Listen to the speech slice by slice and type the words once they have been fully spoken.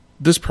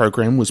This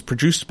program was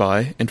produced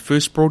by and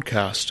first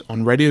broadcast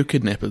on Radio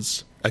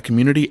Kidnappers, a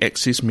community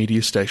access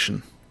media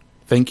station.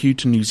 Thank you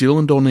to New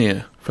Zealand On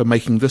Air for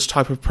making this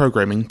type of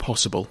programming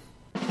possible.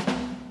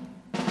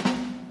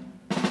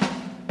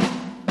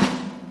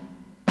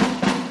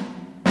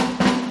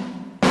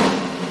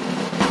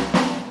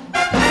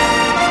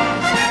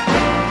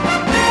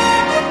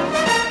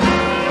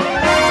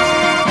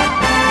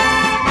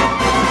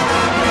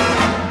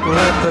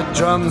 Let the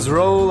drums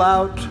roll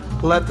out,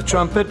 let the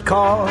trumpet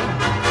call,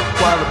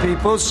 while the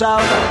people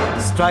shout,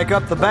 strike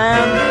up the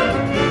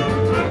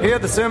band. Hear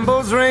the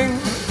cymbals ring,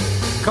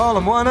 call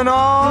them one and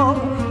all.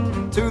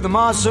 To the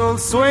martial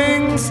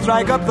swing,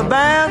 strike up the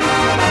band.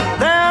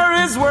 There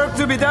is work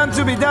to be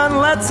done,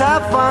 let's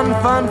have fun,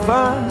 fun,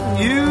 fun.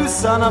 You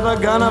son of a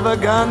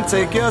gun,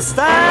 take your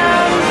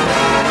stand.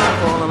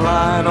 Fall in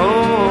line,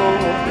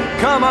 oh,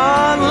 come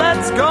on,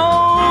 let's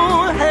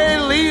go. Hey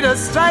leader,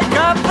 strike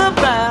up the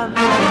band.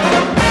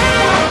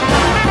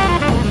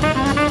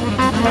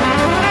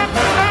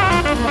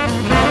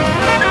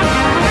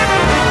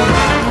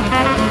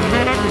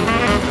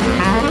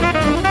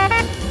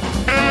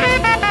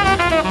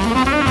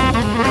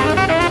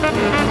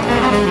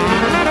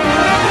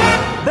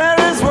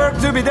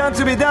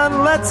 To be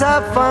done, let's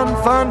have fun,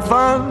 fun,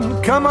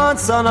 fun. Come on,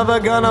 son of a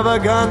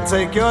gun,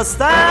 take your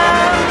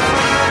stand.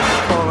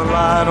 Fall in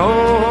line,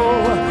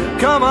 oh,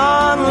 come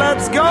on,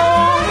 let's go.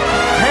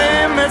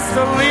 Hey,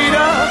 Mr.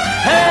 Leader,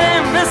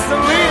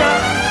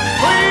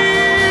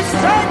 please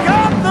take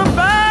up the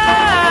band.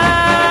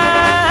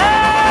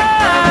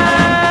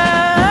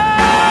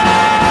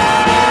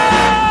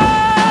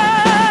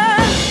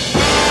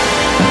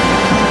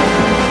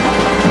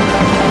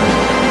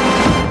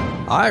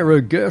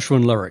 Ira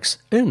Gershwin lyrics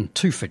in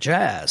Two for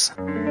Jazz.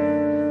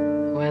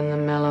 When the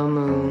mellow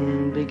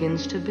moon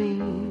begins to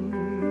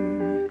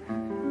beam,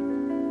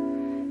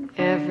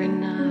 every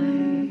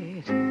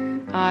night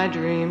I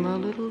dream a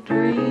little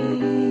dream.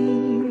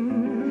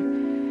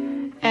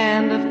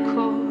 And of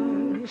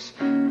course,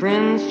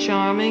 Prince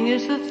Charming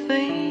is the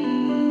theme.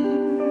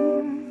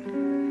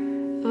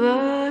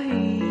 The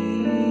he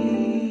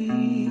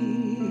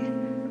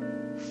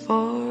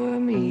for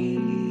me.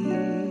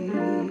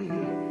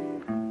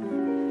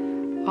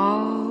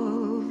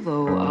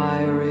 Although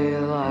I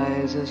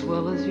realize as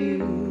well as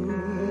you,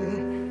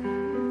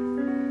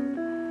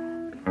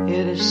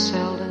 it is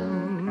seldom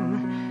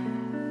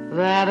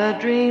that a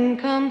dream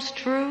comes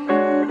true.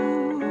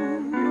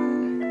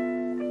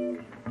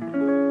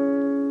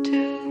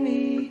 To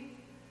me,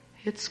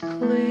 it's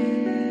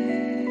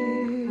clear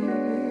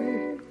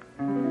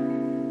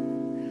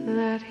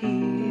that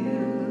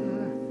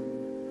he'll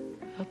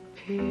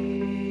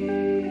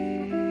appear.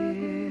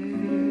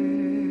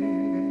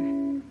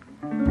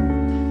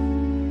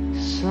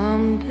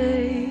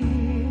 Someday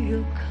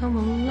he'll come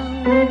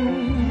along,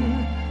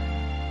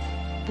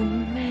 the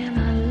man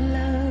I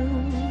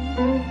love,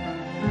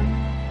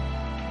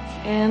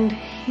 and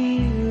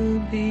he'll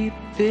be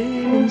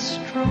big and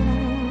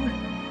strong,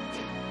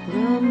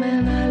 the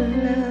man I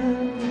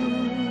love.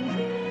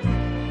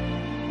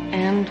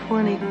 And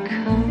when he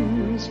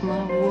comes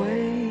my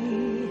way,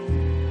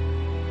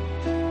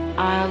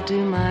 I'll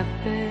do my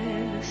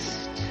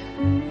best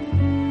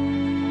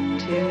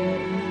to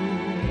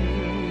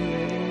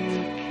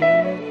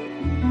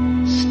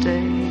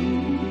stay.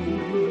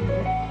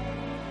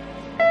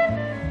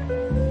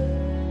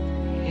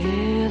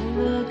 He'll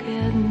look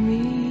at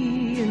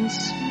me and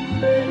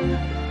smile,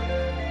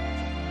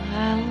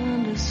 I'll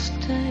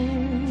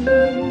understand,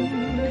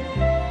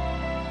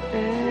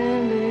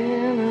 and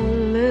in a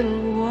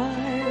little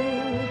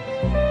while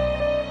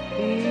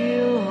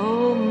he'll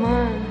hold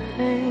my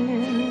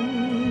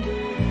hand.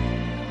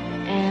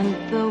 And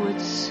though it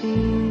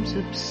seems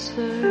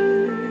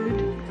absurd,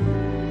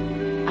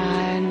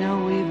 I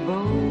know we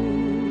both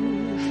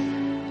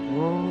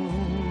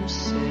won't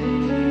say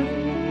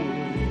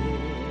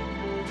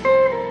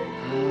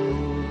a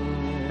word.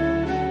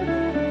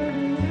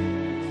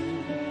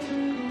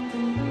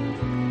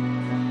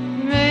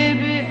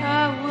 Maybe I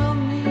will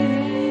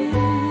meet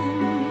him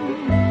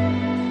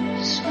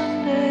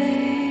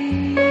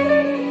someday,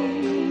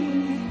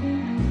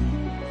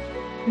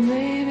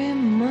 maybe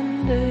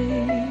Monday,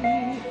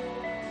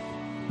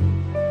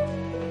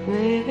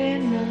 maybe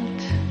not.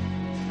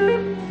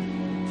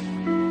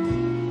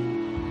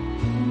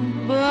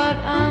 But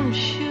I'm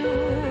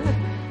sure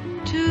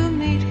to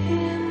meet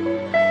him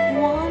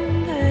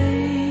one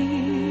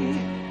day,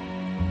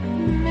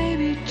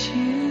 maybe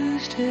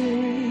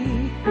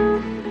Tuesday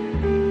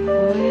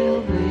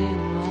will be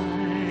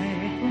my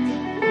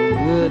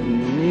good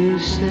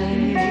news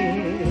day.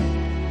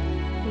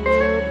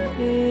 We'll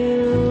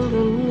build a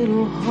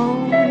little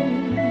home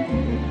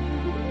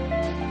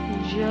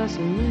just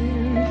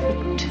meant for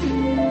two,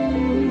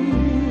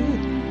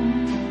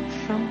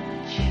 from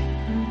which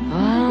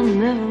I'll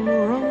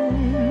never roam.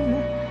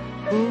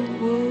 Who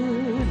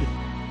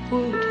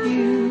would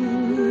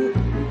you?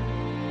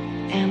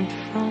 And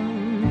from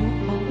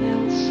all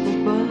else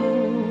above,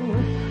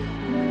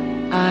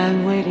 I'm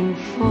waiting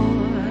for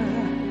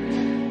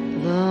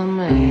the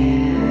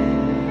man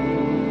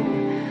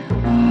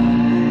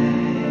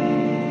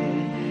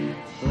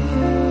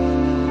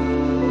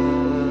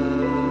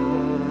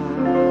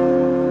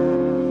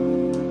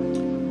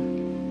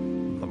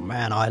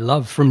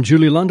Love from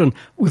Julie London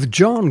with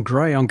John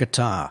Gray on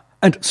guitar,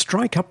 and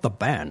Strike Up the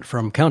Band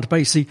from Count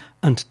Basie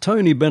and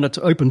Tony Bennett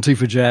open 2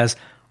 for Jazz,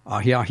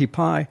 Ahi Ahi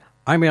Pai,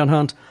 I'm Ian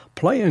Hunt,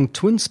 playing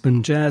twin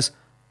spin jazz,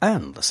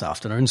 and this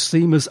afternoon's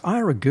theme is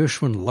Ira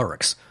Gershwin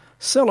lyrics,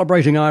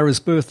 celebrating Ira's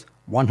birth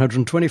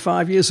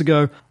 125 years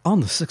ago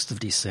on the 6th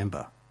of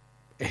December.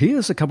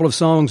 Here's a couple of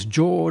songs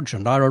George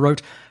and Ira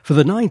wrote for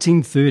the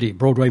 1930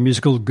 Broadway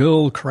musical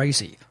Girl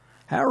Crazy.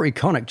 Harry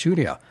Connick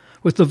Jr.,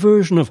 with the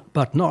version of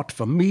But Not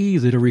For Me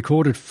that he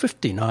recorded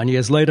 59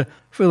 years later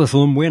for the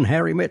film When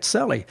Harry Met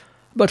Sally.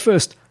 But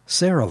first,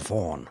 Sarah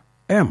Vaughan,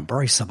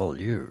 Embraceable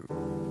You.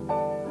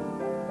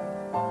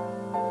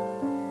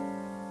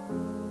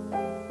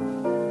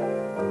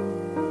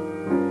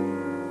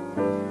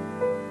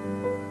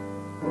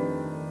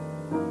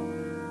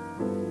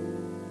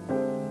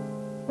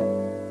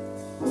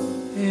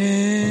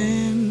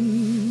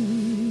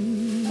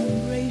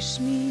 Embrace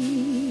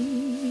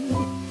me,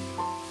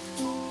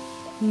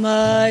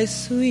 my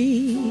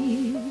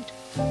sweet,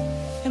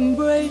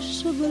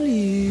 embraceable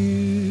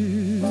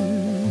you.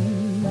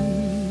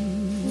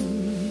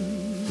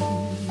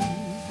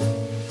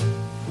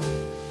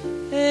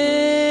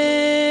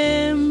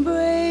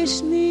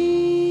 Embrace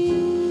me,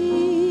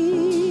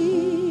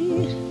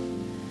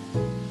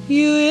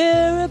 you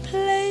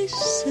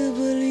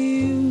irreplaceable you.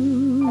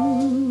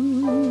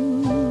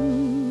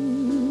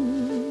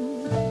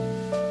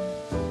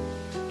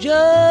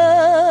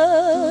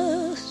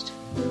 Just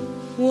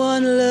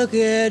one look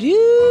at you,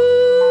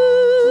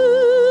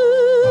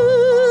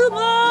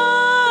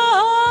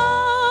 my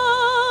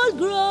heart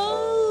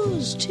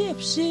grows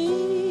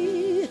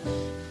tipsy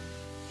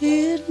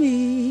in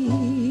me.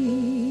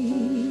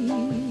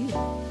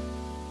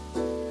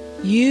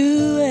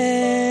 You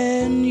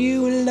and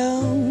you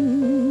alone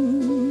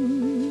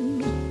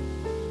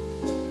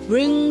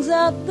brings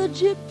out the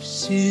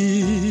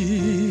gypsy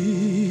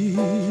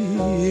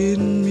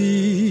in me.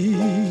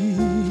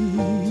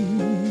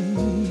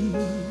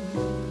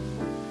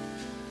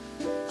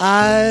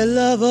 I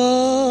love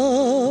all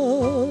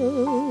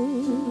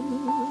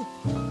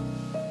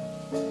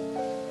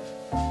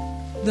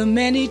the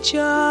many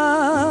charms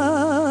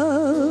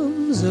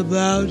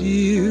about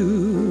you.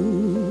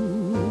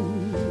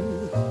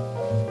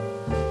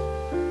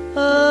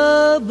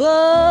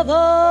 Above all,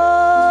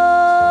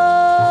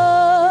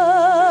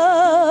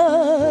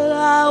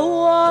 I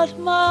want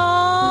my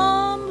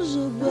arms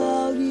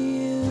about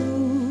you.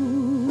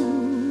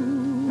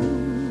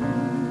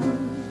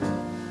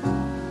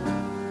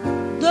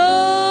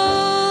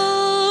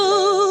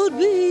 Don't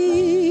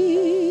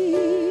be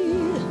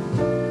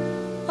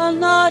a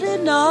naughty,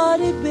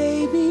 naughty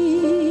baby.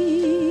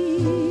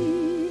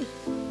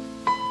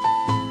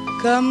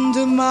 Come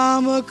to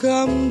mama,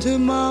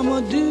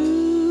 do,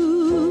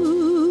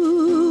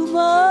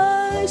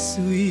 my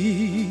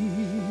sweet,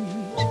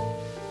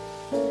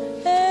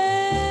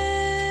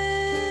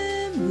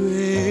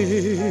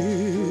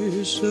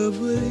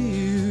 embraceable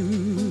you.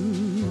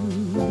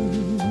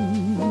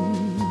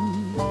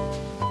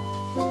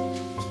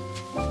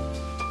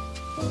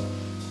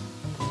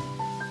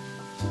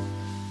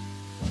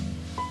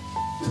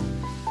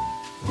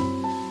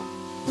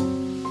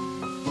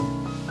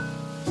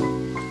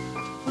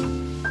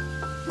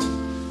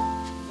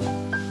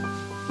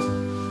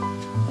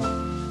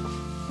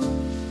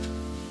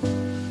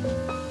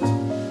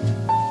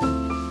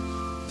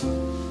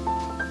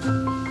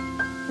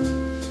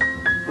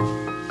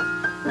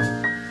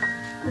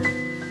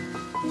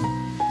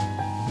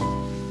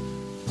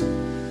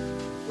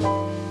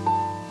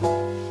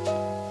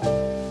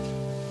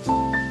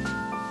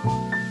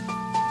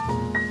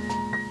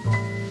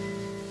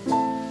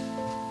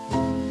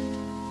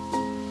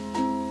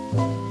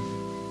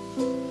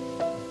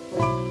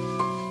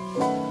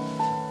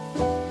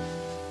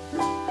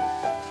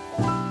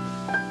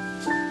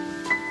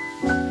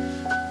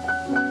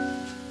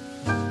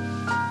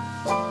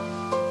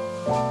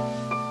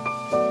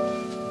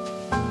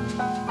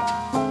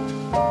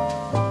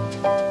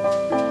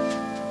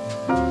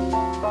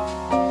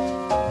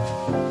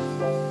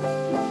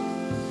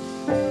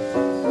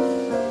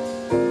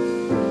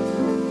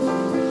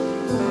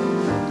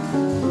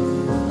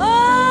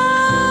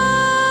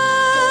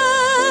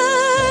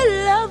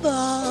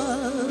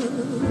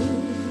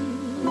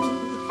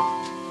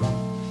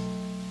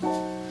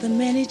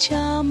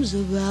 Charms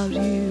about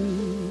you.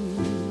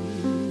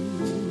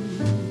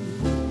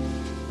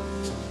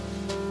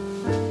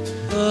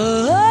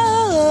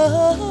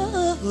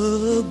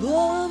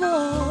 Above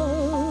all,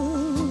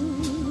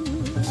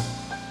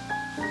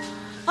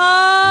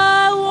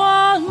 I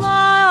want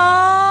my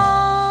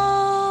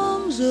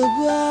arms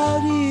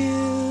about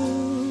you.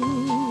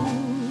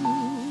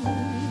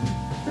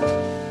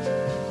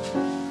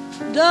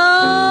 Don't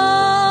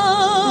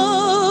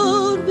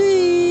be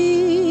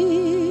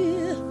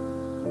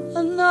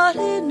a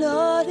naughty,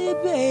 naughty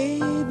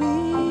baby.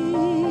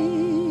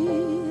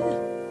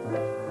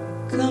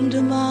 Come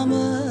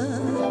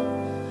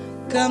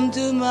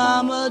to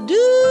mama, do,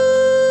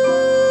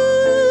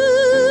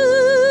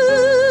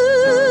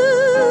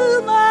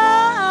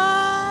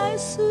 my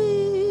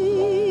sweet,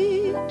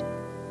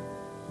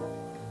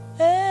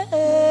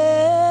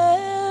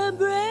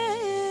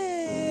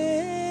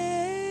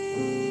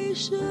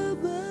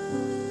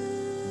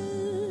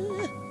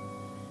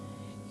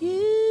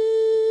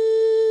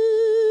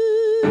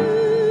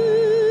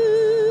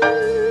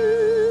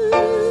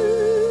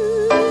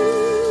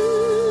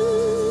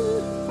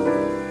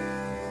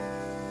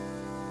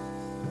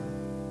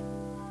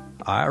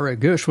 Ira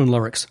Gershwin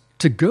lyrics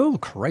to Girl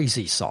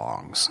Crazy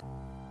songs.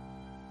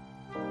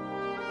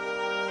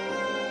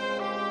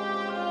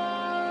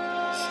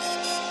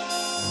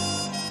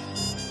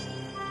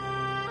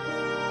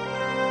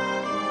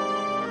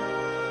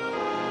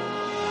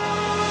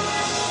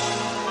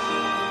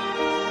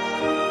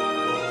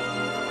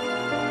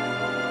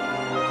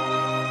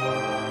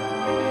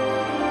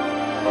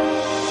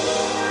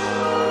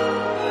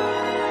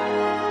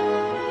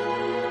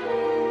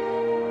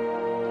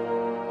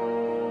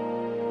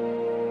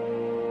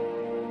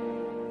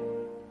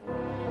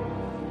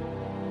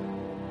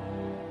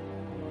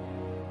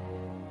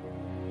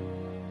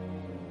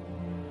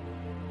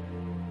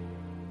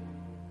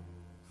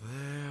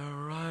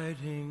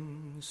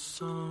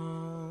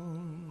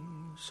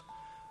 Songs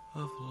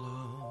of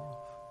love,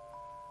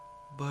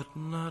 but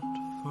not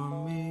for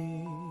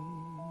me.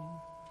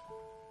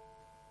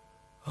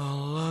 A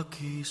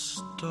lucky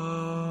stars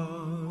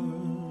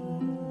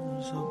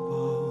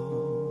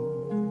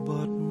above,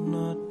 but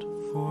not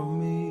for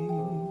me.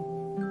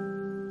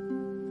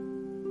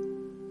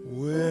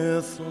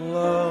 With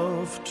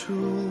love to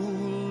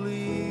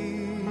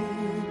lead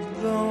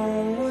the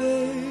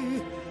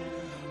way,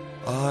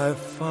 I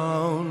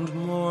found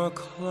more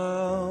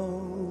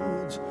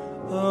clouds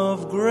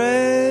of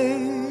gray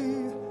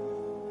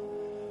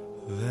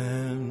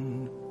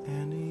than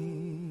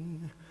any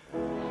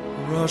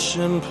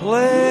Russian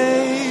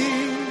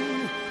play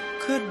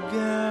could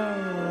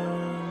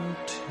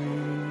guarantee.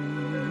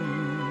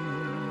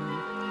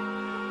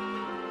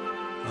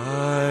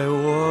 I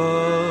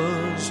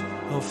was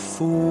a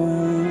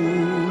fool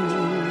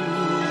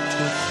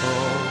to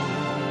fall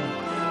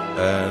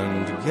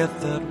and get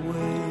that way.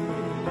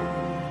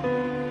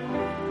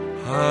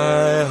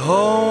 I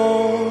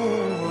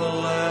hope,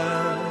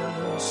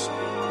 alas,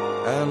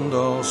 and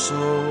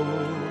also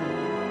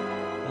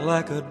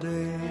lack a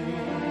day.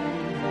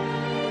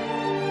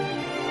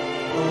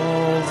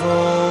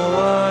 Although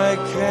I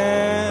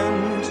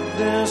can't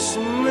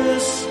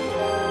dismiss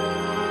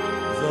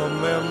the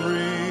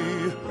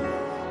memory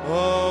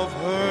of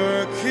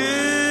her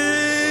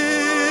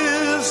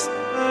kiss,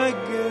 I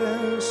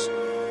guess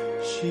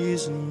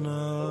she's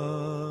not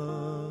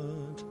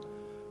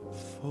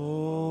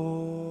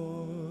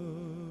for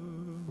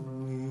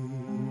me.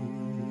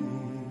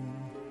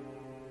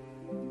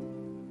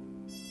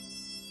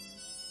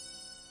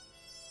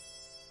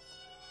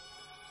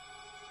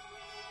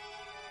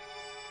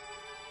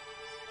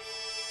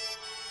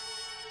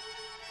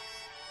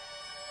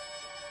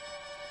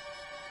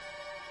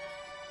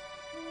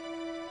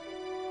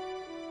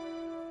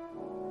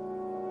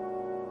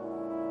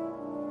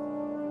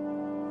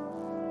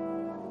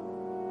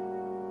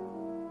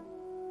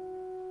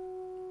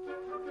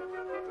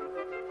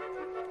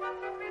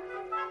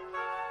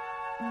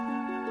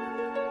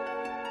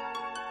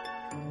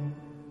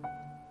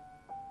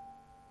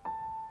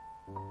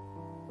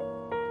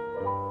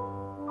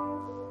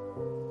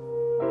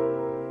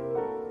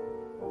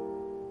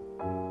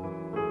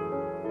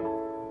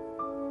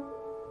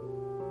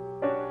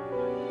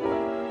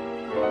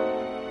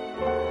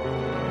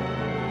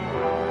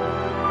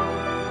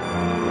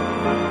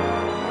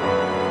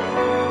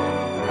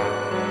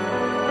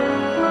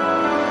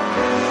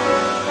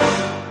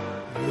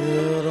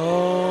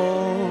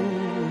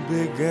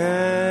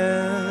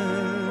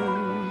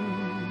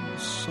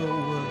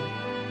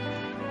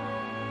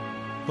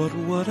 But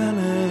what an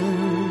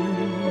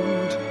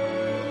end.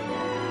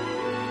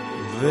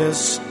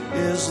 This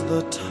is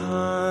the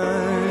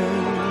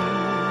time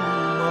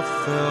a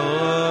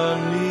fella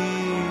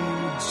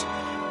needs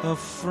a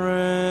friend,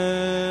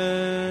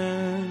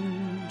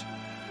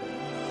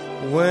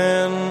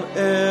 when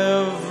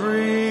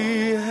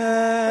every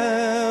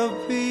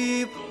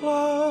happy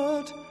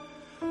plot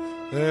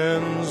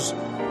ends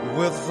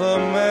with the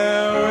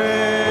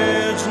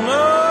marriage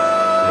note.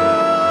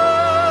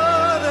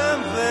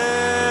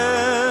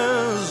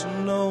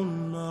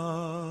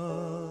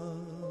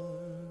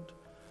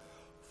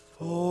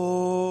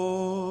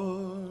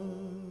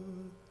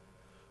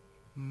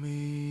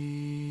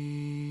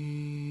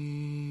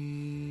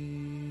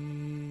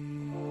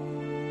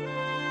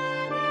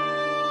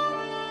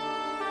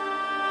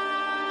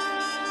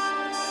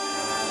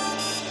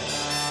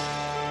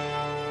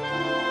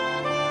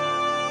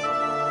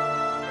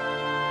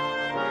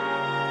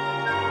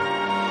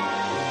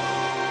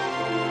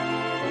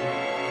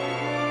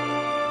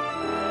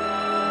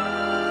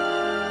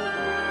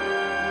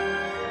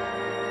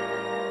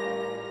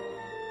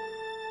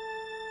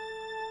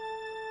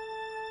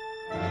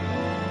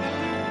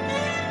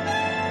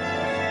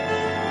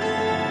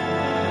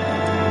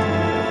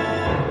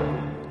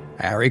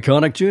 Harry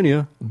Connick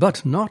Jr.,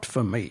 But Not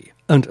For Me,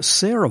 and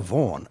Sarah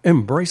Vaughan,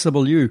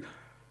 Embraceable You.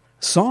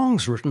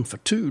 Songs written for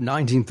two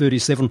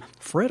 1937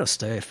 Fred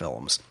Astaire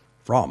films.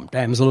 From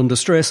Damsel in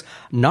Distress,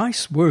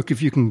 Nice Work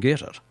If You Can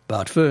Get It.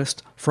 But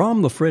first,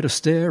 from the Fred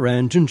Astaire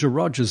and Ginger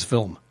Rogers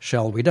film,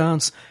 Shall We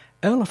Dance?,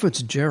 Ella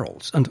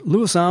Fitzgerald's and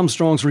Louis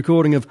Armstrong's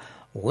recording of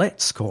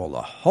Let's Call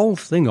the Whole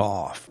Thing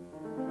Off.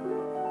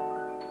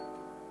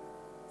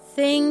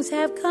 Things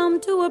have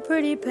come to a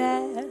pretty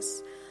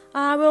pass.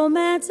 Our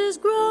romance is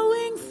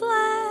growing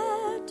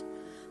flat,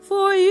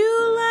 for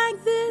you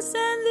like this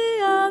and the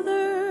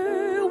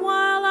other,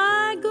 while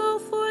I go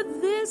for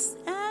this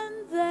and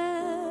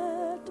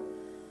that.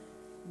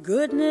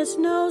 Goodness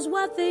knows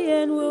what the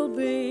end will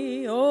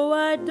be. Oh,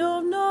 I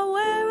don't know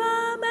where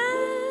I'm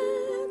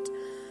at.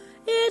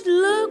 It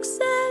looks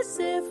as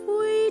if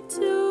we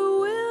two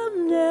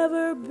will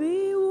never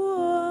be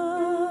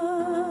one.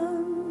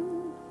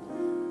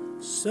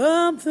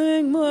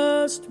 Something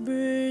must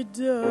be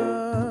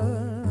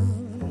done.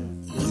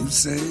 You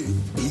say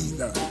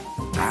either,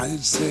 I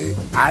say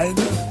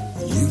either.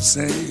 You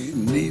say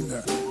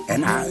neither,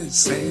 and I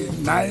say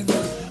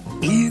neither.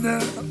 Either,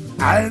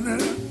 either,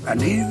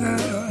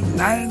 neither,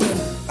 neither.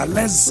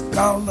 Let's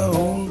call the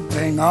whole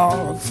thing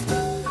off.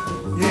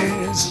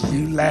 Yes,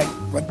 you like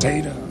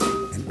potato,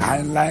 and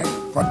I like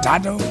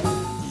potato.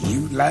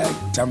 You like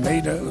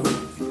tomato,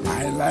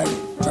 I like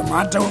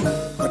tomato.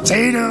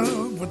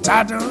 Potato,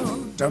 potato,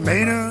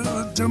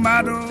 tomato,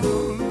 tomato.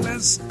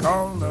 Let's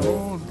call the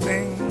whole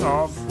thing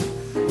off.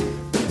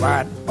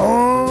 But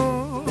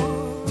oh,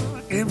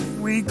 if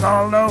we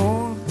call the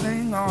whole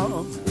thing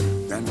off,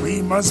 then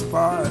we must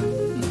part.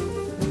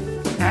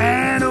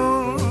 And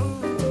oh,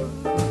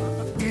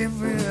 if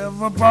we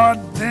ever part,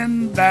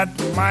 then that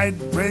might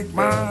break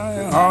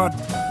my heart.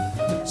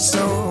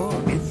 So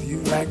if you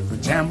like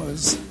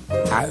pajamas,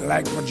 I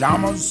like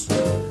pajamas.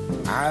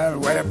 I'll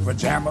wear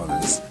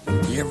pajamas,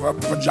 give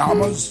up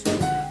pajamas.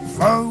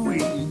 For we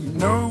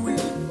know we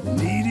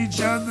need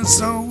each other,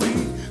 so we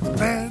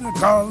better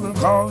call the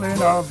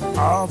calling off.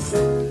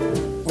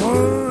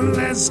 Oh,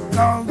 let's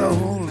call the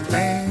whole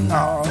thing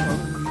off.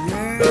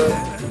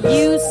 Yeah.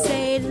 You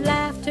say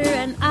laughter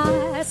and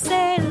I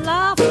say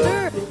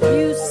laughter.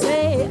 You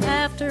say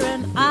after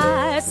and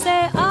I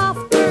say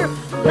after.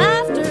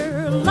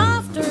 Laughter,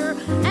 laughter,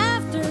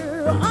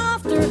 after,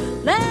 after.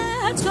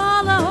 Let's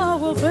call the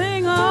whole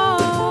thing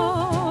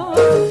off.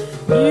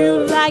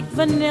 You like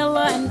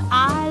vanilla and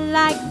I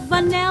like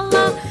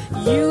vanilla.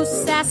 You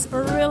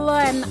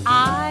sarsaparilla and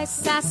I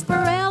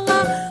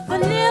sarsaparilla.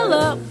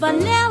 Vanilla,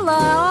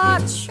 vanilla,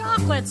 or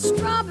chocolate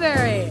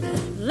strawberry.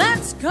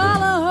 Let's call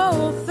the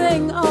whole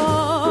thing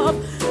off.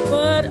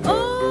 But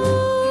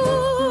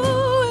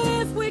oh,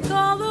 if we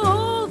call the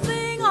whole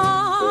thing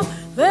off,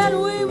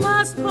 then we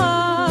must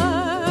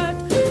part.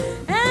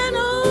 And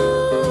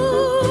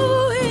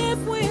oh, if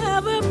we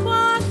ever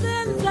part,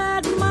 then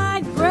that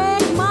might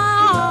break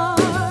my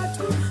heart.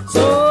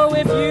 So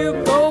if you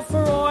go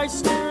for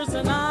oysters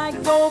and I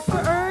go for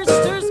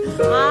oysters,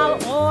 I'll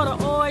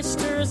order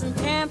oysters and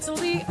cancel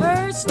the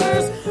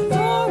oysters.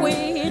 For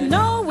we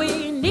know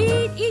we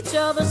need each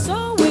other,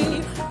 so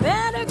we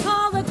better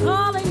call the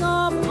calling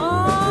off.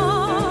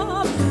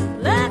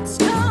 Let's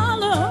call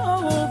the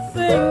whole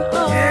thing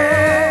off.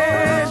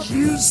 Yes,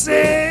 you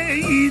say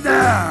either,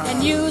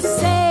 And you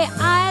say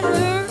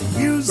either,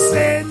 you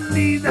say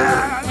neither,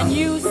 and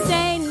you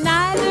say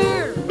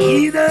neither,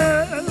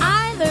 either,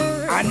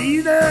 either,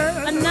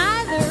 neither.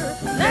 neither.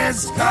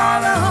 Let's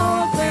call the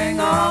whole thing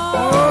off.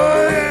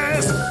 Oh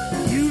yes,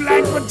 you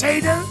like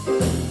potato,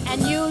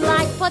 And you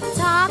like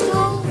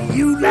potato,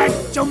 you like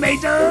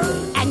tomato,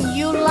 and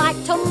you like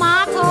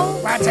tomato,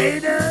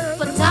 potato,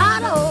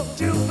 potato,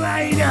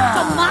 tomato.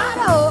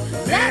 tomato.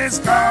 Let's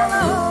call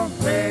the whole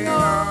thing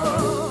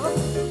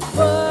off.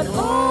 But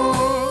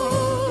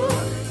Oh,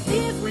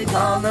 if we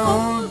call the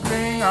whole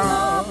thing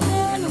off,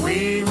 then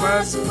we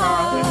must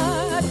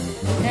part.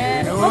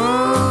 And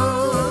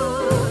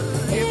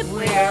oh, if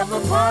we ever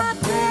part,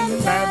 then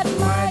that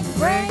might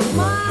break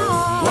my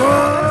heart.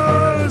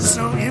 Oh,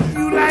 so if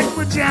you like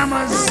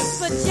pajamas,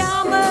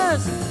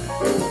 pajamas,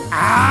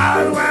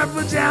 I'll wear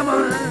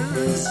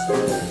pajamas.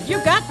 you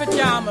got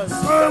pajamas.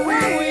 For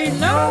we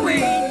know we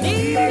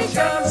need each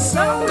other,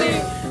 so we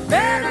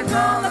better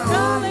call the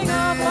calling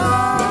off.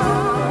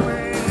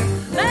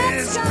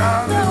 Let's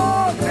call the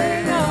whole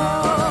thing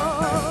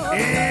off.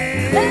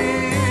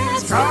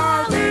 Let's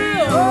call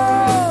the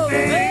whole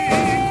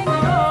thing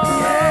off.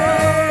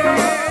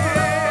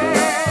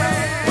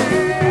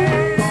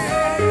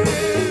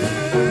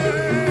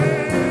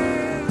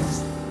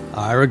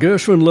 Ira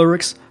Gershwin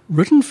lyrics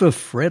written for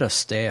Fred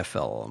Astaire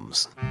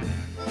films.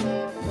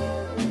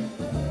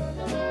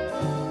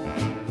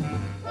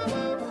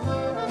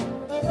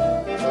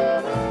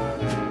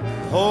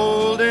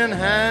 Holding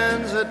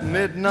hands at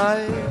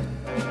midnight,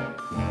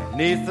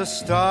 'neath the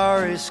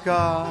starry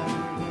sky.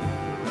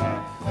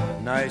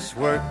 Nice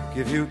work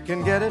if you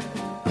can get it,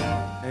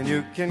 and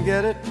you can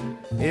get it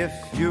if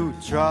you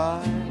try.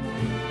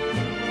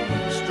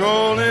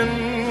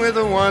 Strolling with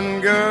the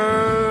one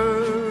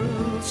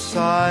girl,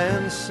 sigh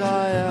and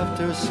sigh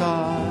after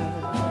sigh.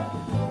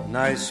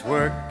 Nice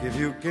work if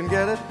you can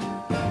get it,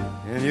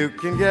 and you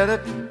can get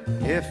it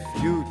if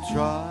you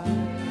try.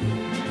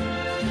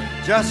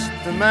 Just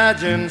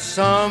imagine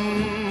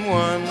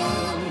someone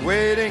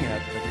waiting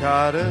at the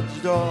cottage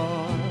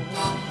door,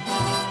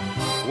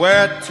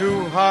 where two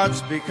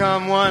hearts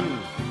become one.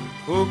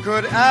 Who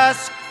could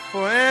ask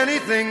for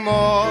anything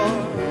more?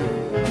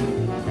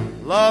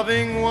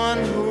 Loving one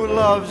who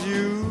loves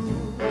you,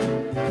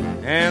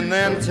 and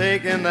then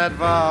taking that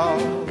vow.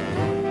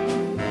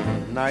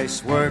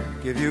 Nice work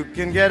if you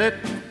can get it,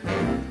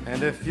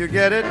 and if you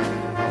get it,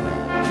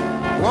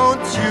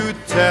 won't you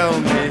tell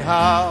me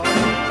how?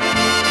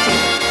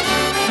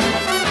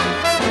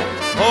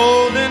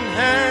 Holding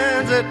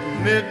hands at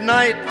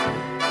midnight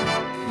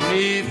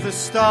 'neath the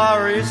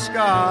starry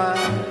sky,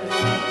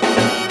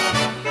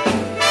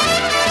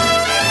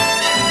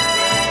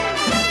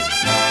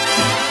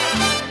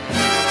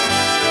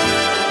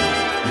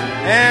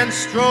 and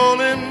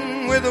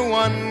strolling with the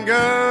one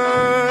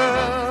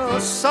girl,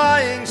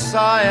 sighing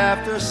sigh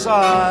after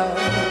sigh.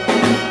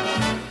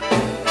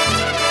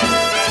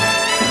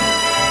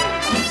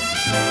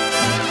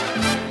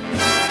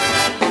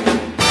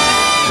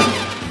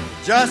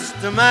 Just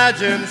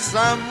imagine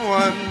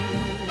someone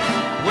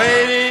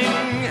waiting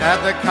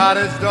at the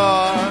cottage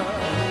door,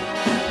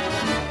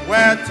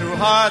 where two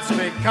hearts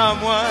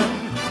become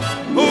one.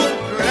 Who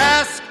could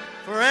ask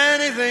for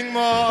anything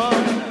more?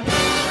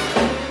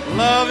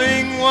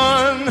 Loving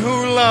one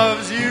who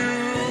loves you,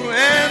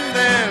 and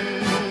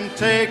then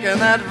taking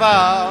that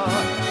vow.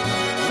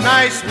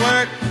 Nice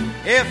work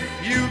if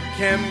you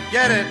can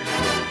get it,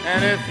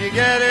 and if you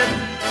get it,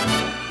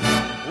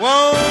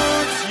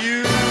 won't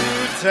you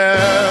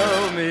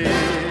tell me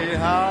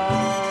how?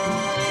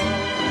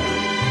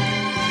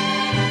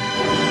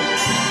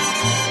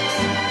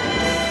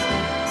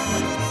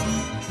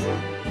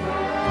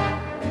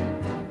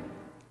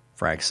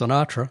 Frank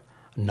Sinatra,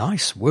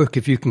 nice work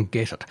if you can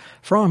get it,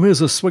 from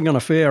his A Swingin'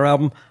 Affair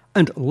album,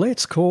 and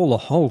Let's Call the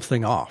Whole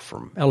Thing Off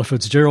from Ella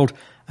Fitzgerald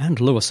and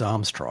Louis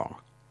Armstrong.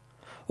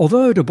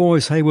 Although Du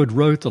Bois Hayward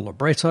wrote the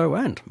libretto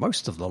and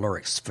most of the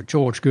lyrics for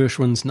George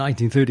Gershwin's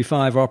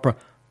 1935 opera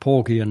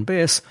Porgy and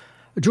Bess,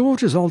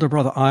 George's older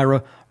brother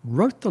Ira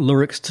wrote the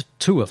lyrics to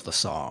two of the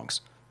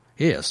songs.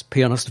 Here's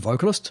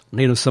pianist-vocalist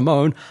Nina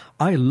Simone,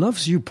 I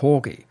Loves You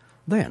Porgy,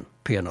 then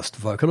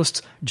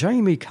pianist-vocalist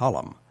Jamie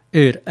Cullum,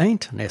 It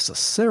Ain't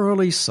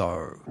Necessarily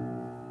So.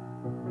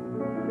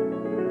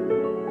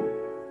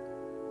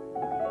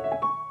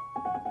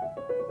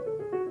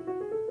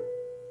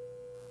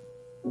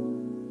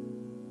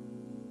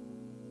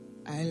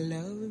 I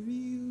love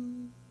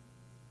you,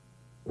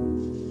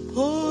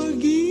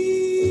 Porgy,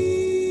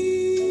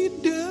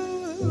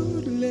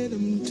 don't let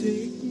him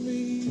take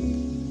me.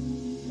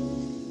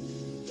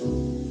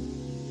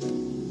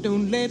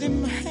 Don't let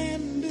him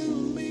handle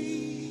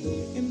me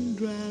and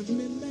drive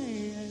me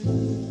mad.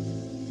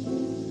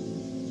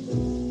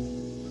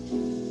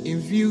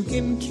 If you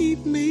can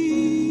keep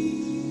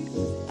me,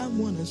 I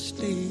wanna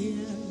stay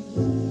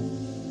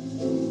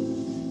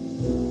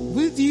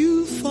with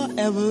you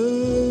forever.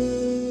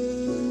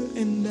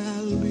 And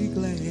I'll be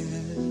glad.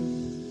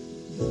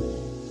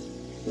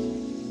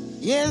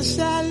 Yes,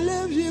 I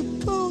love you,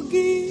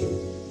 Porgy.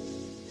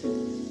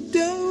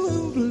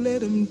 Don't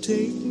let him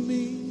take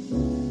me.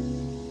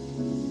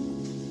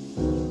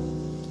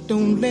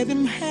 Don't let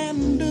him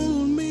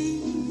handle me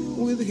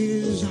with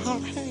his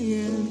hot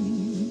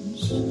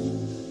hands.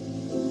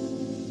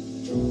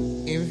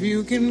 If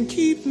you can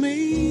keep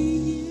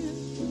me,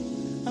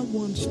 I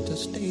want to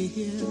stay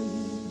here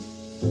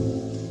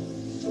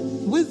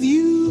with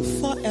you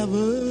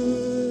forever.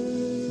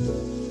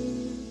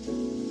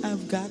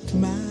 I've got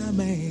my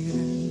man.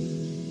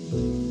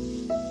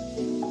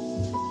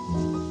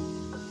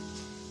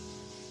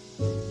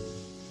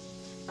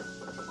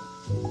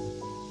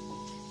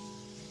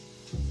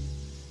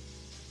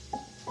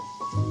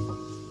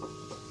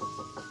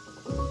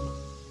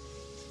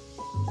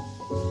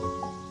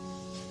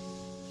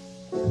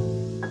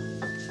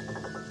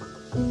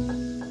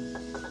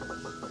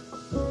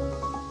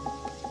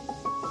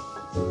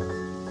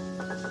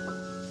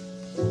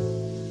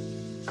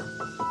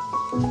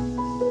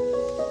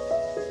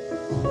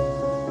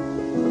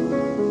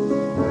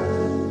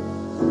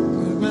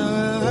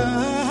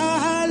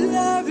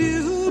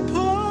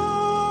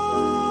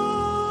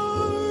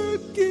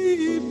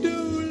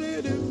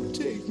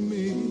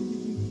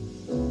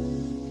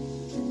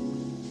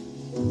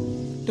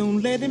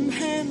 Let him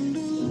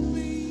handle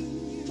me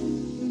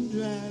and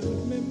drive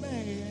me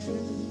mad.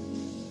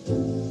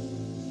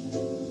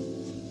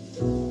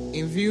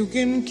 If you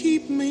can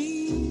keep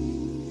me,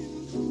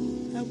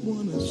 I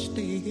wanna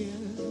stay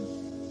here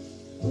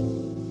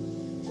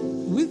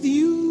with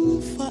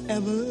you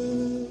forever.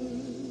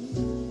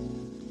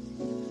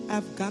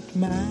 I've got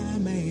my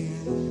man.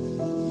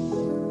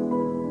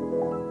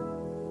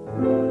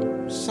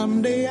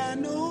 Someday I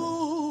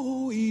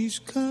know he's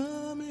coming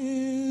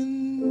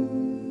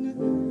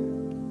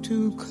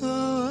to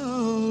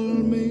call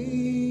me.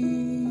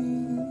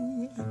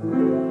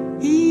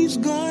 He's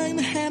going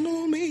to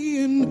handle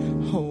me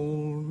and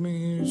hold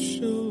me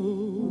so.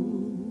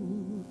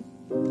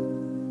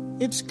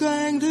 It's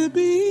going to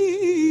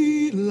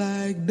be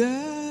like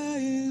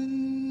dying,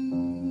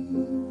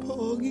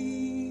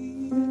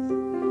 Porgy,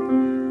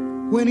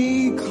 when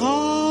he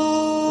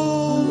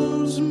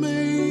calls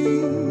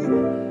me.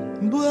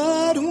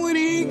 But when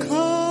he comes,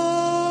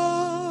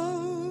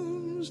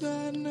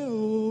 I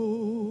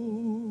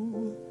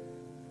know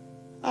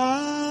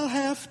I'll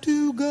have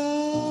to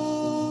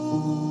go.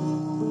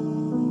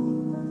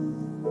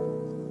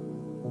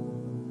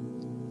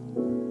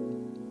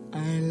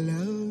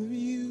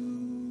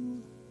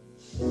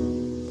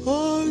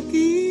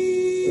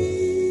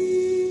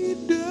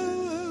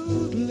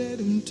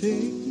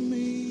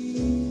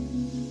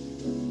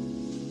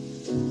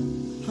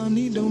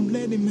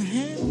 him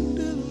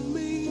handle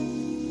me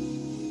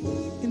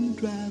and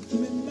drive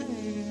me mad.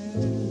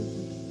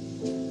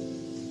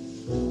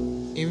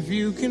 If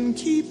you can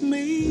keep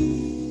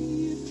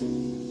me,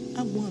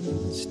 I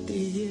wanna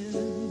stay here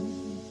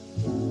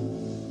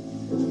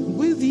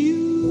with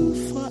you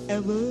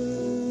forever.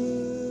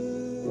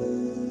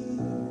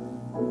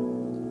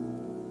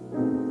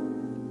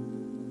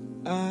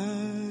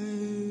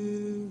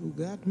 I've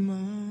got my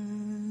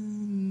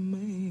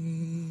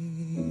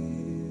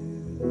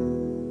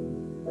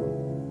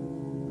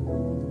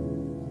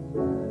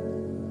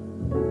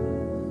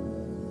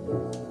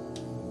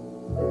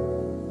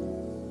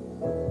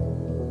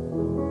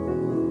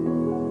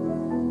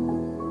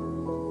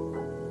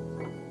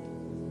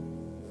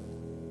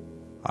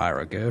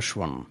Ira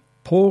Gershwin,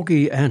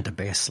 Porgy and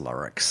Bess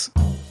lyrics.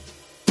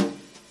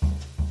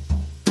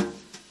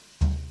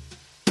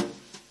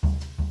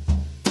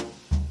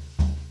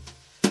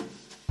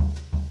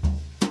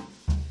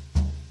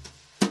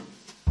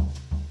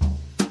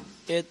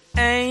 It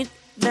ain't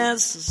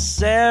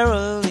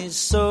necessarily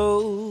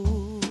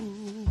so.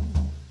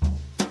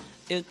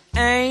 It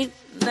ain't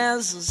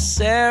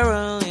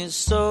necessarily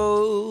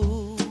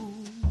so.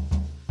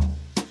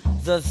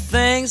 The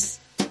things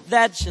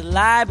that you're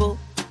liable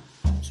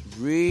to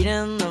read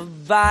in the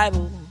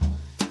Bible,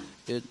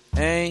 it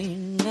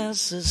ain't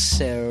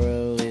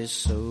necessarily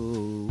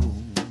so.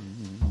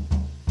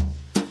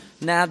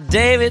 Now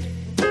David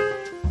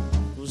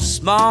was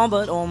small,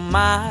 but oh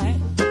my,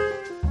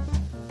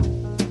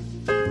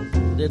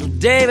 little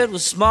David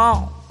was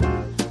small,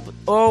 but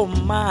oh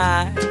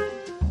my,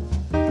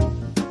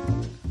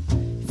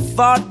 he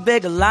fought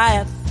big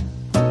Goliath,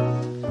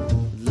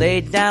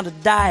 laid down to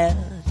die.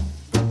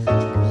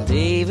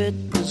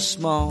 David was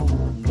small,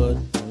 but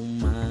oh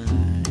my.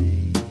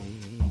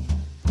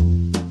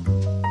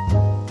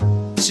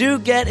 To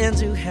get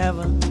into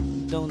heaven,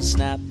 don't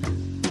snap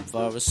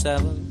for a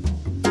 7.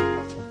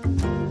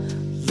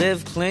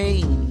 Live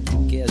clean,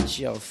 get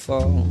your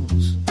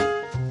falls.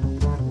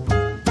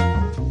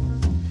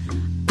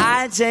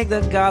 I take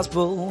the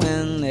gospel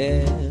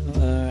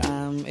whenever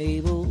I'm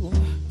able,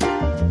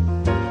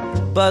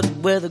 but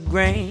with a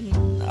grain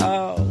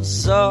of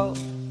salt.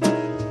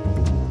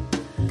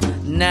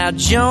 Now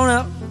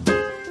Jonah,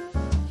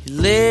 he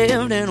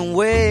lived in a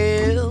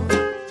whale.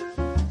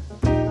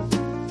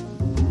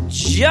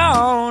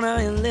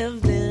 Jonah, he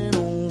lived in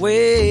a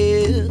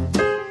whale.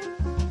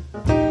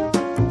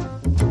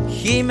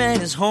 He made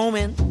his home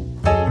in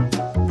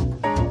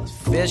his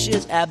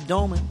fish's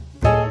abdomen.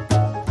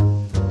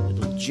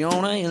 Little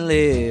Jonah, he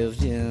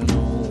lived in a whale.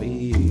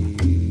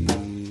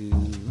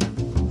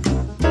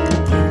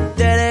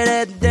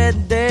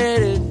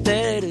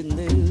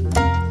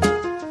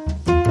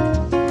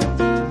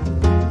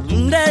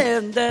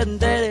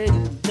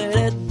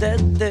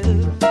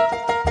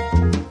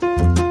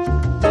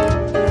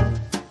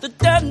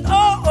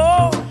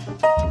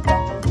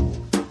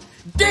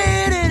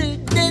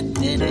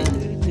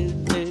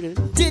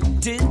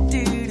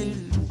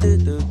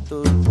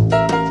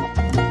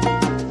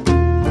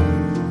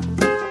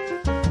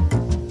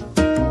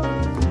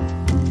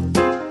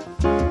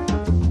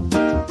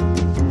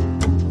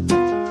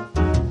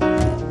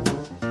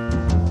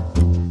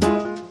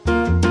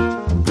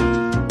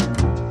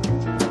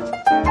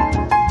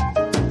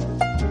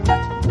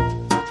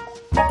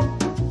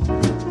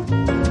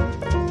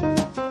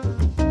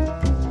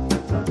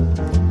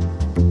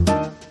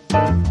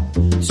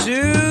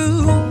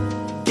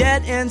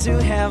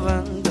 Into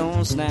heaven,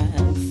 don't snap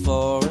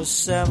for a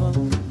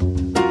 7.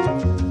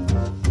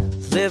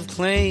 Live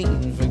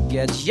clean,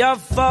 forget your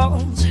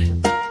faults.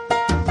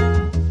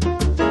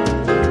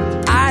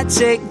 I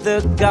take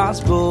the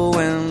gospel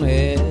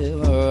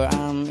whenever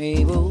I'm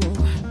able,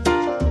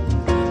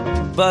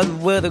 but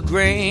with a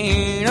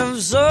grain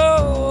of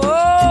salt.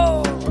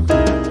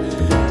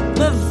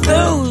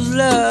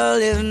 Methuselah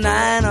lived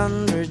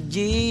 900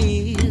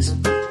 years.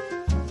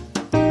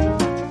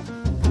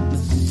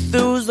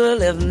 Methuselah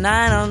lived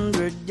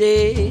 900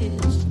 days.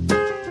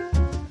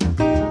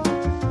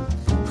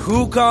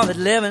 Who called it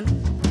living?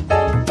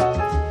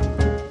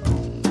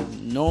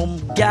 No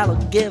gala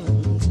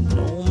giving to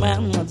no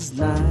man that's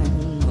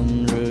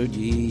 900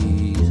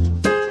 years.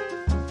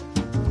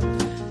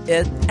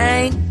 It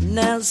ain't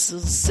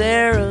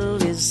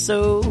necessarily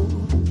so.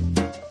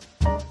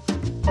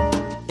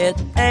 It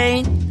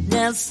ain't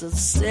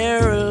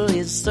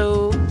necessarily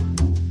so.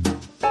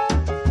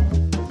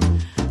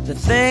 The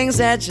things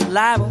that you're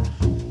liable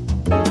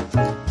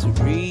to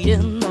read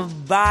in the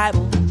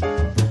Bible,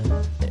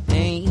 it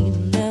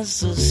ain't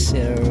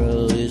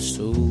necessarily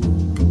so.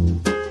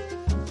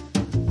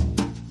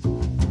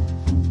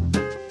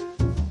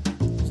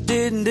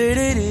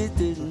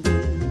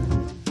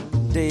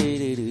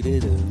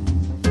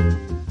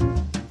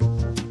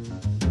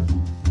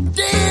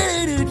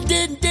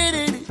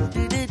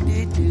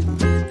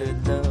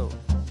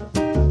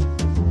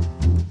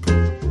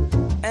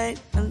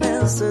 Ain't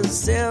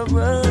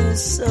necessarily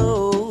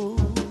so.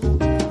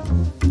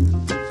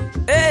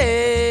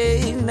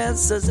 Ain't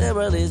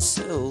necessarily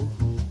so.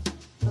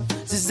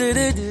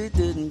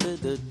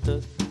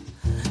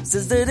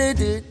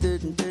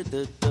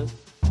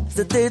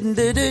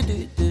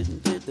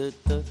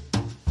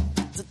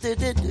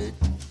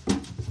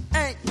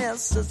 Ain't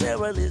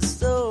necessarily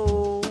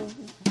so.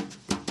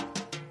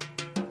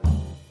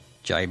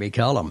 Jamie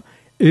Cullum,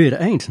 It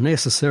Ain't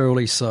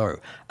Necessarily So,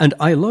 and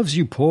I Loves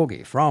You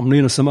Porgy from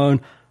Nina Simone,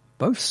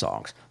 both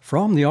songs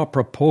from the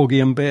opera Porgy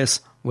and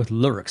Bess with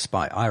lyrics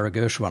by Ira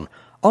Gershwin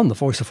on the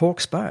Voice of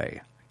Hawke's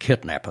Bay,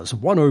 Kidnappers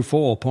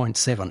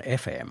 104.7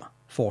 FM,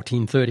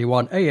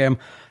 1431 AM,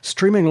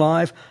 streaming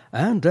live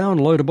and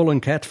downloadable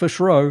in Catfish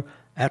Row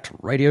at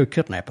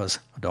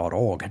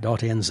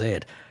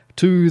radiokidnappers.org.nz,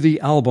 to the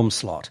album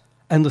slot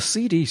and the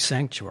CD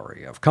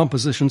sanctuary of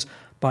compositions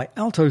by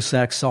alto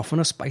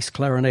saxophonist, bass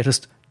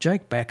clarinetist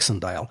Jake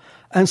Baxendale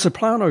and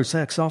soprano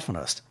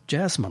saxophonist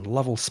Jasmine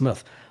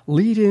Lovell-Smith,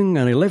 leading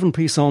an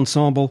 11-piece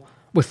ensemble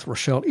with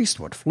Rochelle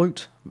Eastwood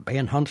flute,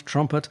 Ben Hunt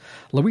trumpet,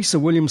 Louisa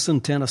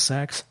Williamson tenor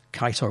sax,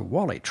 Kaito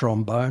Wally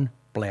trombone,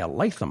 Blair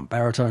Latham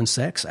baritone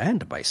sax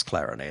and bass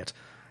clarinet,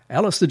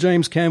 Alistair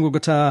James Campbell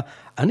guitar,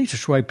 Anita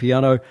Shui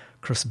piano,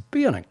 Chris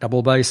Bionic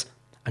double bass,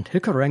 and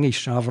Hikarangi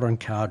Shavaran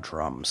Carr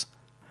drums.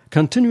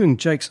 Continuing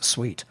Jake's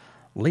suite,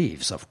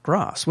 Leaves of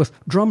Grass with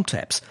drum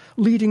taps,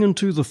 leading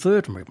into the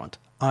third movement,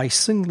 I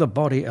Sing the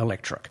Body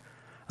Electric.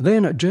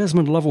 Then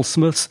Jasmine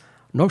Lovell-Smith's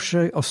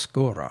Noche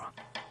Oscura.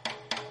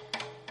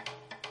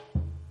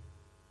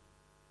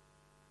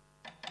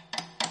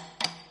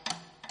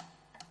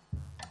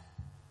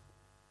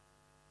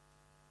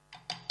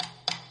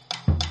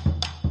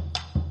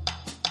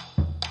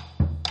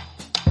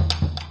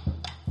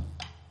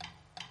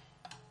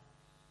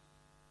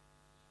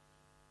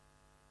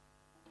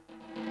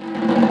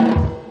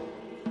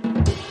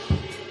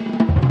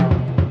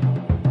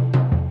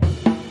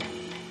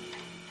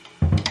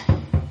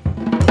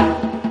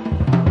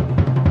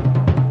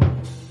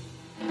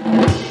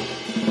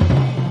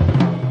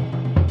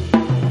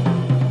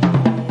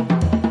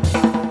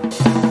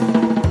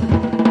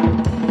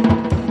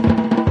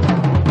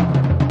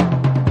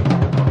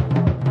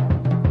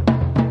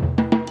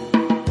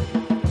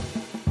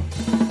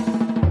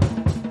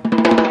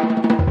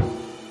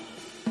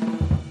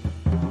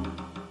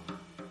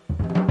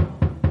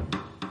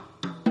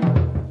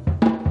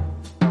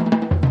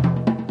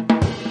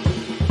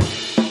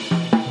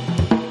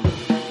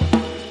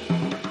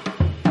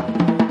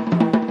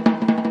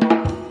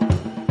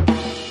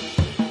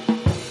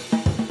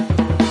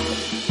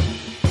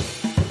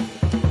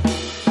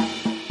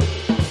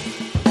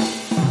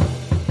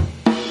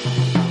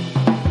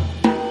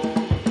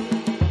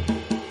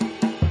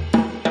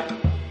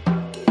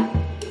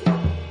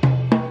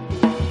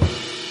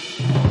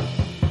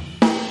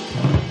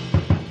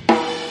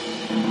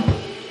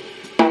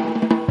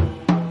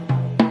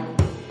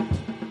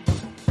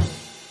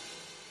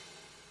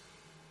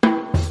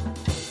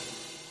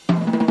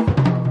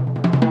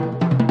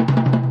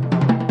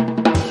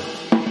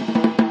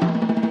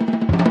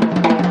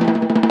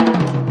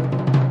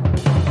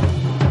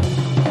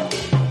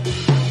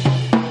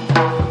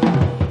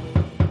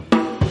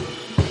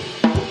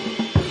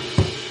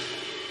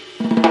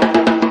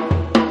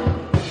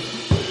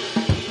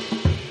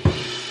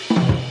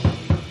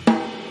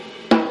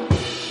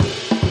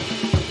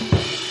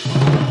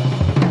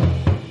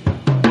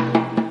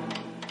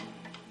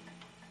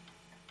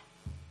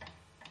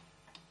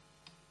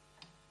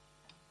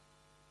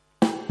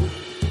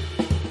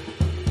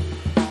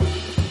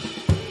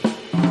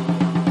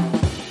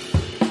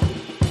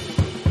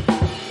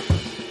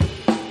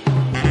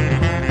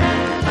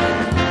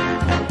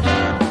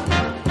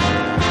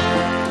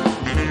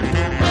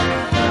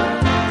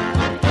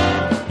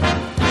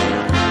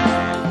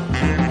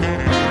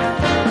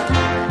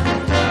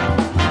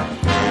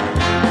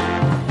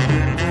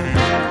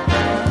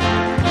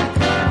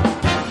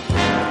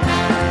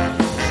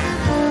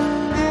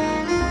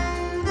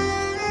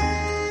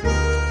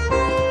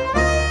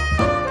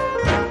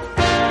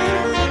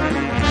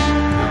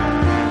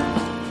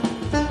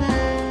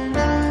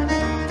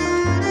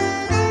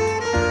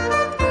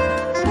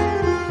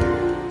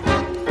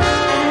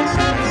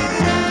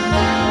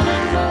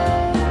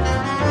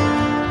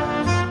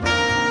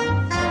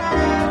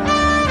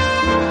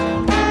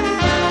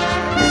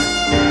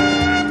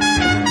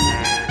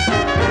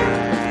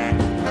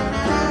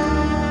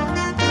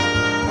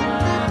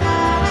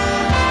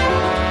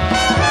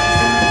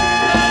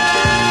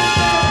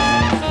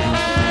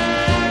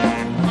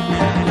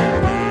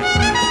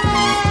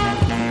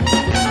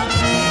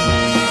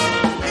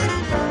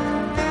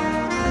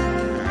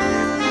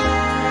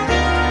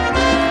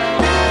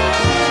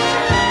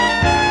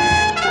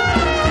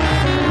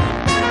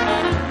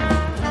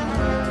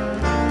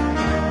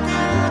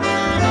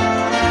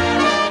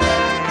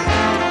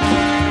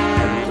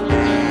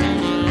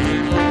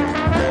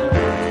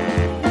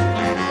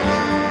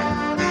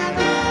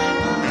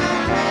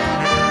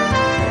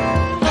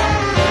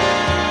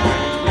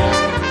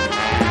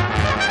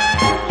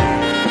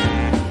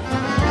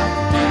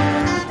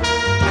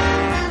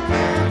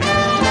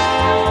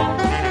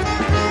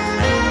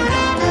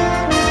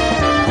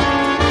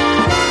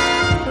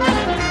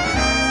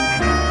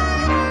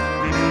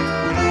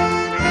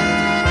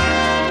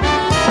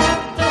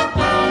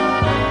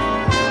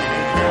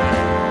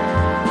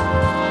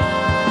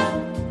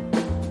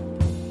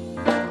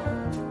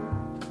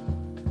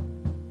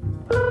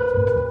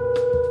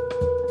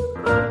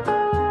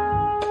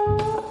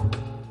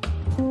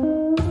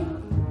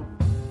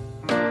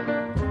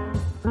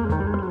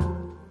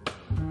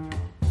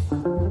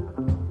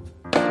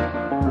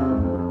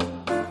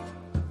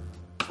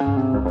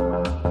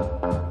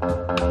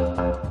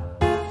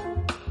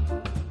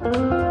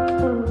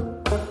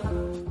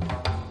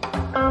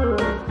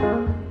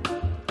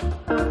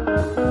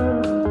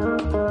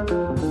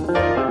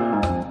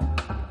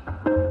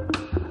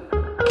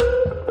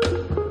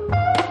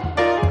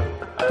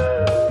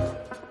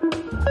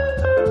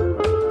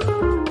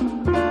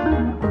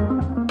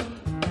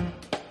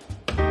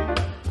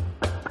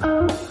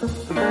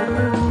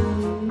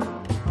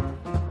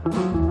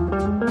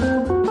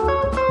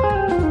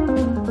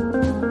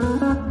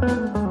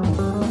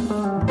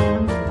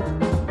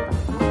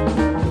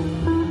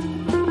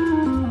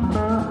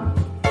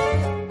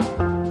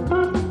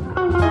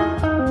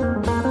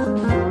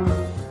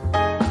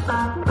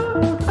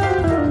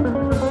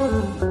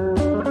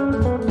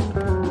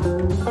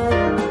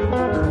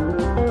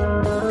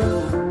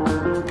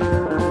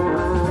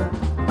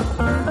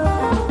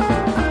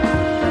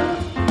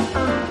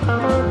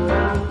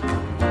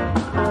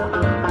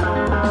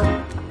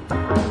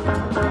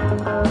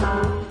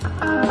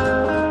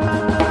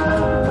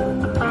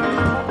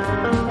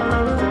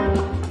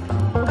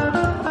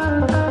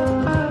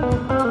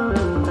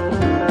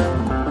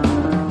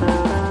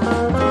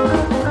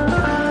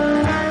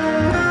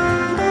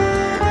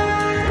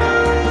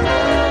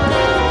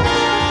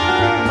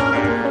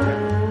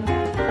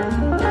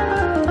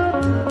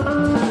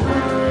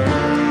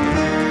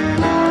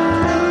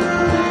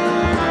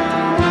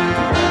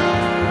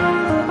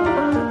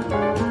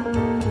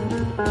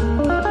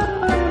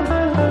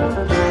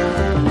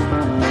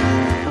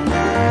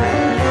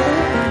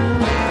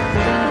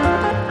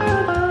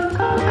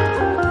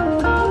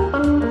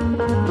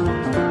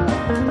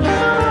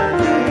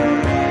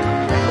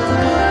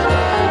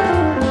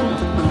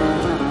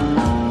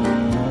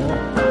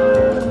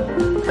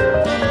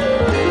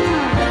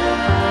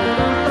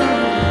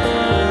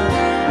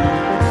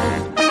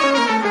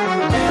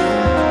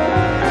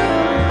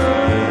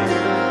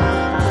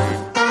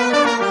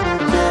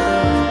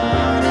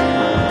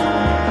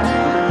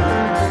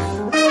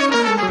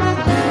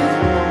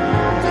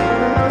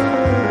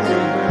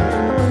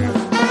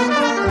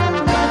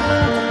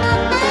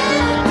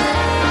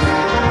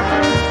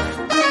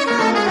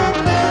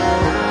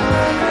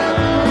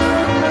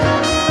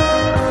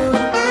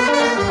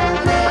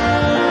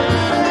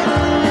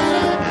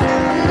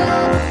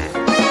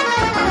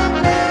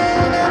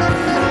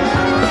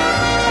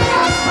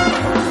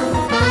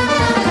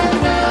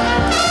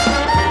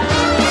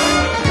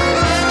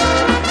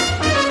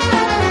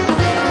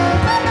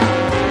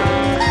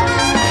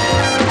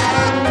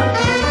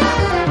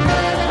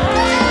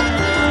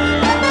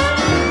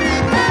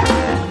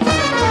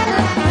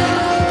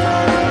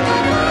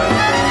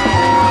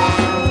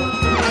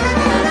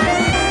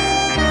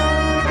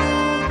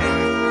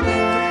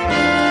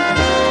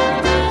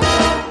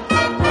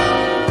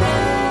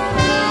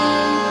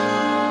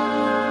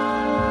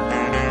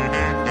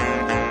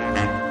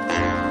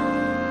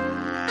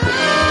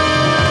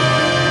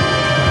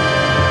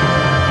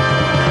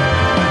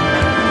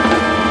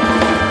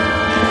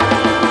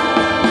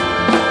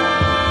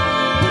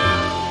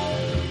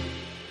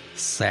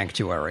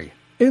 Sanctuary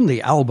in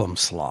the album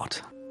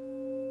slot.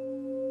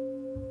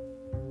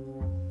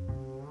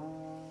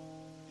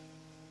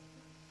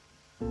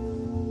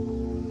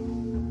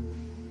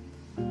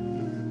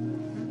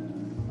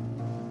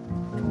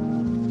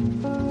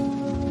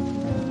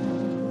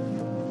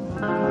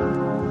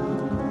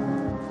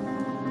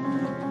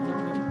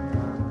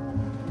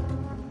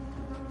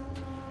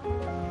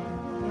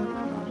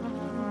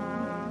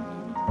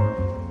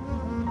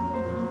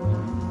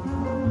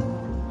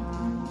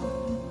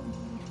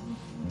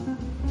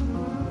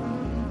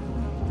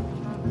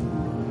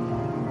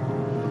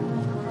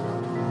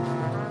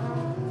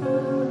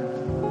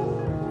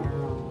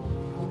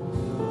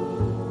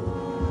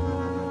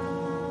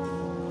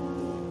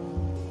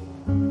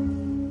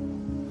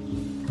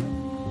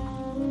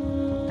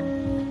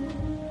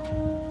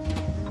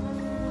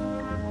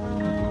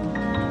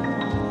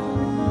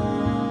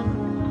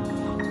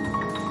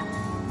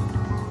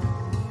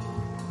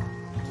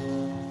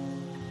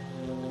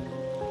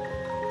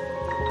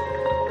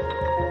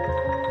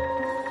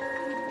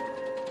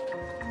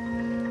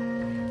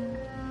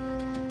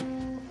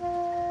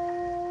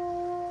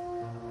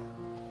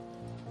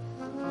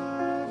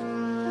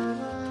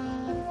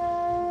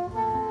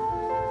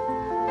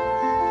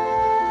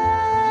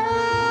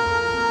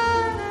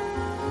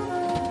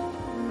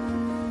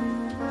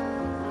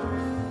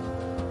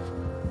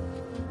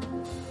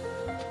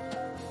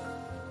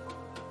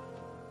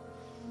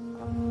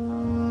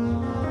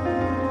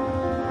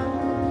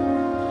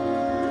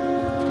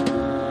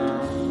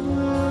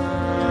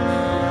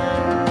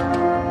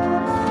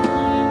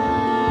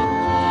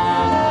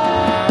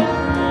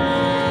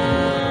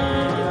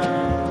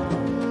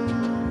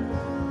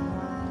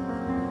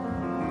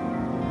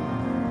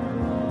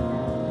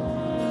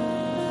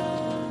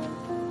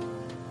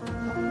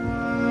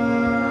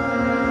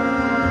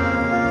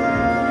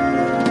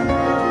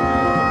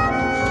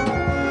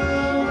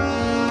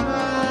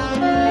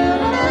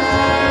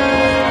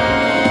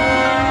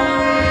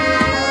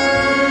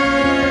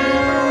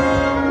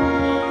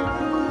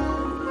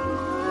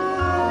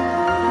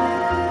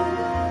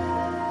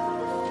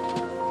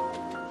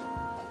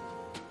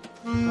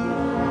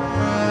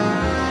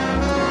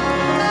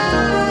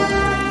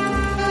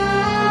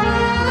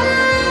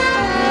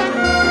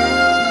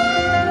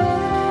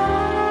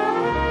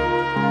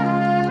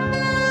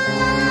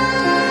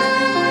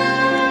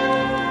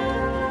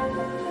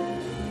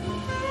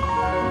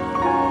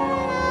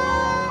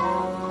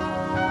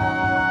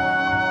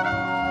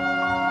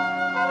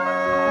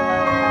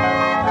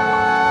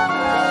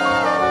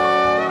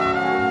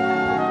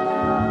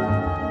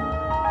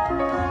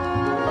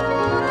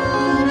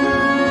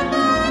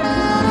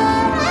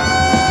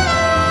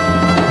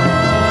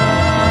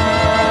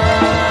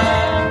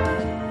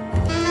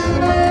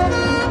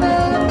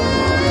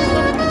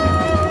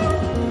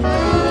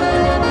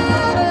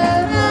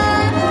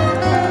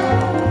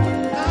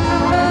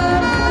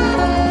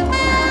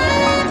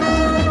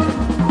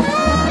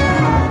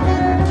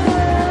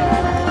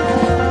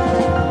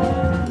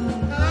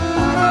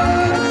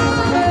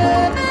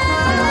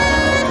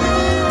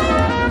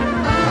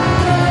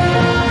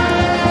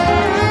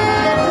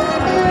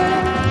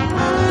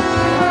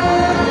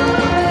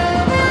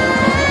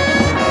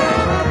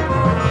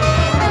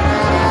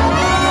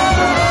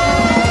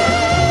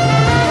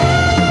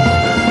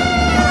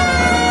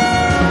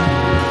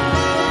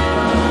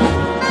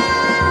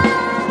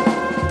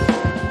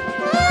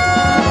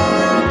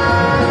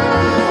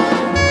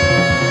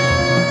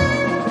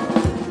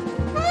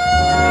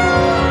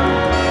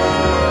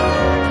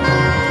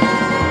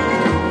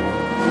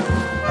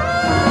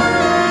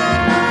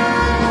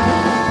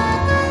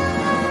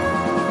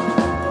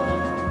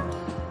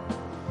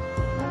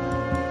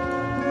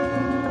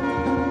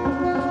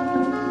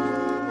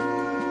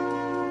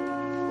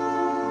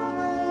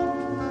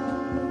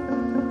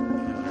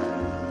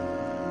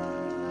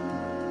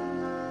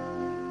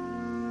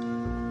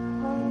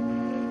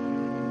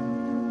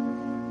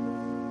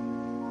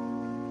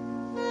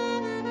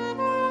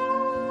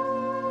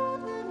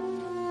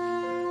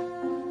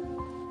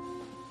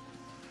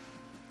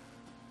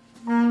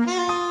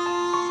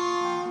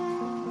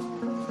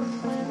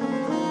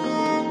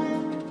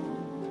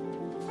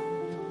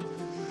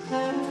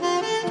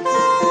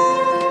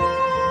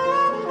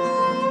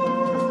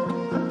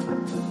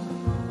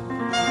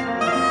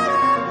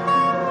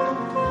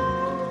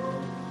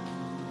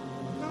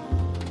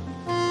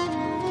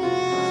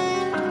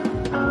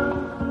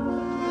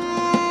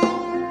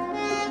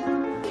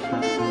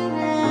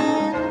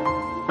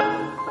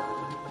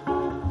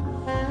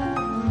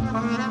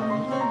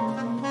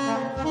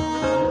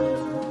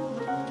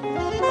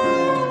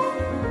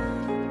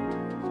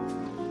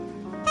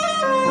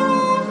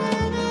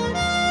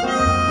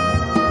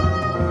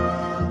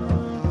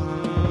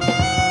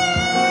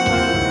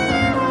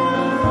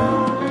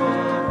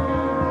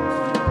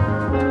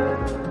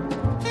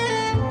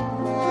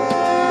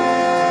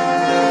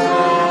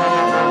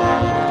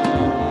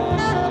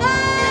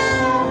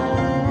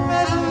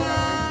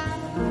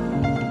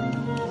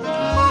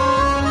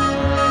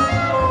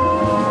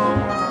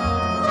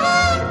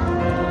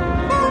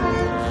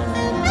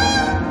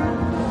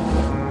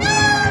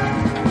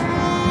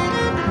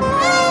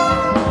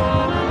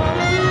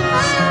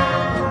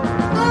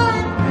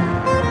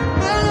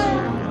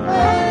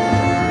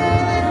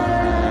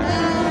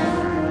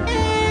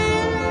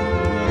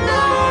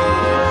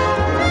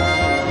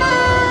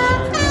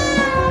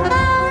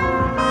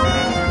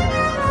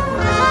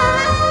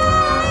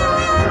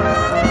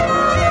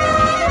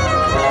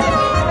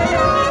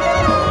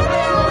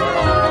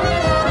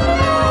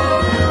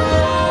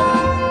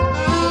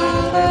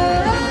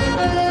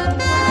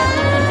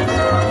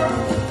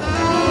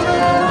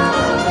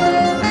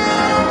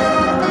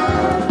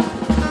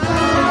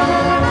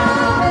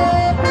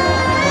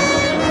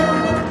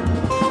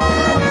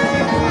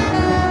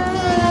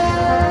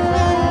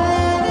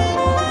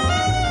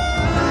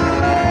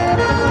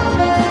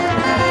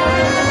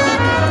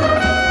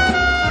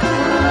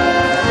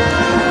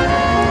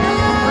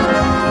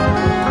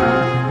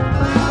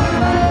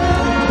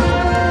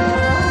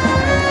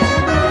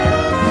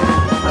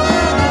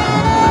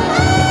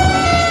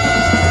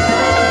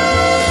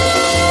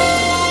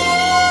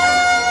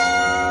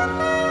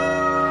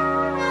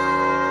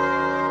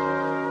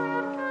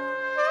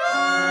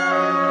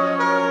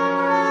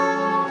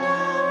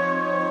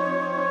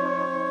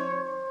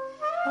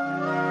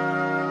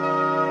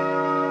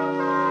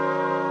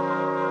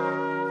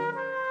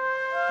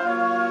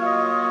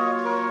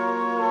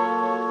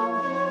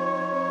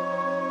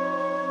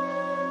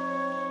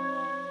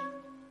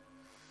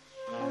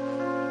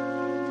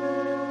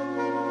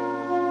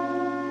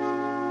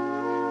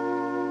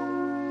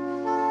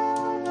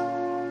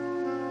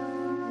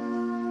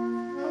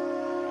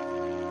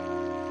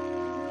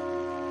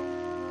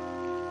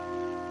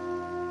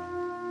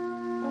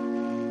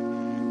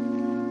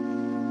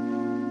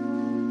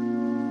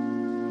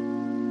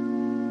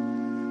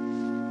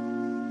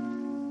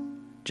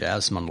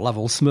 Jasmine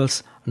Lovell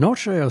Smith's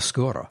Noche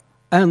Oscura,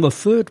 and the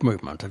third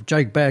movement of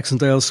Jake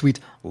Baxendale's suite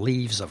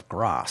Leaves of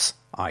Grass.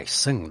 I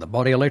Sing the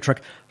Body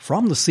Electric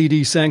from the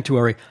CD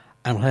Sanctuary,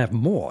 and I'll have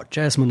more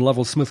Jasmine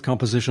Lovell Smith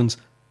compositions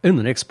in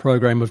the next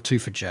program of 2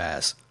 for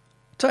Jazz.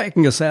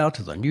 Taking us out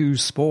to the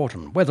news, sport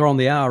and weather on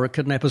the hour at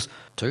Kidnappers,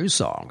 2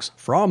 songs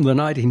from the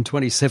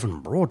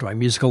 1927 Broadway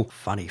musical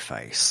Funny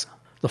Face.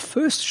 The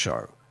first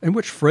show in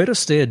which Fred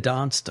Astaire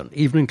danced in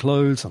evening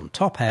clothes and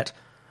top hat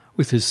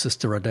with his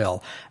sister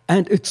Adele,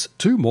 and its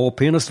 2 more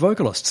pianist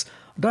vocalists,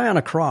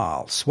 Diana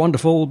Krall's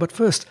Wonderful, but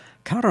first,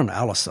 Karen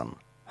Allison.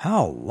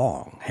 How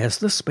long has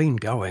this been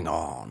going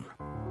on?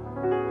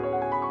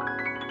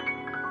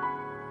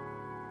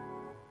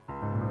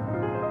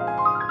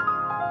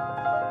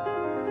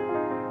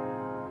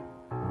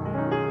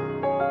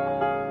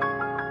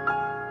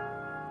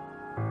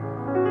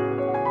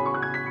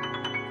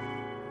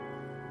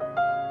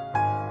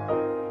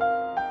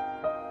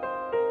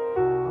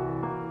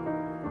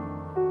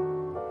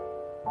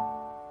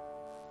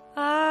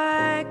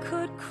 I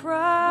could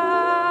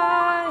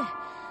cry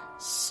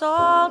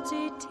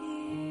salty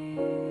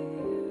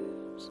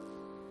tears.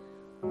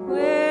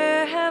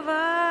 Where have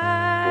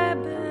I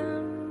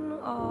been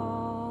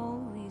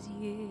all these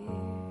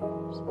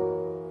years?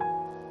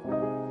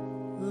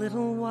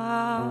 Little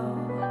while,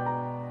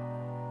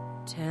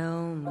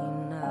 tell me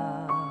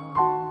now,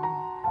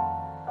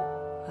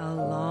 how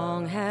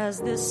long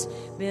has this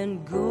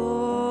been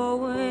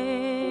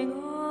going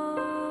on?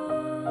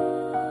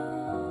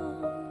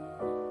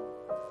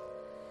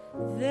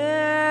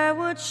 There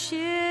were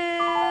chills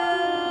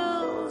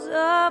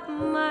up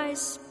my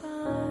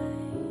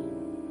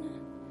spine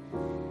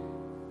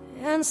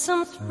and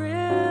some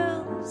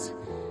thrills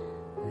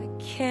I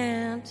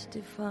can't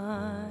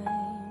define.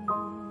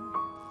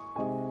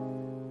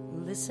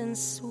 Listen,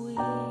 sweet,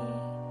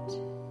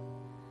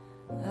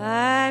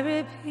 I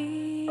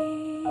repeat,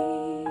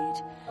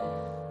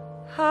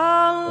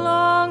 how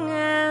long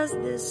has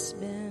this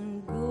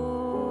been going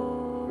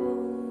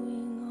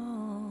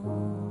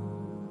on?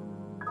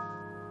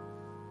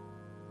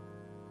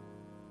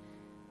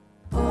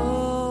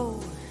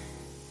 Oh,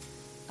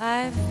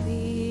 I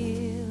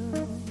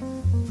feel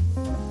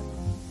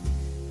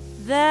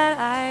that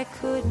I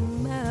could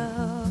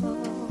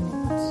melt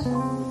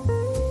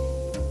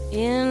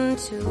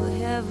into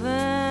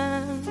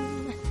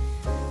heaven.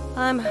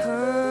 I'm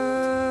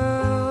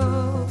hurled.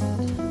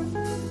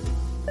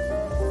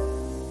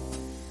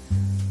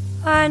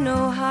 I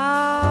know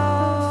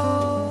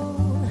how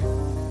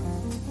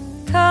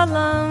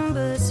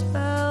Columbus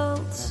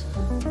felt,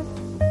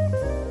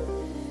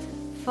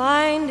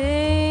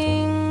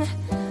 finding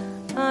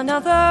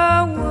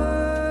another world.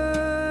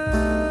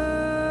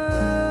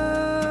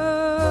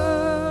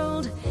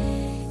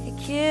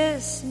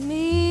 Kiss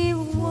me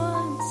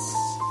once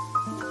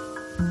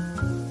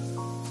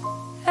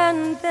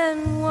and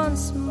then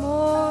once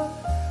more.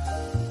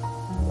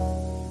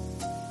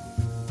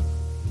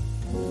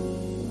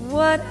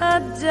 What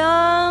a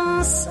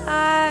dunce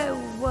I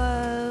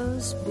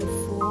was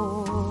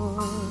before.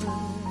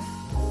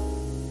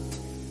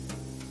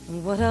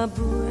 What a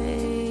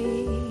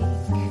break.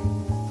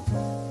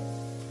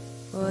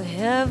 For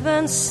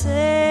heaven's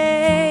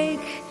sake,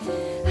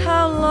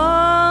 how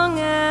long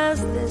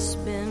has this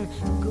been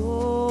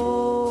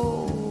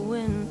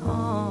going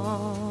on?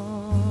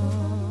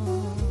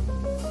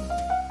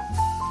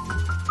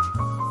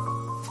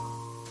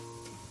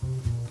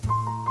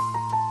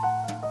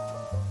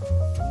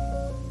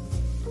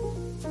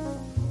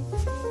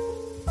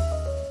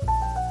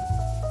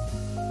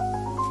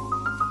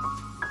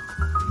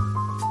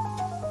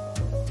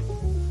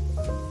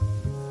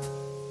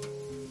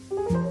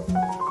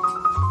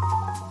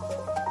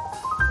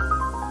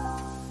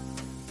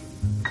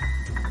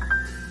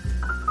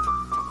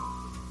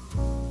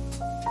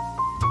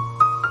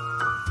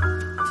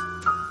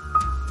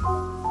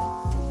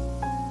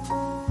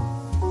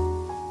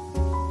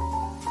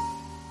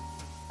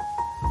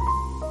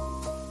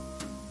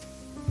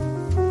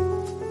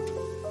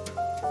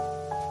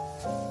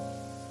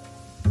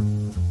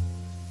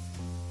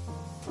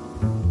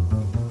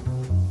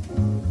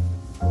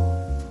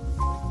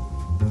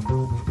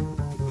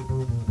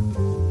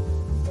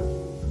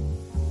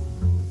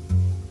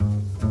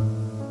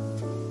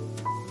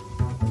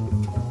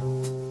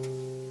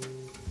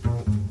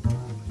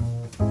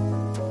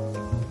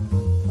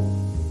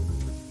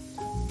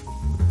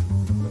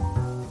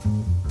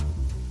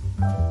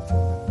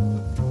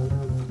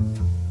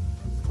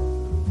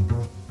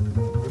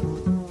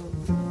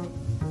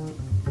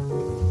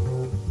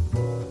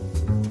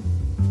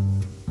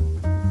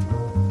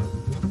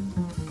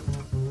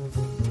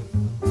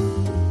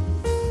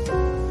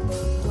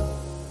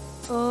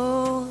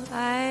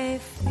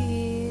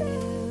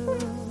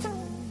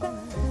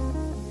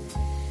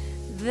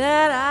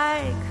 That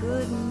I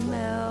could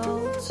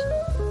melt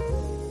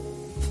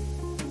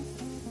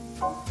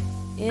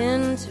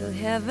into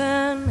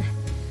heaven.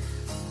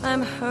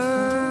 I'm hurled.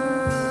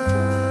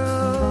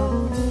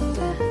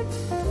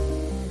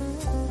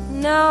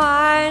 Now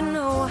I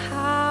know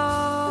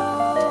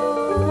how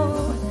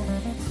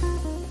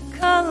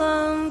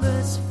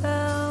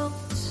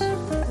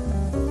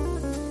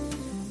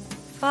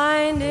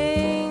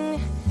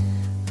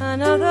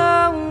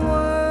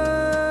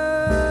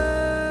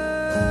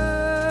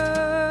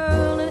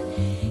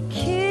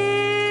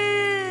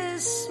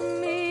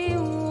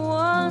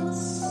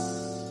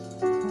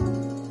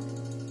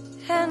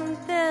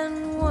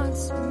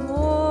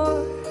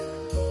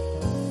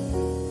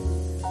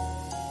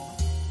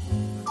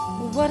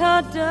what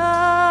a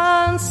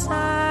dunce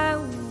I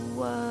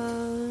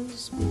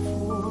was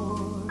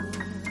before.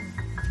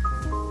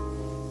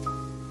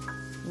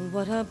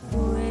 What a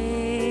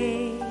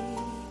break,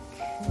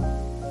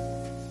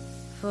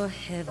 for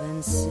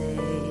heaven's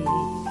sake.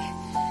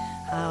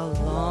 How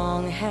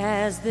long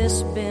has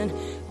this been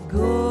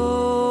going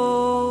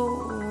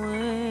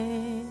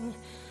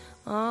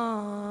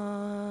on?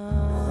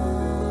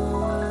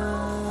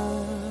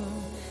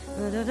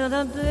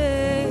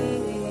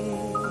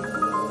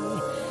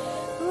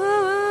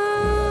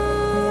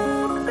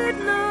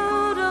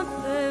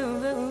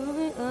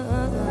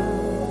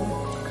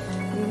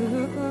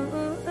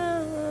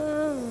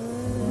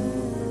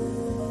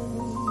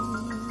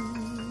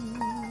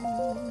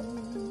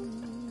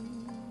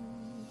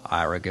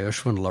 Ira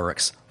Gershwin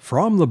lyrics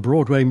from the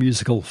Broadway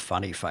musical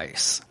Funny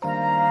Face.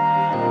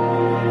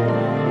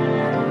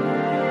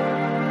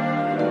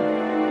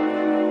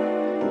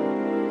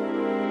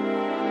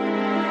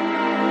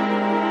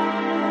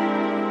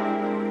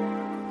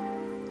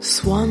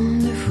 It's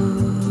wonderful,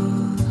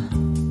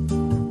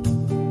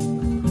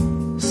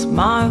 it's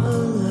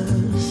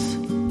marvelous.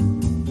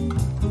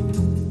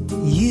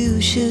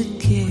 You should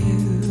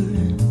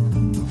care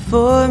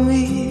for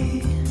me.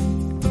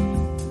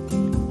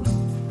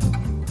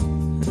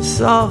 It's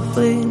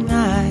awfully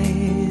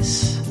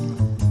nice.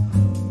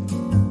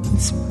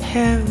 It's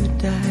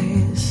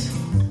paradise.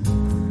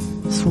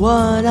 It's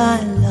what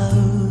I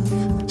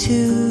love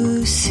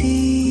to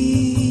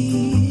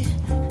see.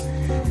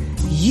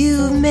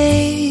 You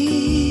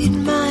made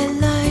my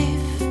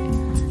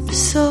life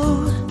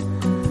so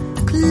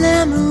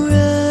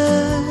glamorous.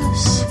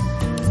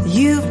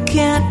 You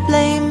can't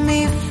blame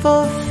me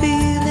for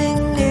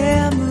feeling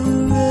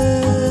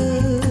amorous.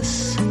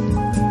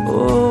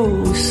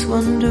 Oh, it's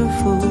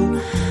wonderful,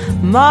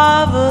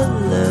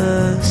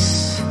 marvelous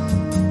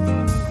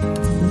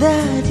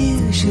that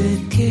you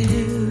should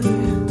care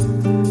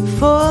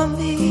for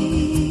me.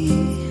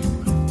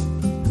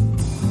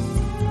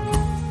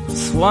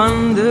 It's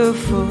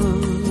wonderful,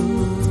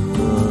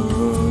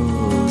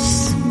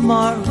 it's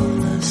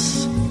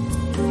marvelous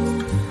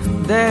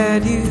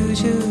that you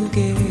should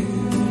care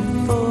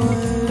for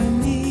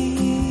me.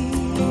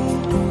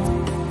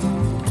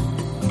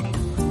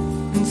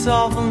 It's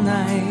awful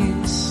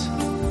nice,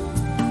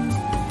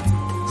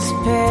 it's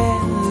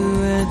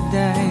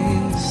paradise.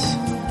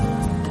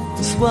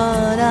 It's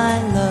what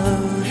I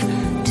love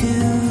to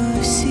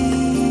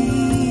see.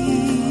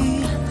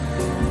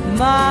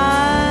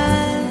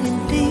 My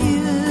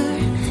dear,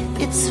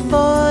 it's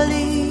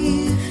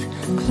 4-leaf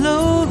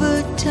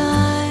clover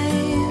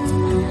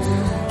time.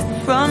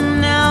 From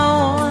now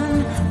on,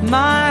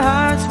 my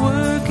heart's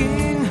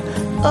working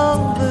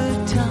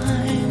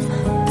overtime.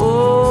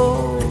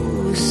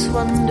 Oh, it's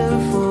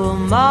wonderful,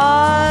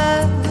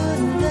 marvelous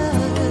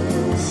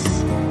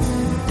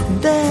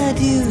that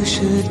you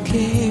should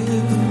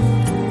care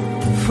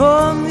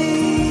for me.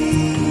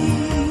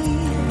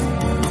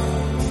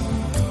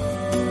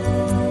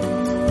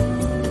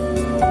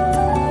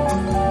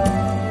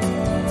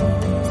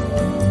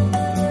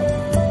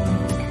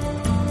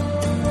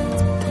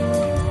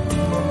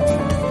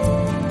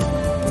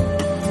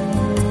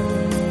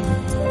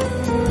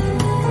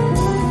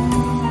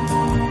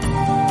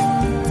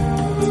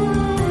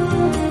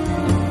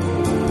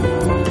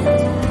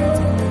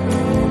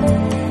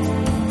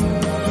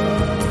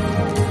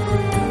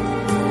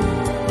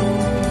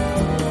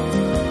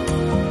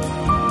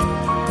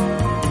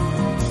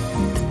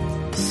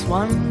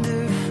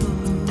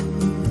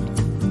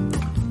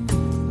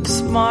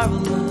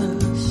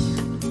 Marvelous,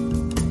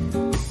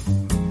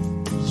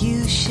 you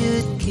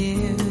should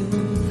care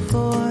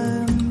for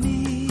me.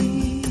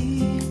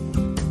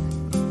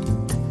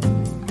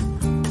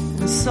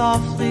 It's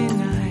softly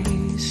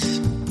nice,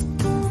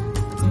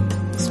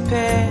 it's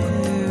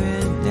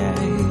paradise.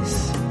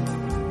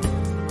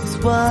 It's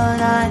what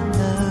I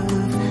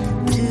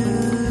love to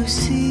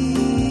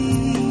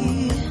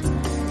see.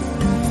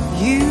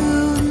 You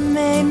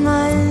made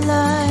my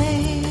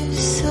life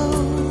so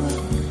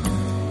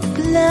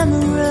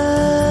glamorous.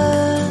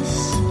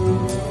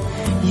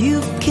 You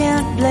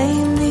can't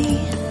blame me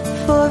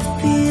for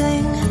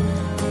feeling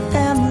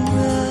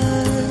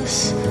amorous.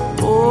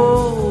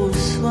 Oh,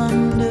 it's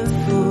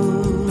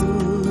wonderful,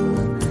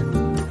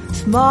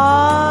 it's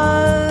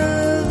marvelous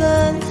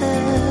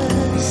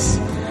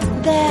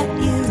that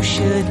you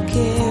should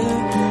care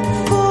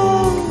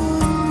for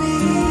me.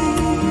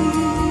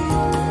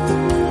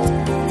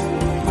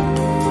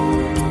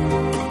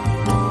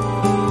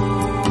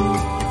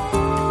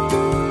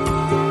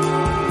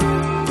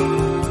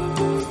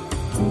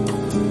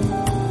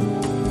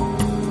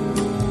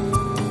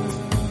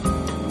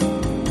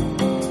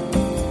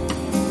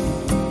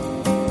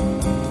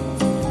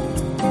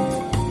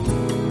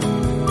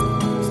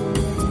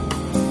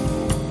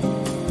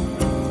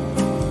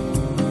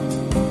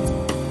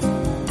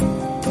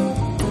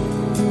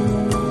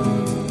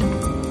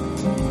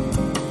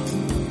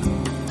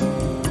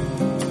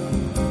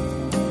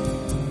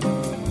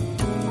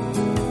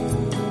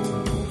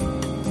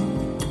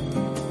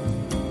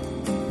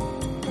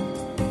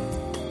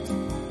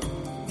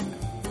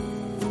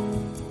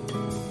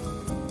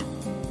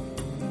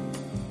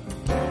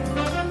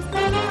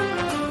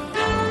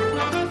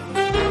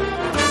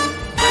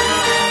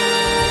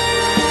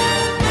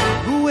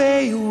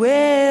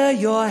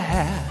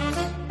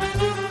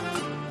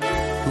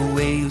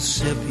 way you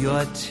sip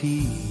your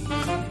tea,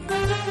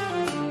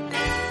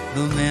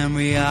 the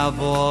memory of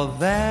all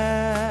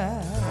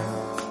that.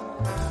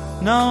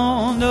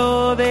 No,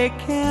 no, they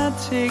can't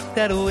take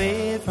that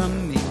away from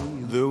me.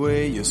 The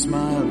way your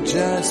smile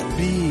just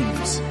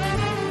beams,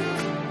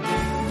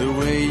 the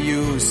way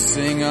you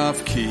sing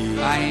off key,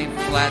 I ain't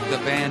flat the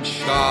band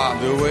sharp,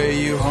 the way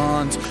you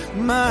haunt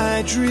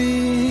my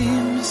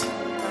dreams.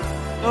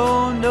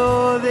 Oh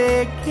no,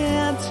 they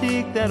can't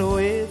take that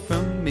away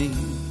from me.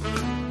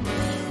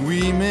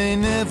 We may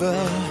never,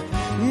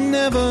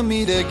 never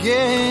meet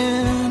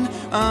again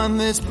on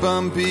this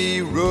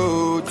bumpy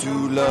road to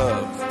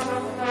love.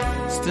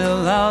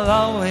 Still I'll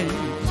always,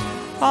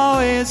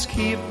 always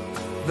keep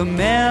the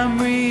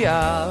memory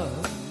of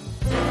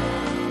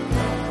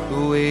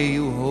the way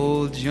you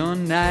hold your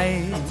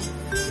knife,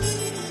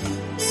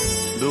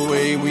 the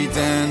way we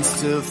danced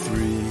till 3,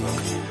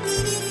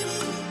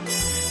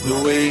 the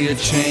way you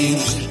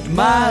changed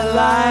my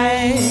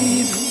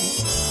life.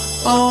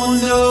 Oh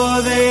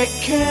no, they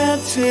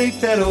can't take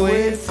that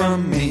away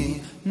from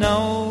me.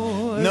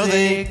 No, no,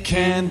 they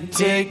can't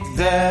take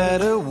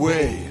that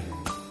away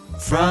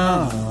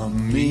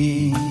from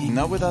me.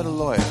 Not without a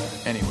lawyer,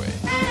 anyway.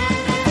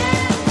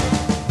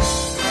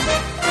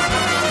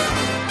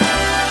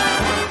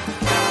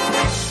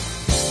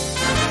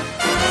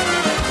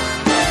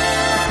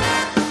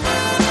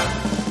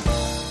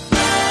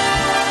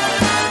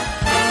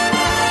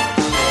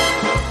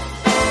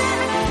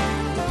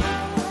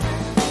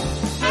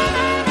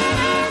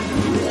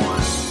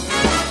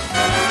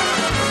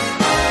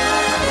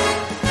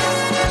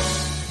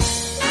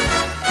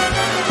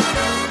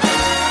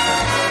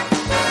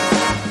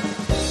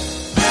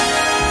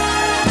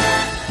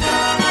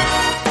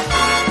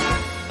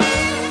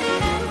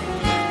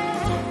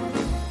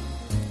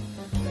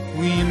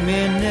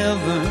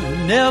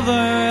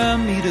 Never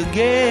meet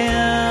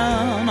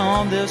again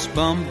on this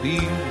bumpy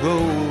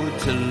road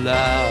to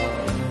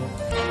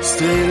love.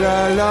 Still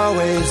I'll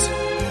always,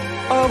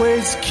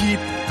 always keep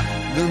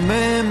the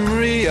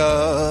memory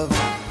of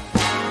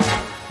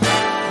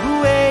the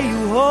way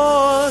you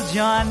hold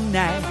your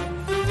knife,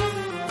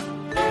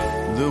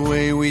 the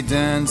way we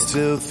danced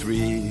till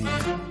 3,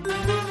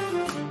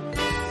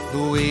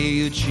 the way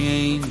you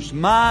changed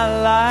my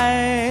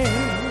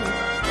life.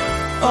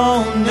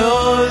 Oh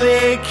no,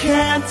 they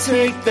can't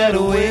take that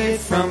away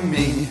from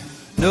me.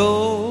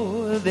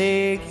 No,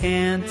 they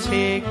can't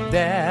take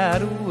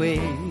that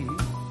away.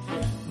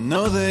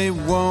 No, they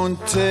won't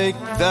take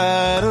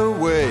that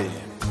away.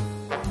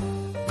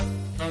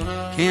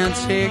 Can't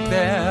take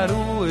that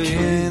away.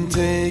 Can't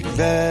take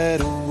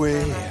that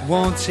away.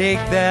 Won't take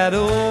that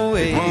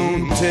away.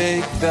 Won't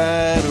take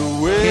that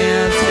away.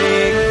 Can't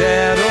take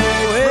that away.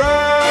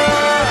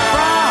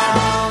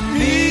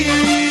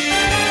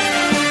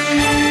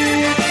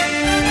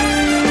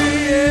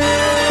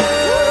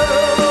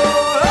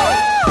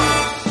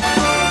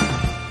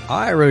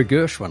 Ira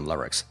Gershwin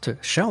lyrics to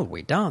Shall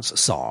We Dance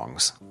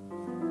songs.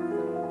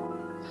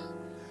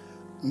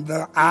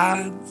 The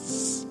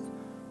odds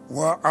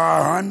were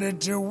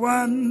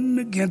 100-1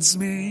 against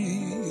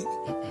me.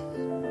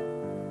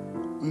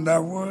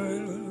 The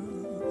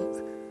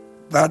world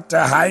thought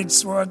the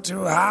heights were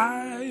too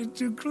high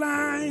to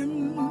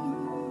climb.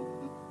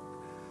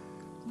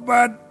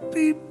 But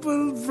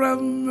people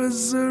from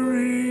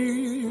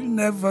Missouri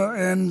never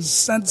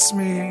incensed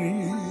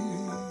me.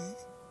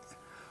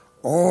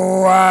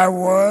 Oh, I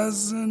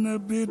wasn't a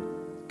bit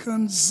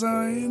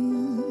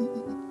concerned,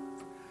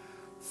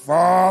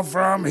 for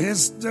from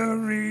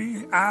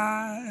history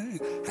I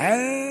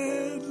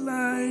had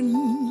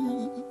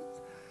learned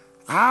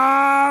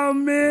how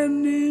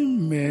many,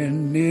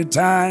 many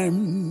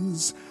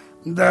times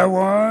the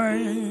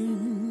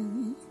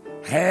world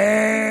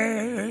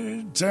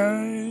had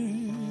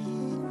turned.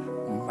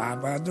 My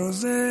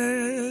brothers,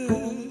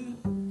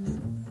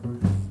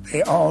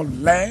 they all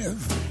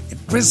laugh at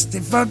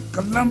Christopher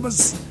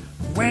Columbus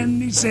when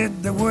he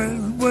said the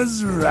world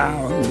was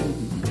round.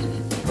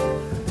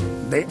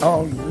 They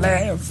all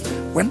laugh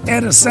when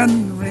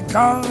Edison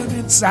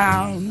recorded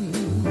sound.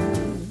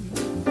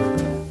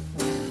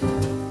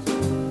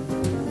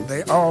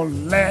 They all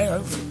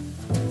laugh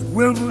at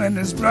Wilbur and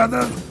his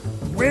brother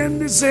when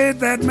they said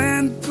that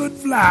man could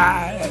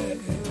fly.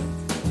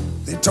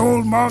 They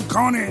told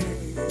Marconi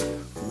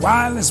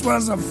wireless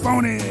was a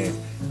phony.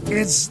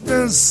 It's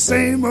the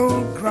same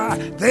old cry.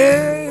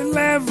 They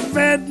laugh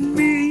at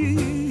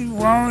me,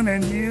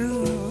 warning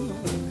you.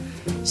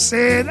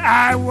 Said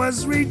I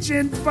was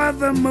reaching for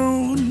the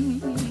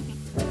moon,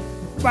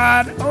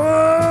 but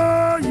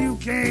oh, you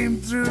came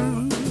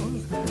through.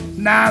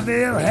 Now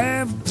they'll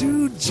have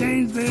to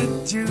change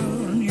their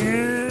tune.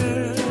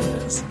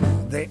 Yes,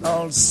 they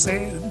all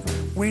said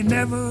we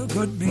never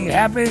could be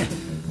happy.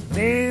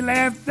 They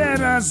laughed at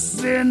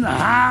us in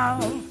how.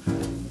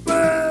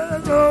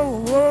 But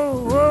oh,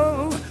 oh,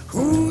 oh,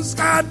 who's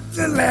got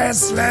the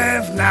last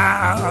laugh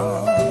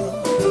now?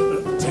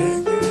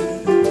 Take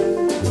it.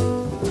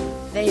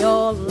 They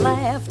all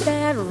laughed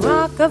at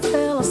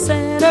Rockefeller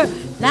Center.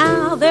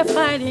 Now they're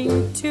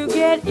fighting to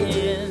get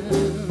in.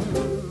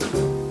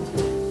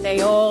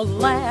 They all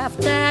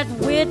laughed at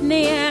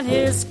Whitney and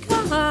his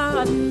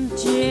cotton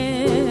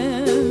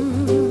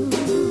gin.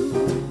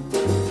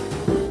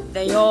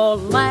 They all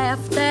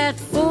laughed at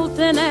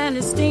Fulton and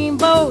his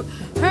steamboat,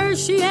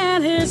 Hershey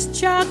and his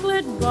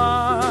chocolate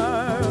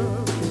bar.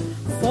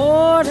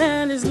 Ford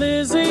and his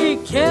Lizzie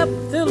kept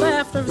the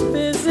laughers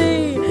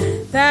busy.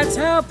 That's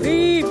how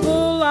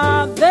people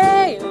are.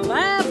 They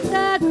laughed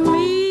at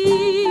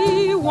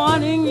me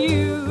wanting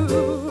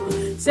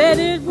you. Said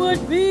it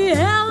would be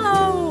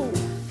hello,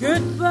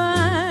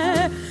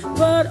 goodbye.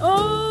 But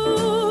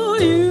oh,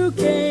 you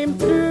came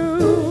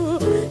through.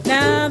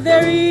 Now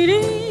they're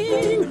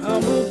eating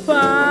humble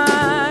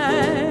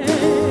pie.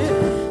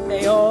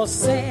 They all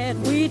said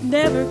we'd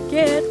never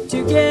get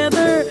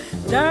together.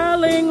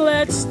 Darling,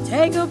 let's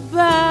take a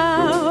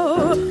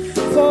bow.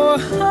 For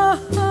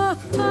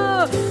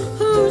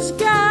who's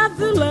got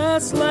the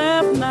last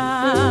laugh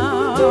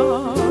now?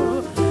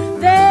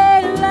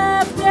 They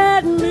laughed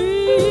at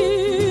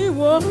me,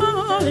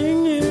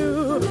 wanting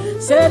you.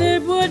 Said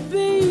it would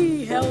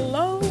be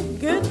hello,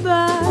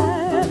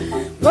 goodbye.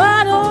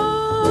 But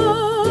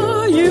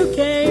oh, you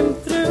came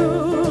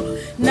through.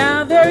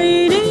 Now they're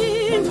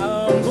eating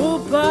humble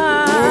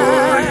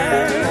pie.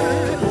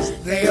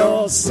 They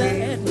all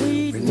said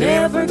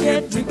never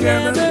get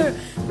together.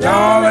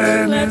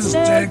 Darling, let's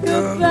take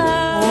a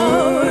bow.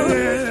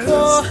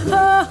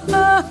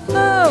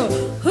 Oh,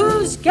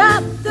 who's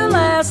got the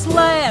last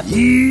laugh?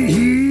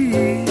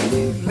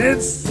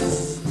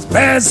 Let's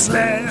pass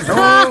laugh.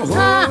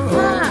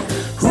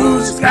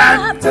 Who's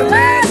got the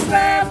last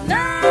laugh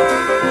now?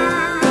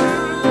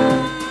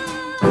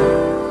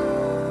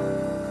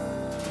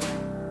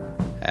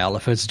 Ella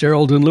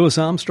Fitzgerald and Louis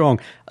Armstrong,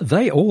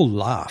 they all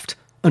laughed.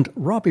 And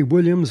Robbie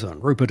Williams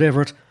and Rupert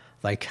Everett,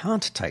 They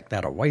Can't Take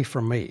That Away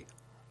From Me.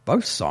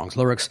 Both songs'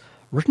 lyrics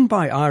written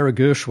by Ira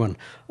Gershwin,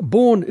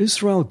 born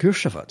Israel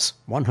Gershowitz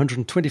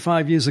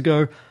 125 years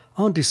ago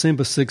on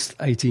December 6,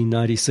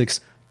 1896,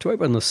 to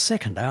open the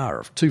second hour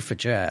of Two for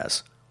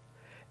Jazz.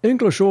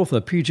 English author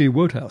P.G.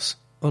 Wodehouse,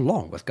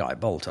 along with Guy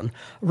Bolton,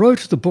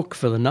 wrote the book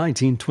for the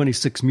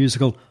 1926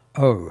 musical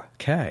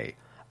OK,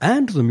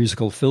 and the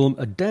musical film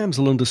A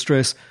Damsel in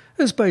Distress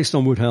is based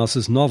on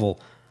Wodehouse's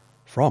novel.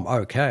 From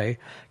OK,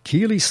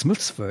 Keely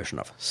Smith's version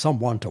of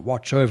Someone to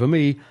Watch Over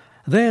Me,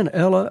 then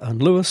Ella and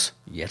Louis,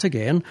 yet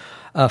again,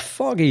 A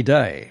Foggy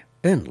Day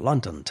in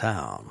London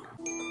Town.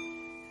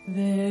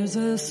 There's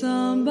a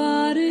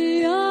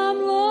somebody I'm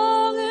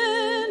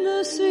longing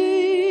to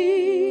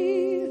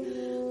see.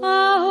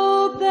 I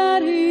hope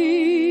that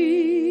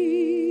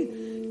he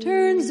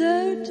turns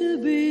out to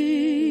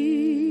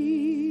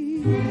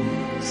be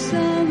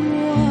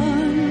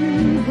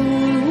someone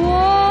who'll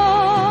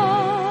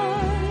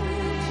watch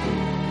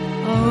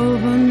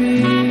over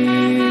me.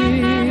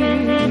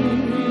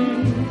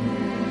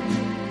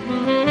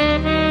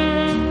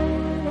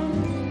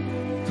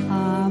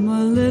 I'm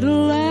a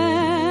little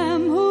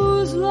lamb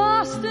who's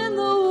lost in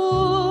the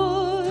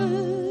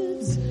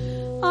woods.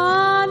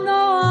 I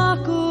know I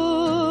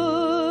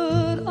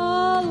could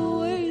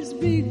always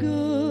be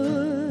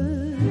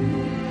good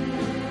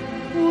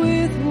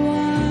with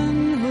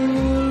one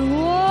who'll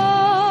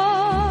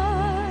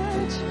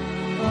watch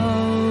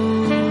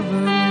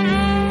over me.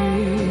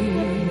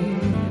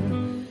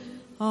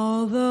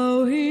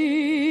 Although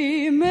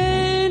he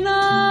may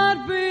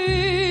not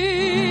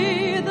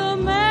be the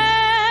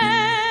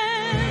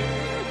man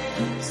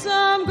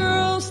some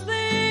girls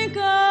think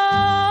of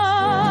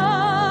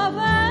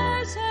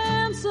as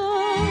handsome,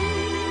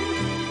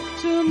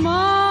 to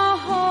my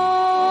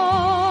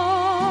heart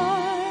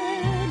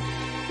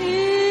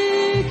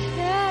he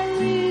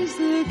carries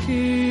the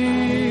key.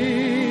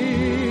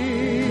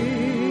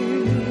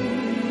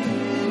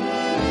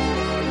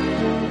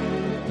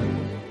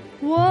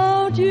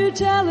 Won't you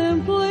tell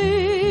him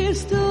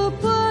please to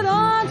put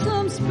on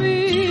some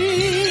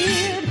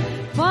speed,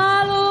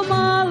 follow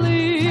my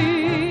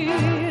lead.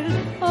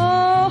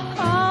 Oh,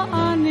 how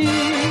I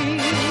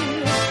need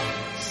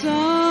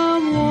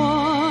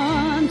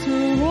someone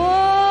to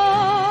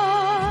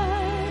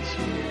watch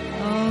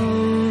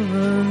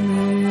over me.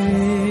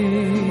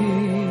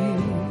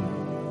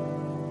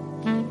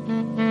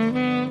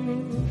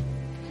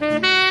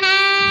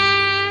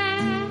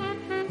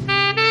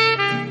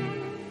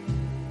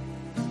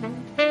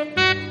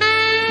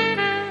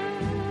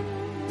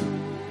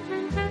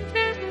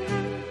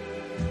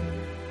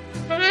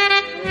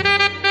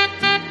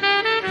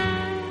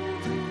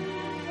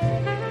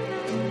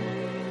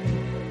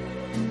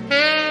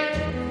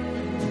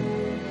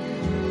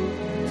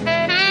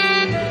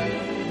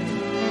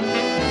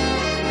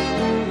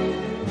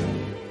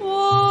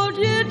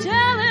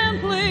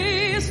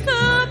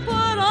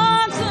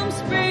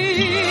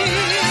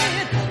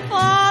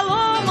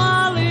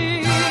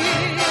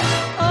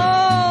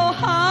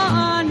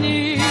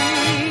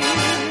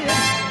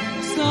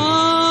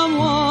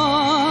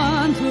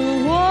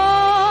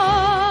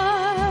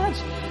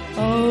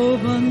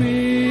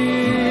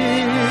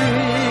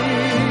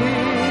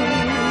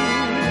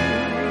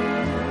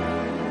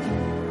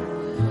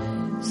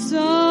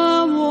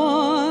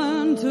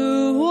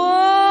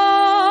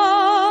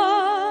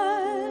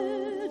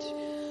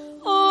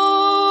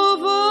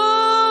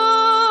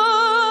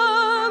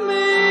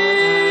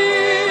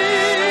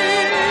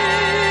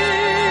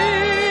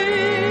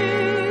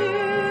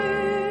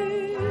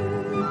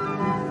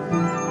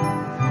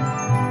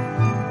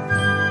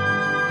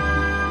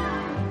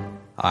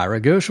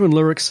 Ira Gershwin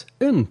lyrics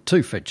in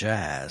Two for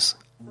Jazz.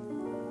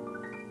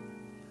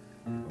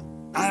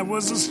 I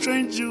was a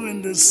stranger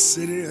in this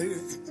city,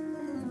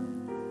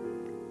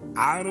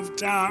 out of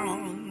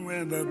town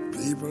where the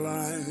people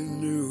I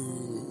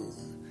knew.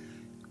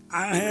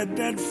 I had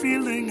that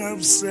feeling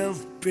of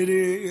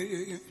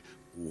self-pity.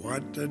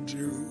 What to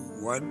do,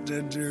 what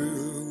to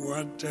do,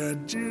 what to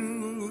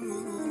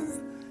do.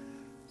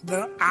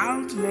 The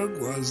outlook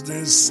was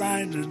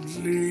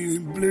decidedly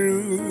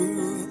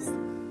blue.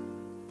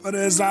 But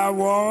as I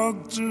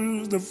walked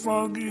through the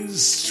foggy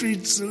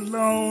streets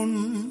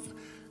alone,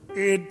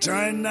 it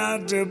turned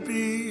out to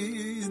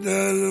be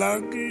the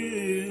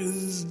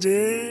luckiest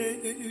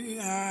day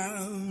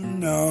I've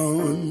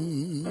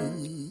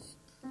known.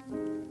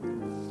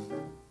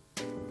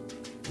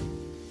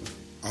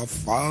 A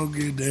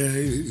foggy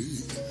day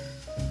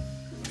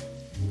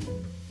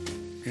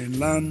in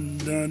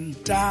London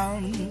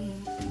town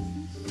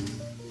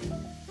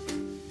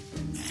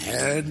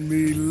had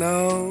me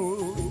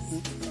low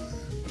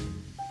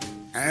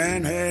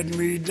and had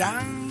me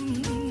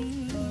down.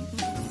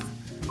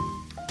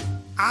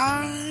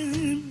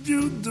 I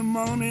viewed the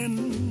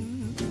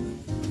morning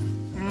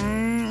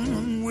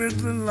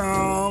with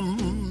alarm.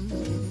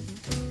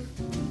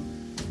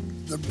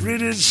 The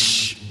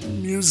British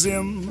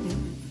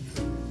Museum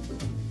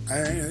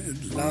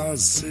had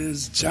lost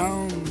its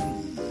charm.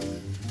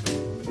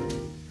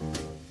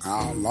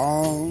 How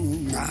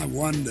long, I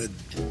wondered,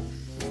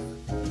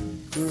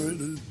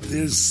 could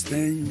this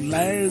thing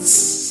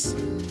last?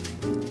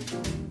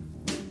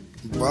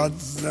 But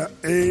the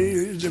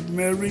age of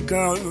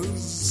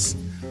miracles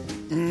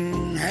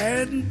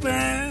hadn't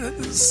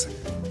passed.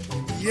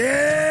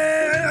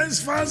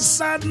 Yes, for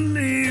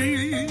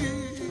suddenly,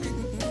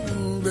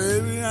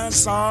 baby, I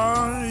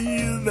saw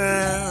you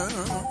there.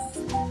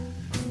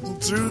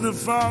 Through the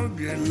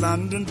foggy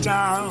London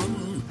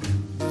town,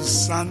 the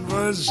sun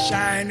was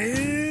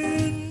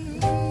shining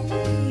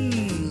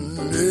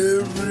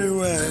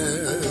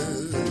everywhere.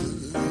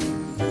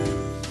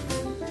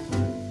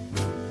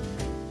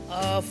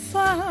 A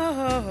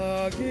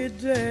foggy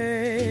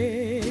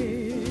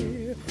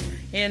day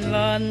in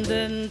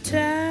London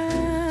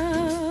town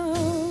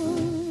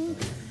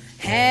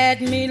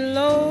had me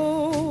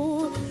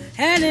low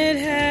and it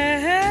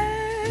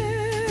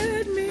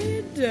had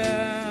me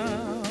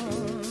down.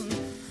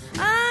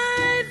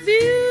 I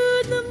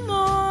viewed the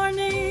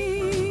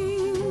morning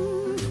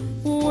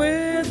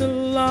with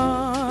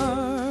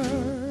alarm.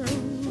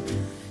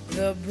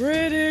 The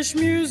British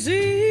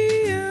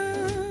Museum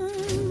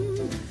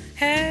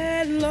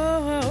had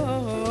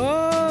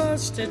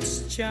lost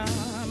its charm.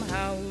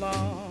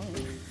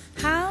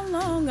 How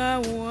long I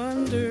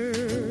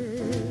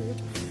wondered,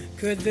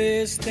 could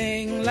this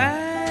thing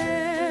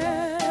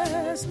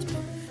last?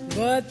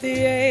 But the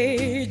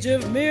age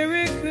of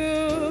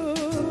miracles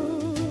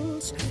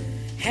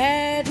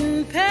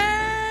hadn't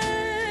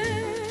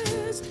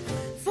passed,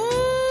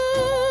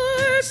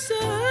 for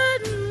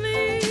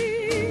suddenly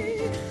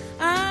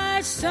I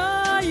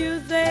saw you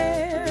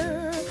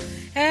there,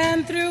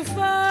 and through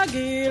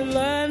foggy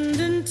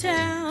London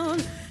town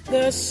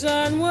the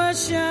sun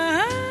was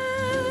shining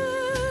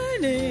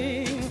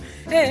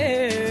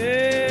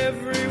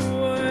everywhere.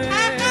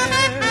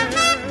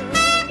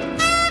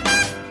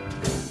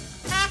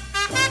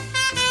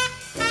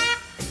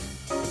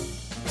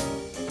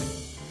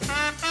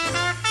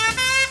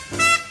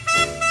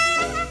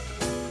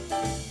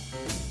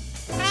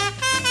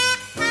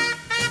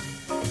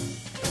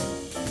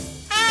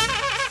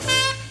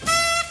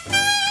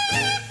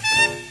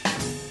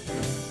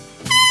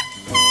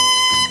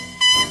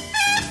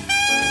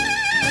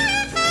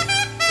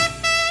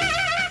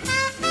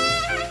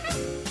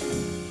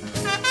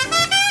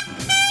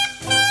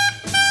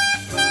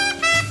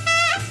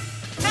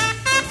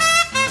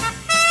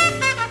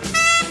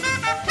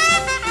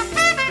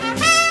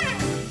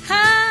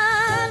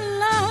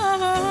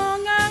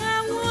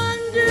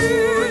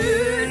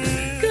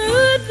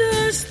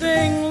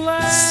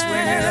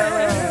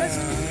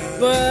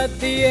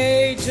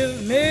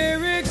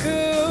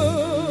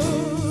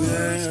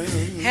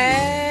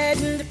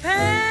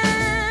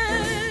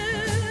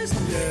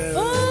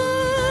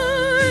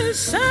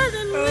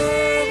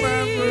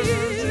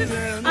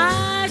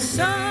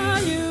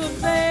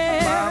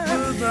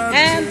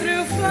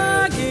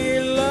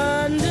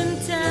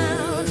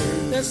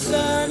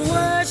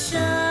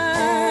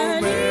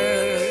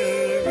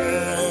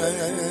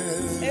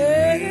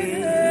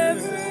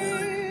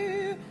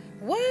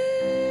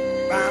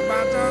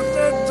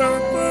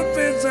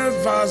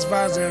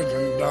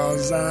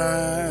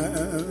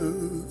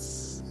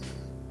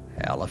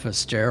 Ella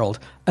Fitzgerald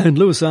and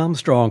Louis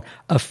Armstrong,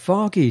 A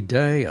Foggy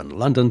Day in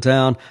London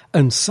Town,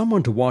 and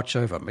Someone to Watch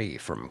Over Me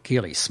from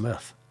Keely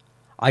Smith.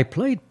 I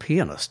played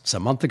pianists a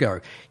month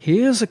ago.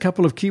 Here's a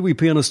couple of Kiwi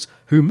pianists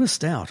who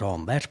missed out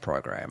on that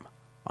program.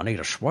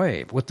 Anita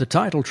Schwabe with the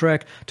title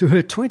track to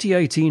her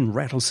 2018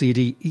 Rattle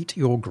CD, Eat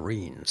Your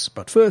Greens.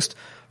 But first,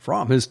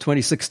 from his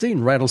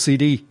 2016 Rattle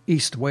CD,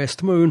 East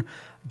West Moon,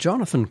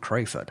 Jonathan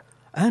Crayford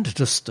and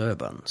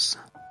Disturbance.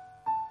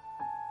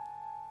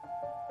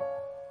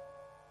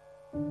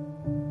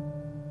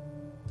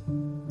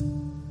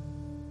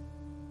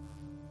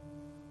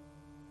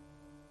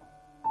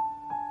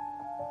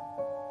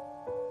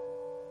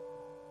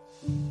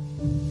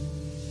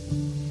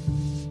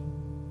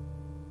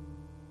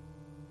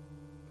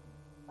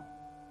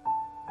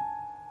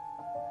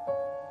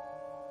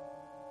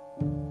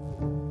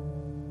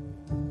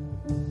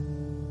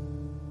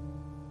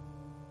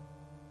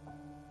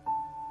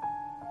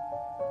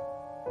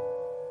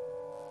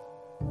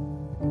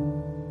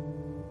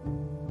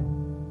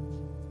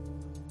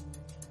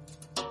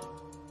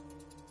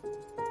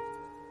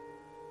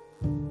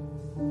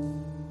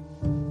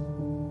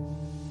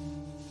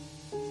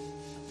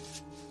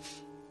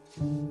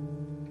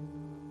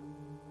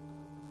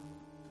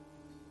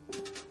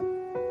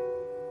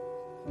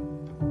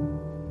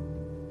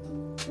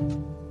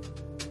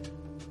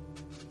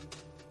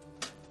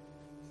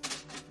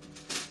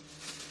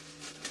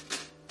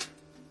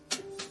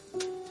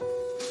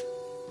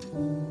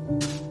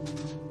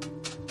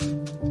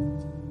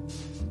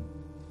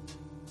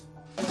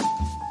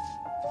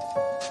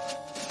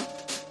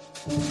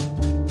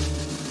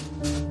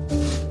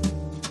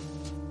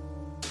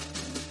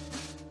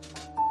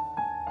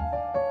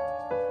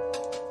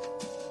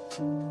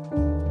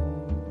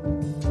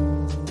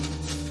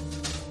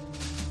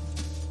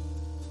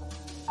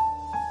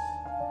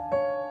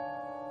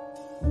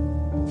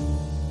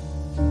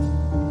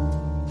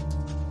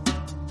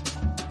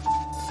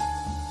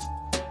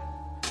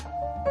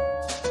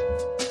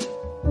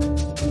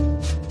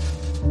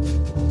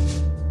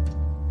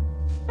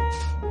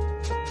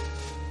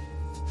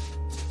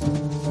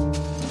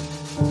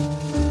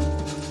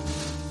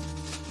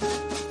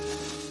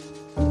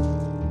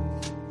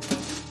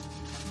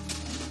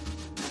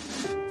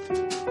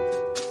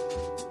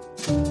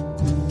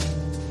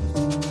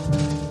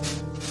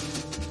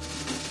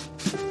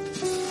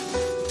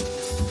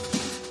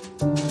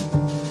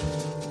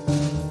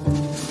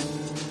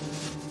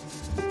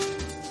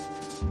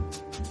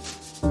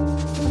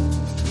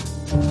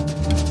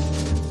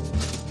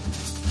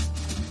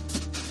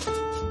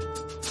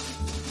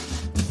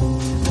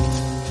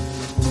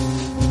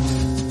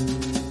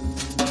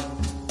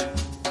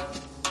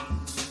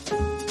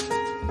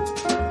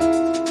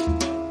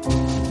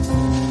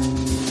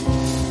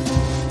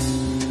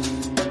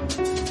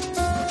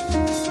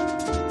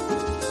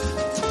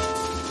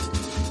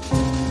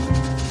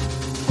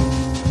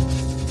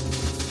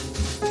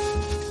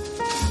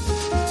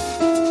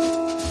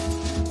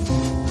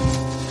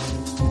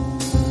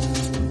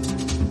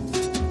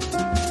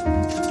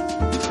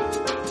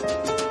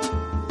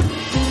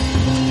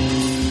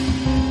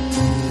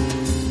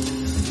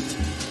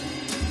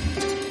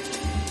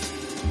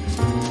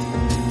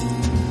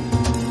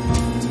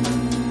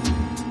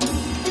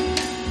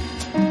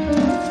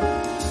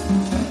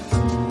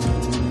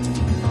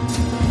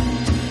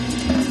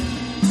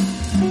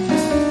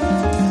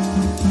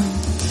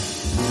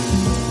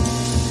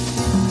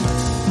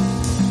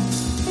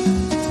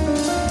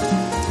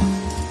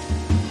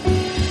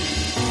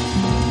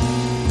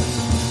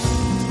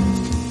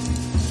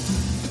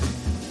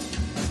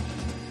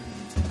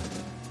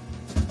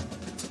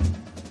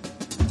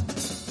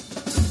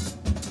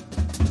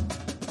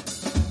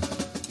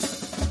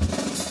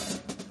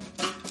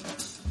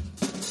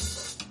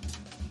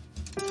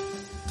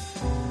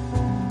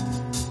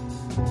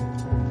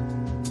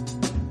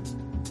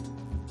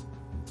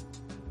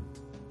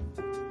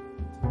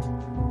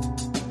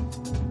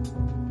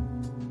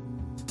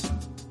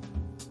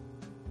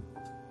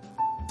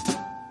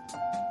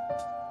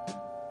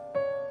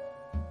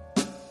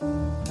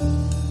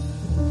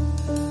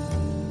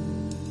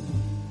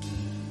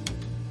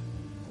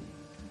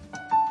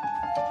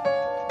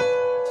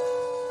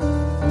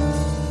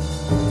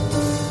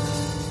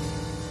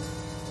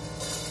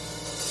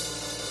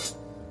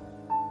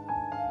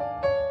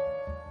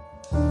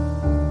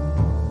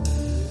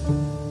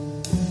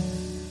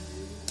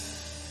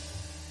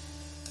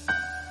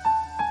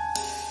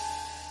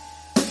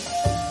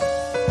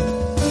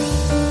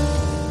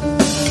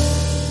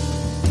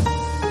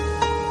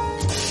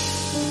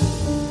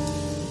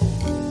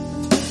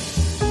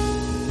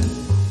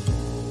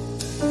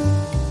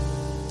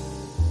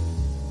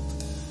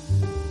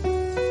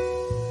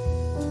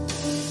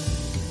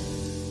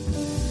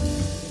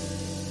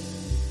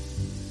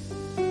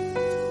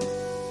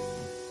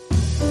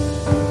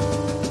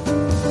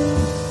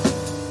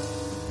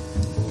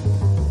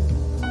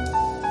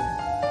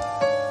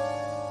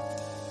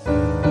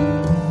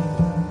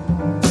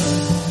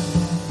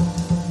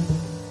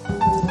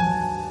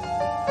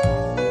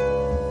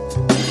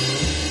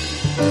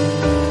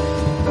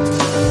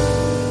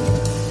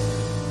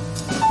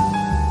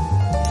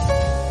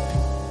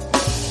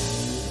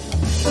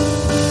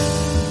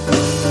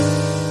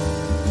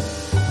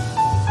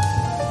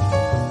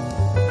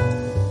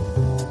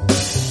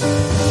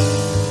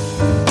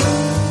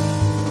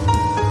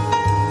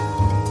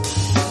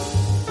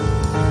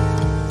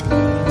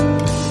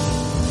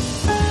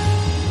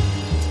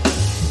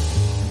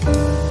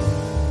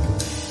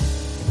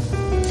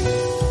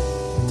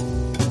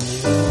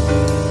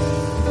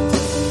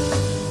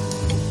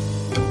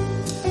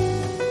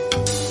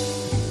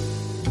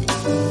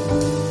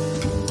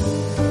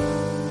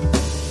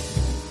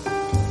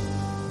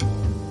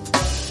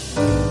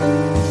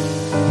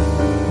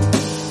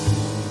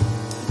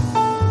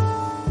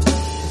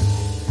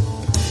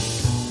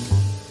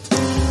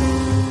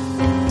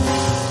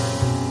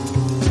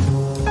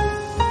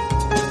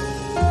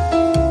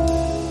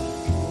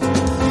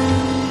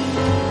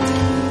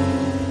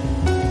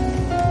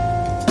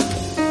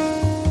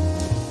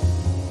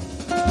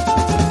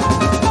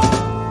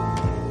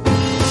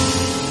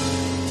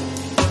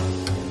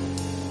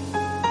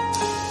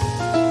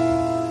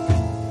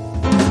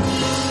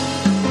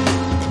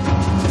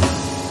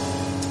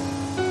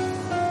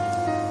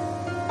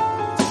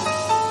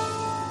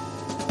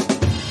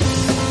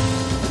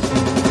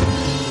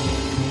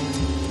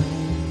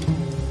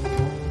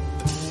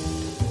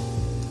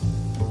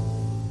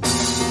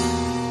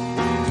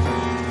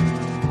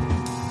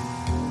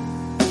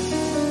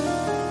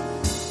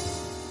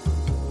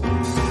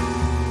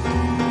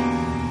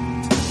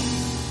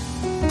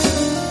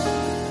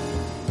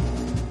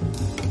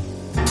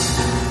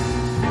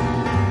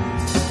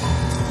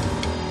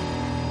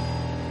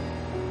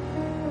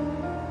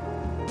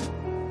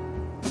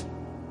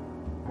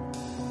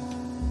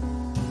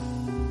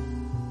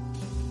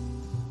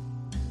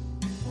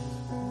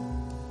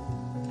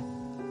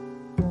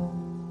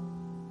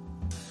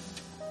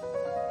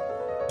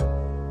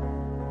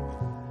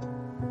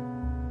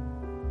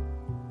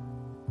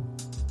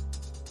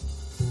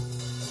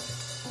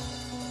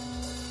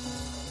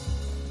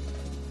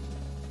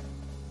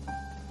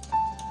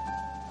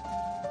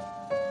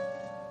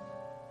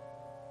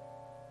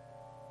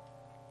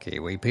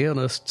 Kiwi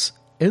pianists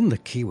in the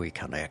Kiwi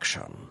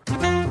Connection.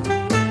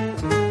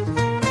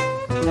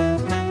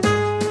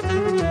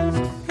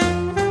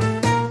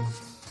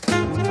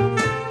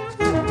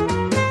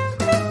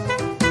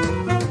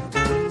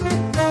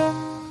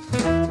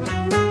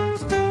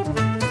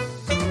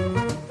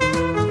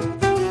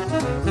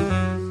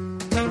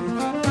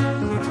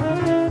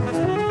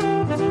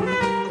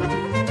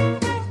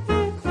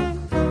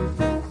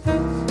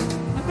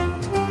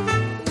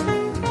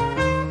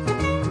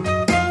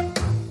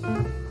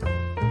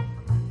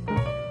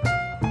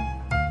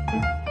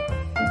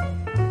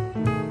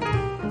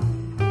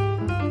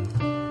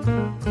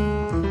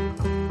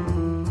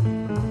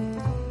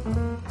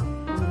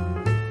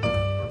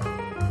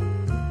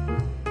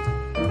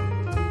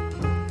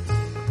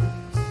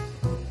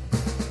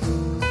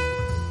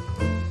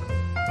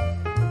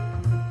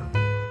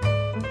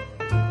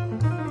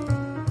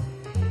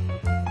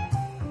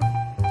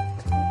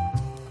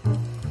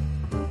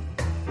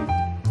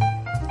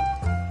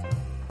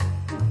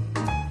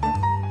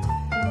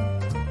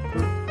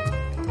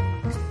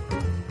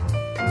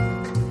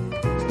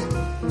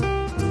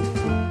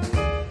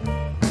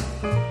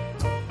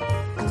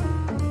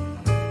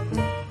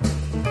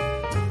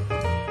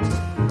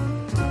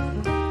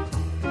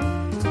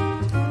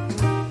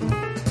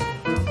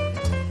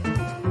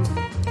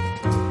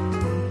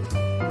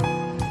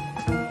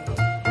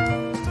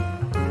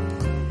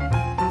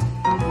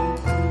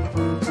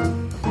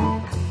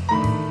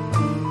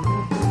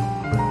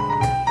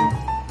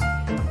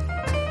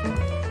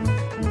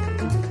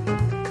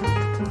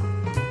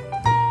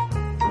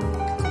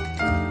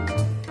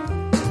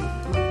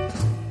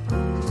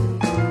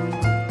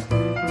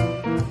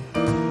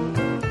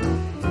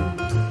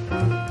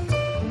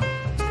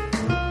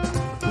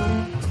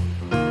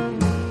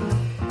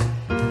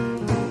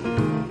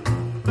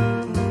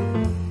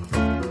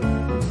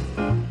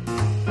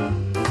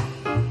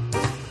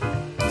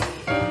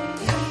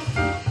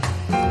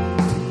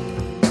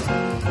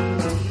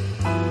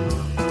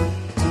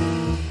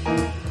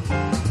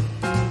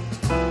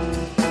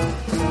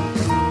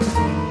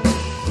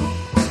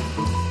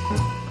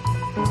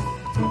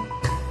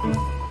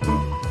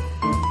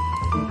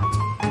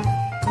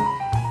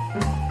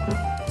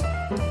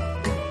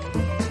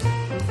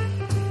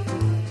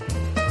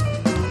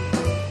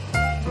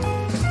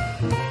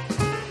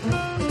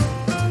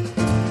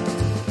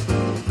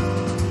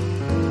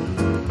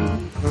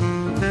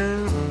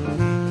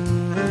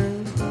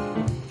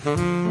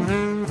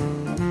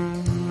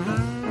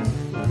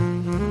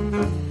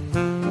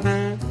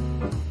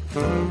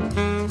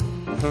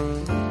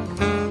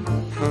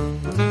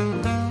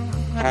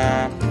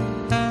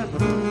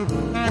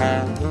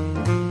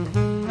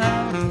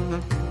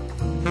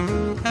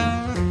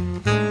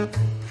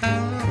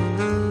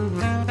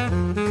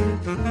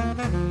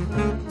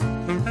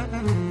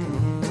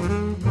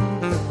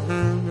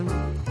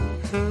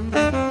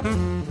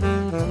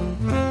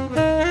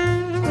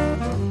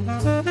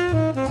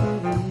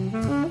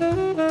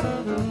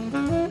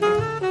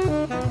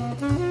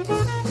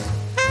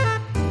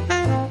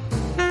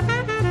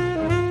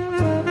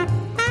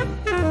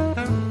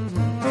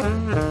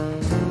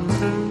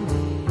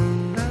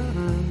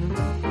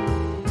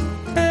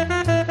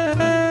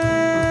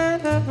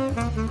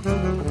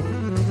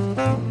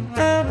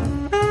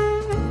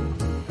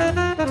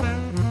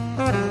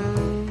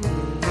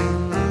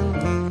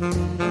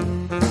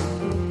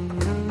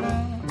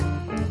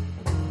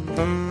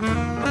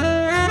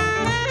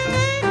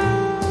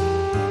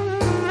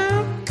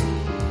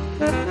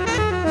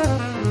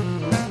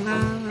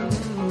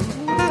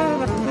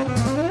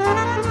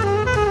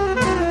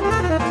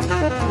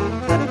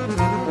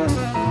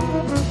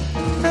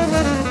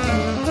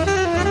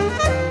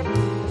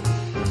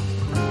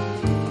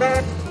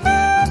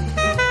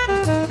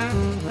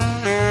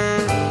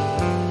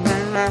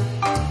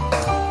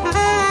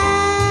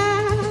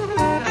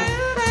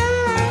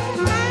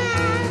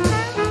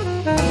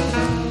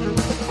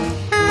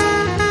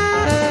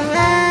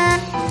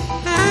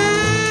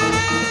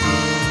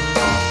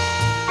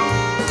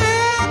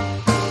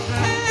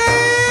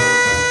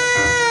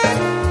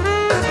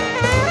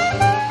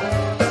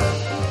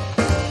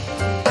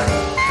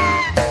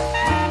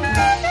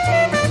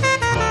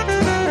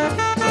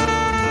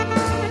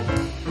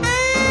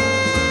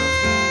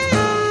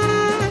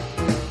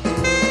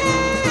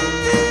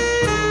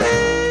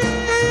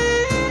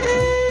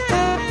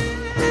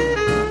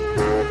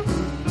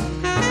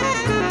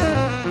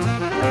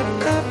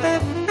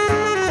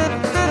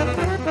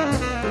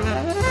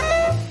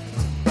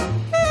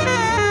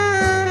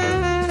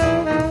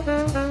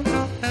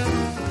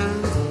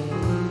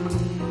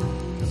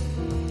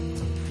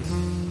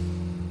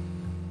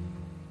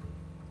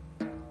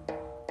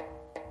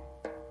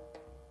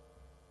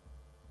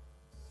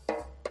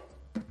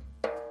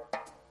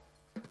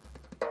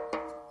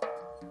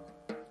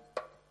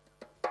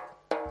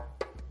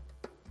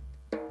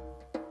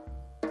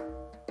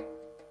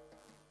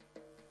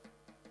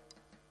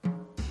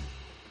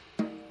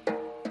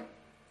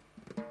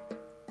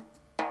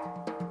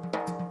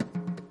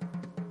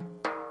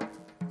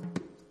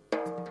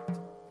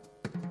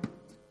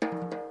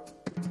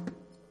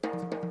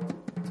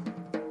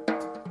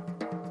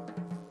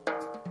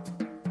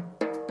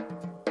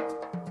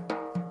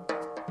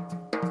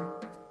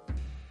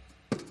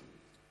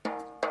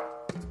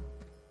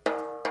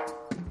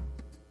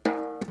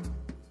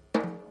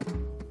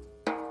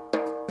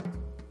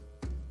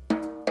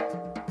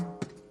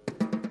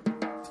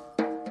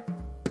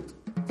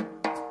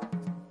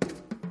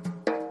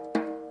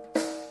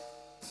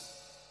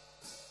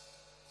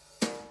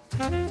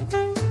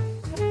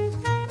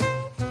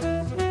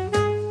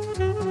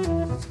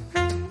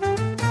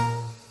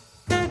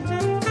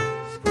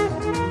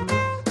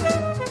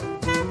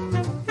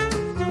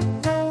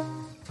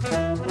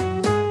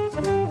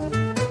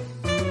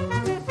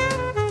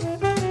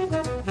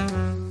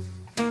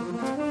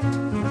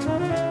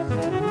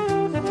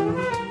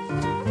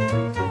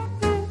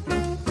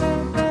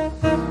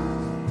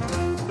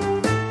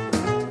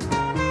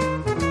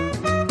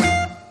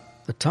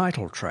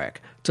 Title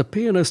track to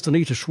pianist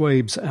Anita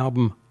Schwabe's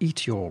album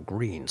Eat Your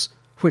Greens,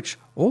 which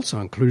also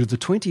included the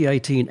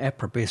 2018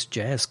 APRA Best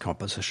Jazz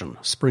composition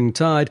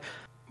Springtide,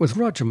 with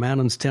Roger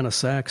Mannon's tenor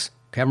sax,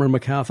 Cameron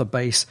MacArthur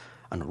bass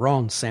and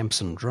Ron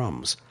Sampson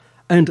drums,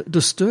 and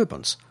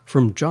Disturbance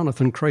from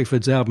Jonathan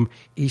Crayford's album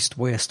East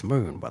West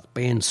Moon with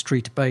Ben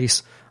Street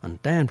bass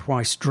and Dan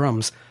Weiss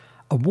drums,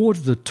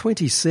 awarded the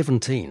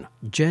 2017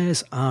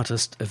 Jazz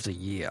Artist of the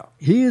Year.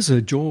 Here's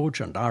a George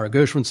and Ira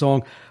Gershwin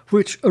song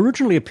which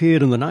originally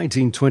appeared in the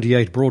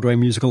 1928 Broadway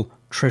musical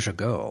Treasure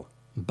Girl,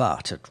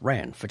 but it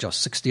ran for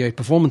just 68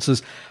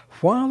 performances.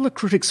 While the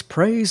critics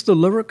praised the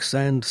lyrics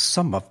and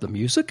some of the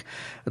music,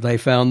 they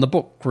found the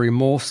book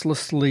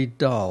remorselessly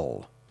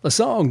dull. The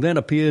song then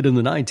appeared in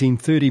the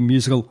 1930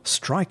 musical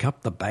Strike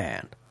Up the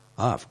Band.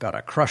 I've Got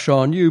a Crush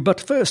on You,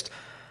 but first,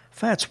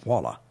 Fats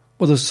Waller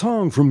with a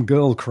song from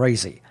Girl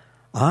Crazy,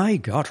 I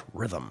Got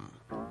Rhythm.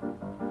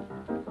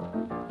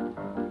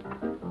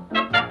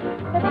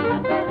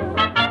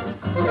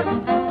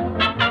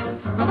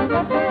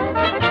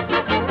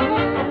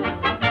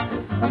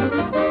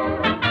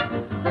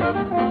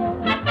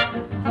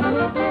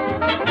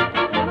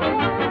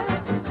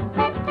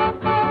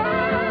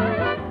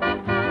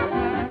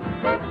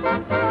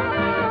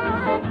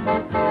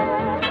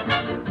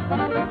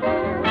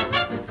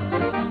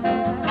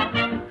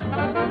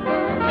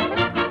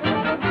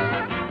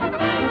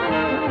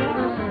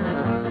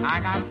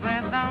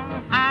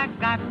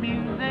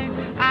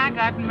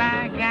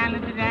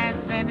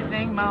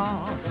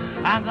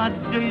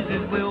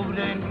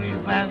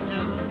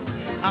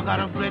 I got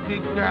a great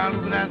big girl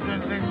who can ask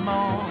anything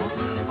more.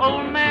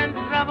 Old man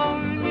trouble,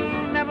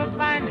 you never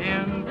find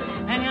him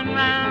hanging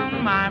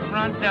round my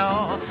front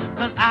door.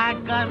 'Cause I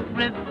got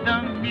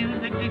rhythm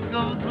music that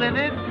goes with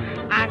it.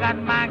 I got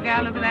my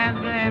gal who can ask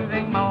for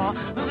anything more.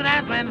 Who can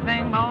ask for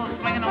anything more?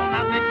 Swinging on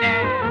out the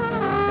jazz,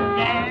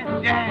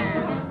 jazz,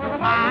 jazz.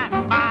 My,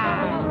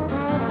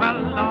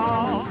 well,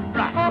 all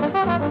right.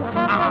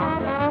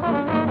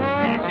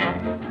 Jazz, jazz.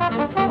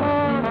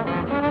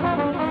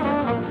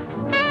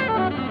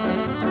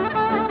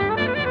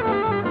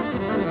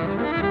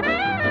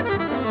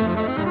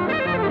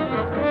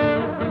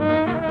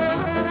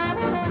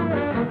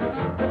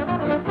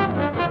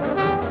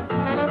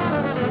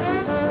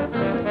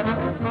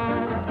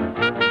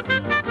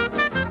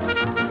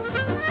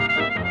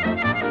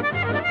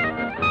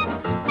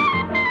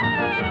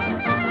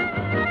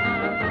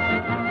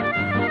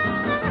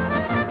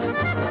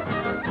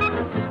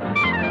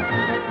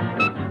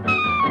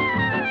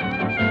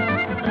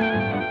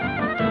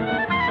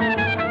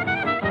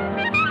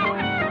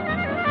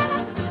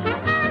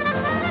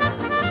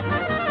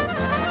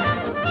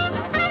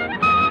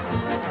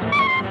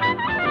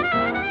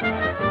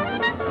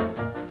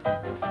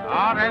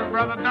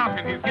 Brother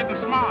Duncan, he's getting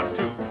smart,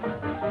 too.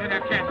 See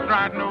that cat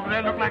striding over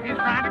there? Look like he's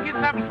trying to get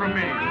something from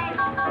me.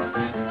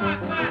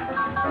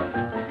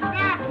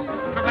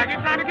 Look like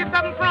he's trying to get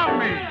something from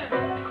me.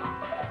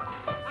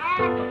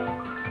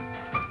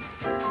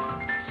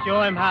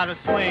 Show him how to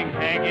swing,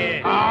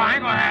 Hanky. Oh, I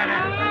ain't gonna have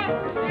that.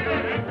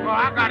 Oh,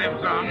 I got him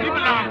some. He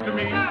belongs to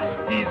me.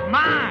 He's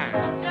mine.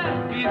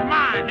 He's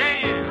mine. There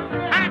he is.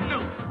 Turn him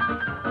loose.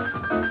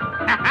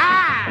 Ha-ha!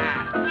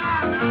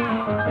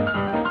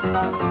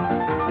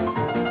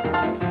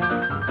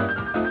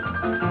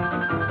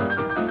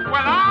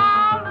 Well,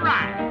 all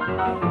right.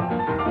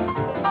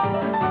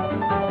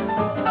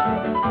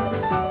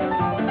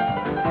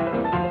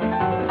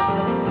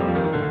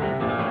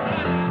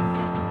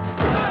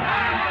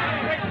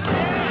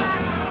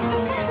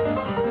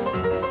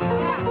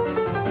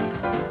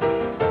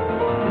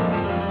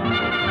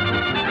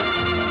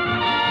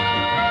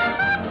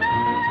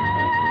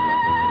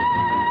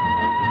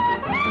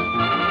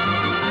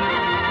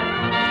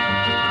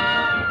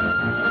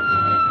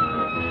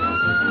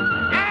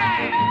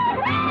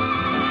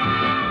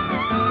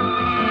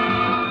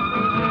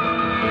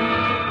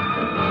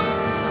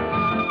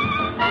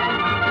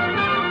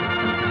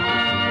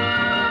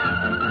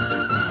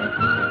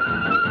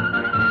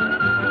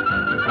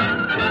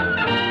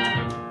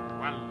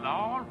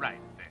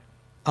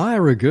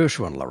 Ira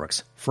Gershwin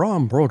lyrics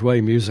from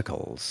Broadway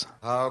musicals.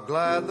 How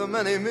glad the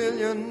many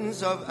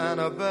millions of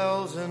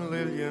Annabelles and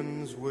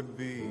Lillians would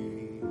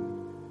be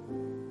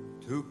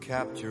to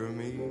capture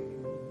me.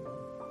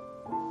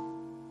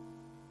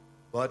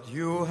 But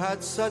you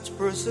had such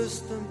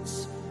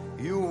persistence,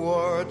 you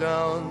wore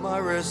down my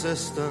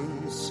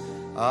resistance.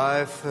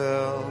 I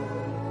fell,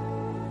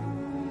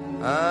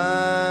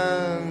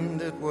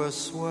 and it was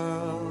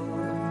swell.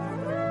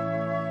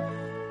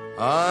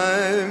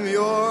 I'm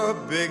your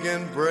big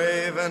and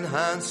brave and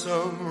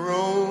handsome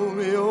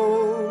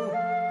Romeo.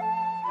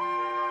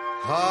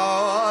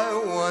 How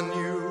I won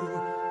you,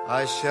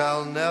 I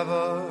shall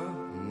never,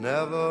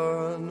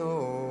 never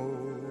know.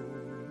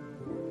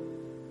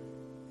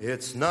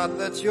 It's not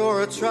that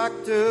you're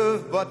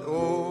attractive, but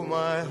oh,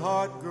 my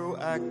heart grew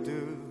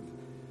active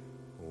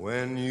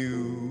when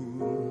you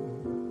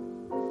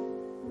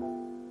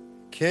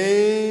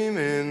came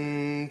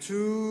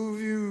into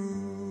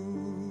view.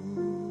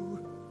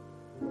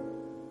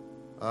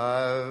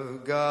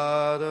 I've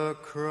got a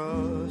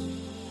crush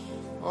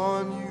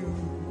on you,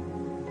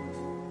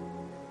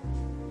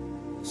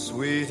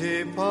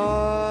 sweetie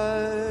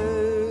pie,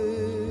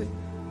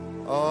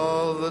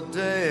 all the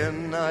day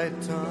and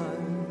night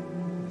time.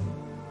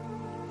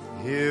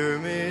 Hear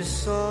me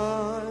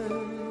sigh,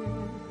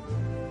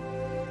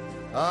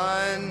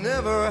 I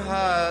never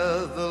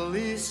had the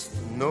least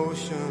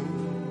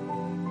notion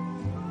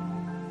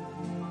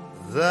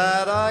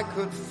that I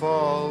could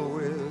fall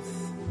with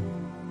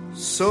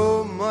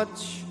so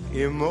much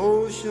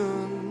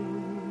emotion.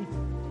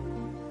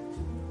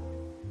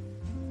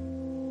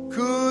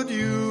 Could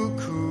you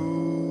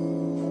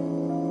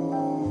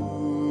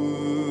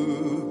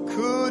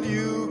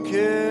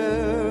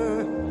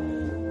care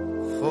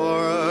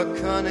for a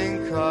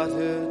cunning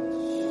cottage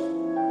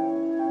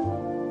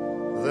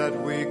that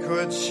we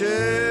could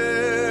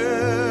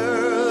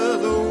share?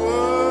 The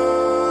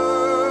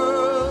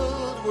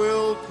world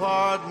will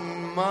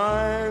pardon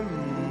my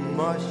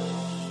mush,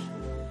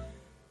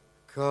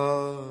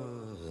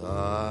 'cause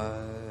I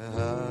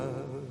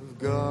have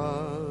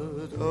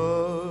got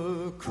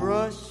a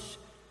crush,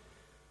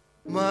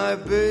 my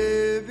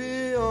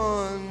baby,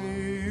 on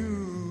you.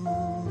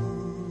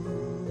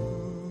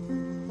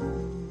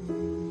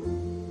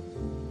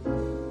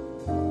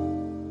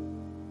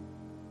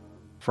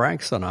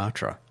 Frank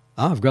Sinatra,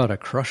 I've Got a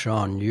Crush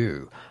on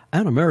You,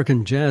 an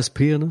American jazz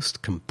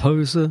pianist,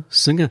 composer,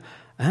 singer,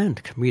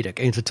 and comedic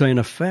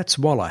entertainer Fats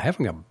Waller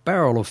having a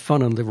barrel of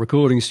fun in the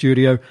recording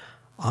studio.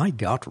 I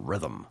Got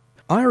Rhythm.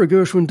 Ira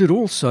Gershwin did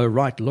also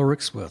write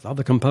lyrics with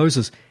other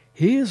composers.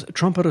 Here's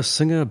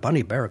trumpeter-singer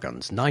Bunny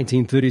Berrigan's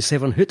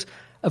 1937 hit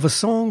of a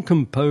song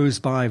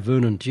composed by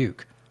Vernon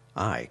Duke,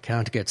 I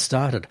Can't Get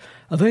Started,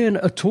 then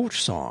a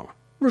torch song,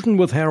 written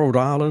with Harold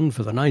Arlen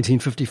for the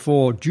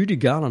 1954 Judy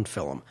Garland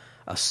film,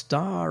 A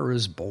Star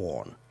is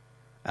Born.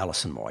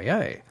 Alison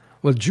Moyet,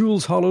 with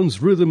Jules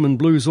Holland's Rhythm and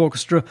Blues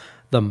Orchestra,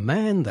 The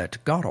Man That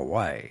Got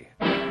Away.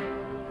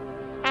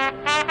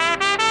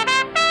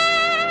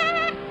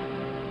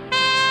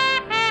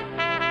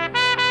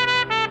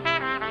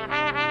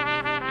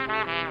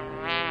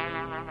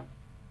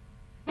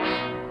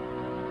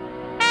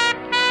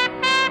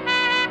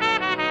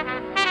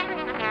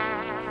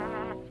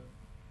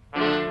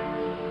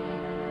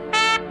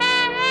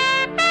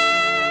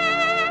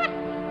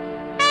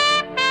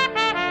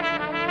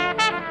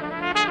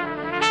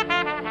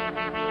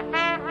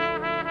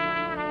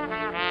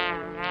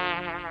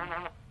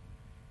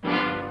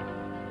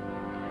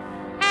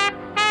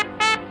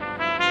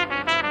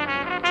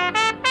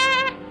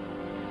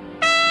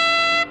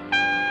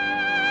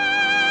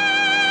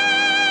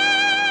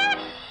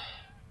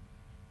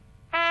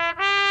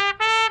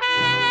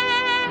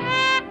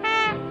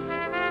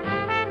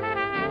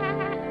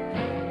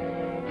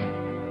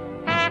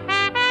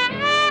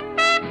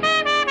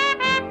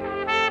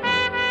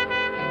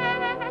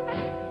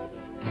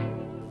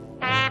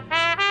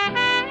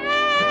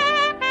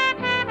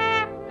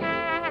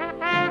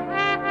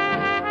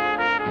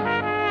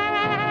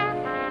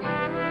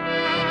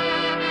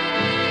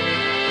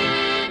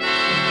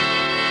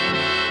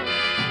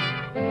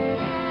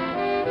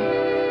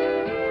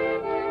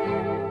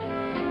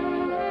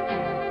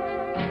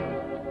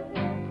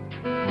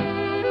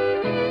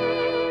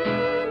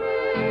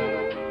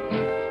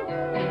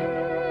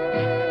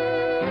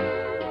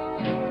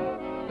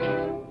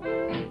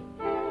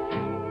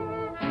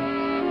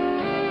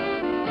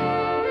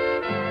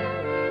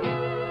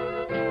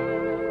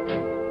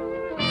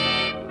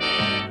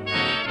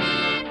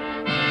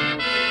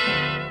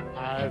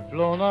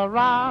 Flown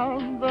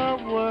around the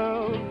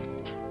world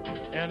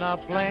in a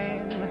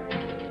plane.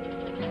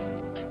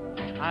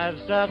 I've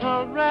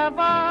settled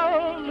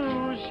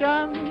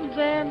revolutions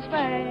in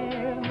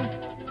Spain,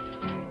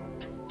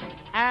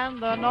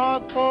 and the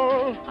North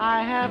Pole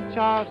I have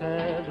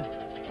charted.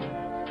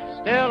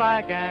 Still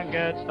I can't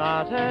get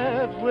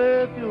started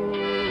with you.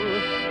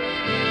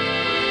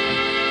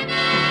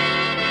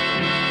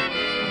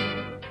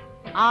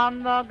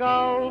 On the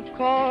golf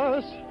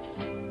course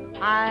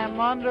I'm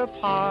under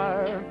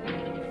par.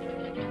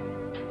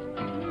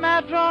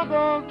 Metro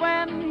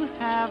Goldwyn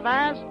have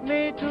asked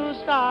me to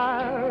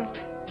star.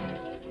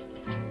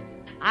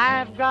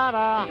 I've got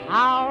a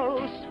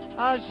house,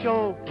 a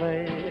show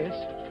place.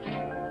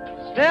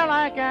 Still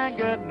I can't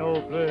get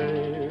no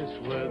place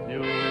with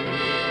you.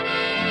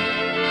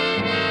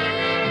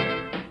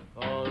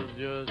 'Cause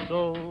you're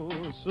so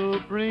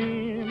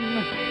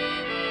supreme.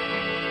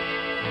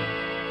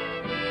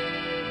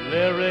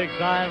 Lyrics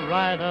I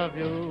write of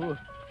you,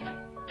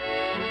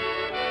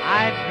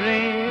 I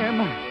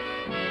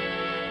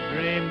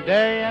dream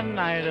day and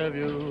night of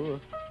you,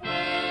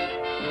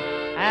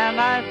 and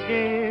I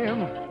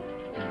scheme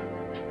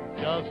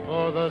just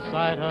for the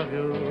sight of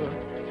you.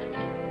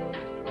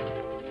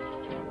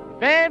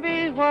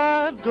 Baby,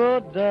 what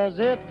good does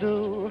it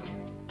do?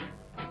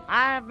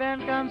 I've been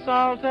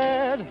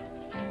consulted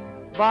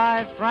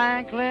by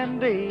Franklin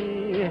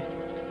D.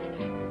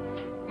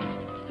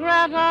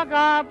 Greta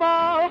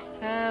Garbo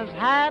has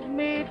had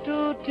me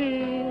to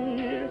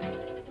tea.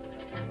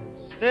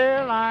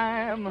 Still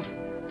I'm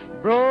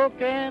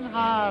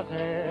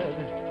broken-hearted,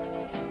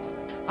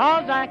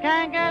 'cause I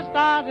can't get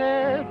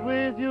started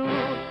with you.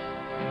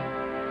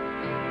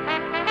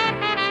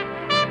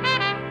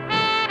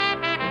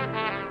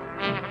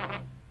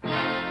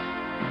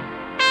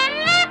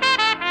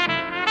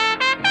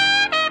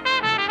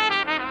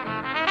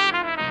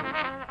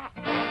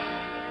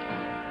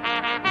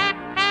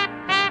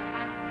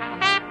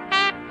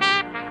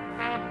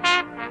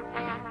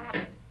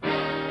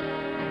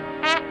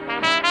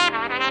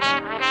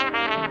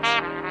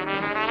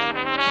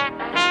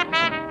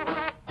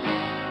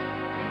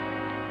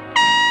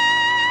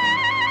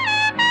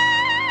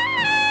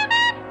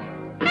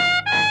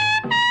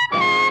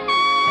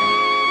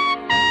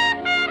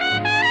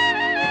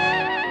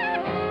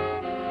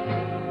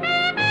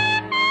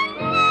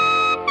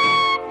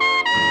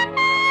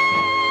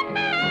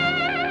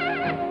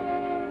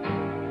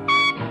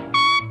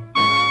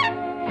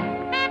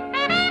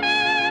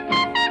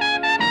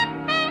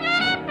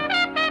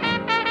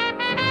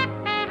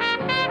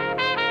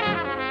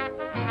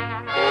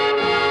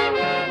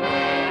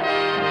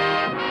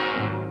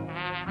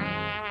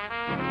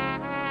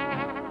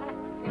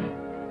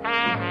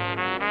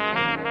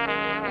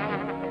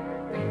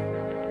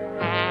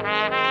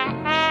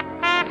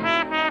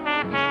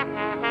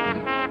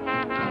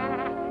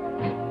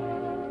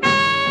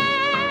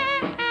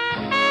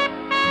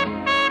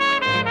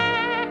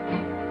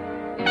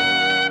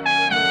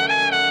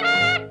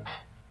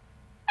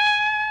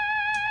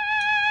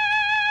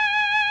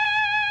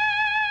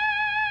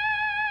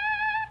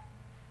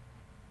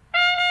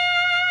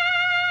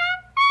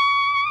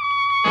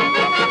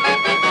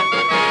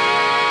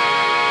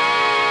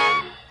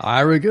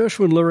 Ira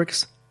Gershwin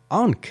lyrics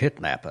on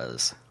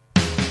Kidnappers.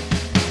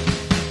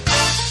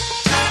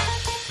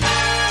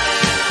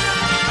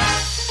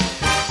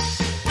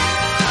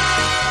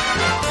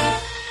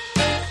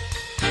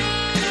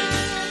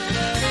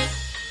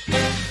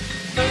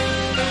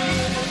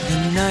 The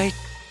night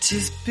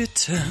is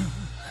bitter,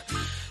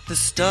 the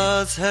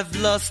stars have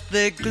lost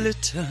their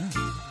glitter,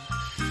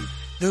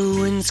 the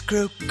winds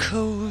grow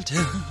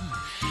colder,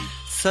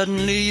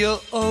 suddenly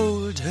you're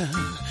older,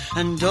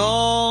 and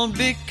all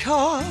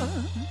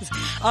because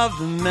of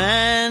the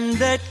man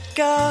that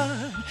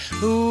got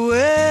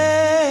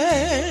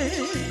away.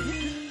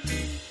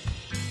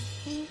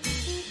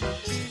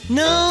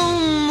 No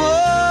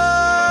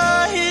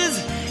more his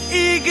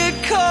eager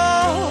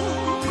call,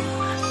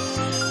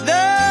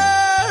 the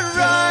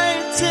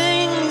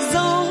writings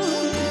on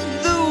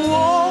the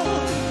wall,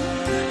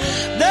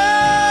 the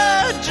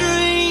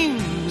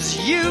dreams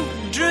you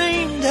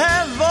dreamed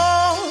have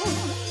all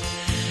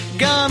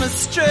gone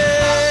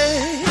astray.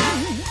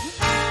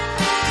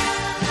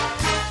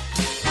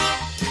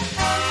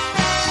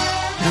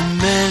 The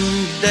man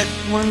that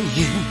won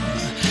you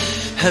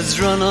has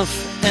run off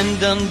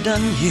and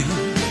undone you.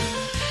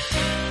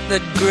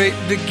 That great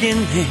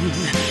beginning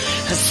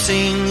has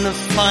seen the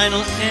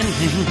final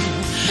ending.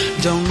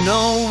 Don't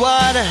know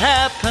what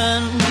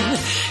happened,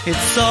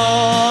 it's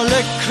all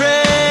a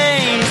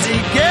crazy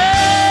game.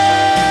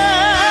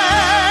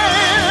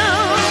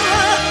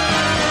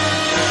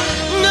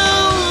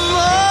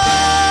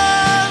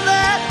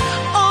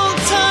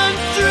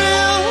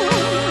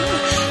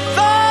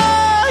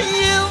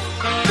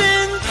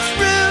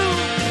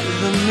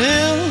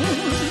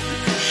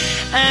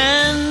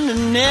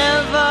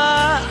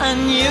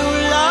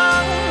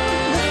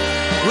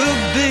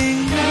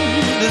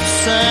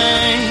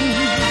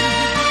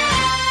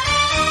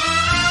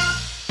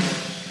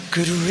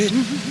 Good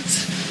riddance,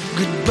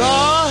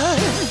 goodbye.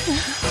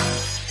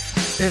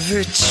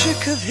 Every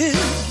trick of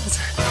his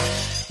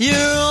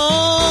you're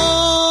on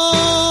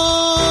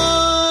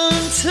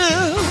to.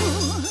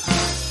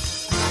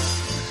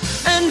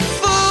 And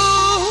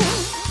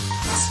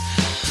fools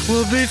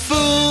will be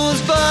fools,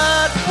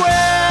 but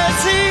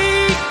where's he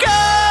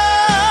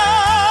gone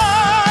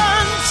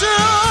to?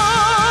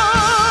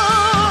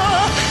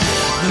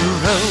 The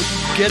road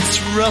gets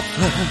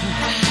rougher,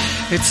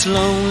 it's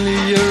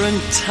lonelier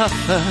and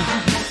tougher.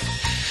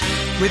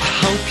 With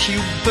hope you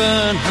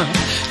burn up,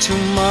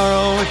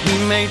 tomorrow he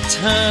may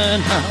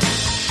turn up.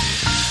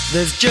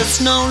 There's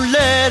just no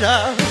let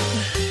up,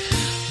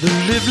 the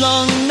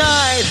livelong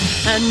night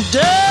and day.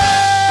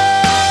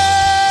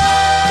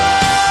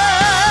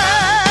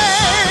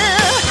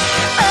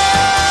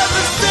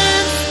 Ever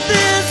since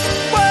this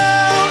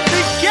world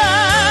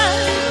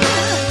began,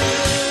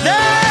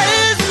 there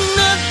is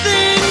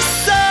nothing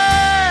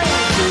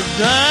sadder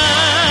than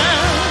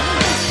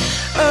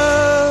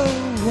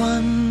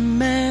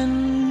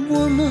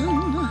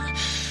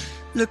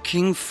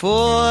looking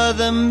for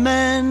the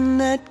man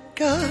that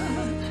got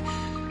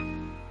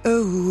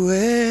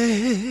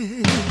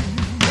away.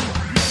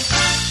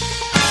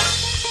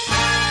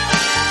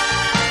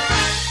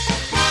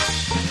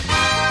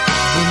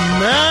 The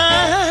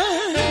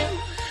man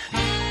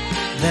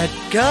that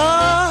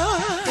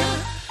got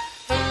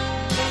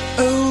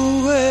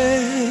away.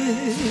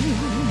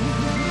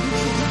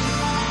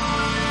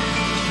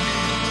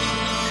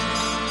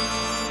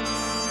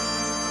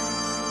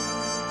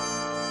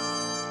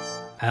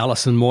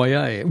 Alison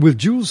Moyet with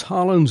Jules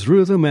Harlan's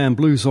Rhythm and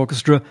Blues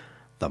Orchestra,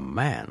 The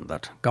Man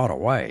That Got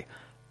Away.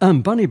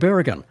 And Bunny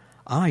Berrigan,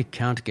 I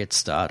Can't Get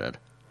Started.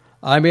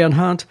 I'm Ian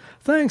Hunt.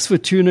 Thanks for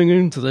tuning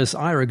in to this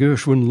Ira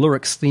Gershwin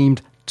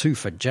lyrics-themed 2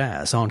 for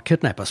Jazz on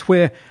Kidnappers,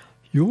 where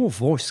your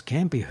voice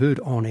can be heard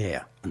on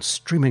air and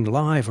streaming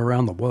live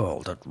around the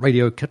world at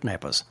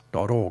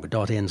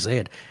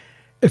radiokidnappers.org.nz.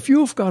 If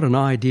you've got an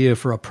idea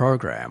for a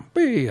program,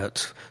 be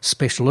it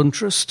special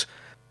interest,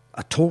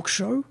 a talk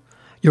show,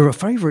 your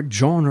favourite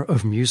genre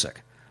of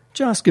music,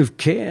 just give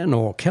Ken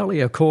or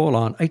Kelly a call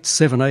on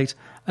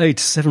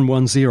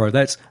 878-8710.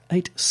 That's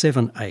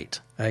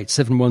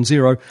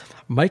 878-8710.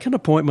 Make an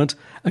appointment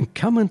and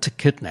come into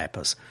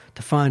Kidnappers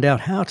to find out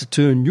how to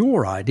turn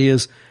your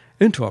ideas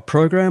into a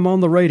program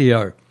on the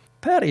radio.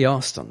 Patty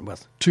Austin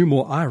with 2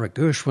 more Ira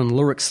Gershwin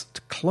lyrics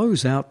to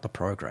close out the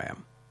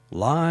program.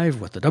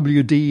 Live with the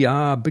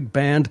WDR Big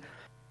Band,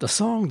 the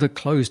song that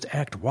closed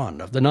Act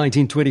 1 of the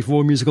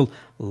 1924 musical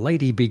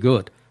Lady Be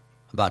Good.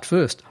 But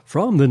first,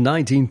 from the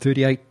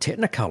 1938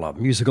 Technicolor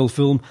musical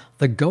film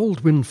The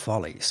Goldwyn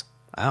Follies,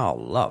 Our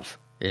Love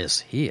Is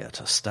Here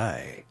to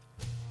Stay.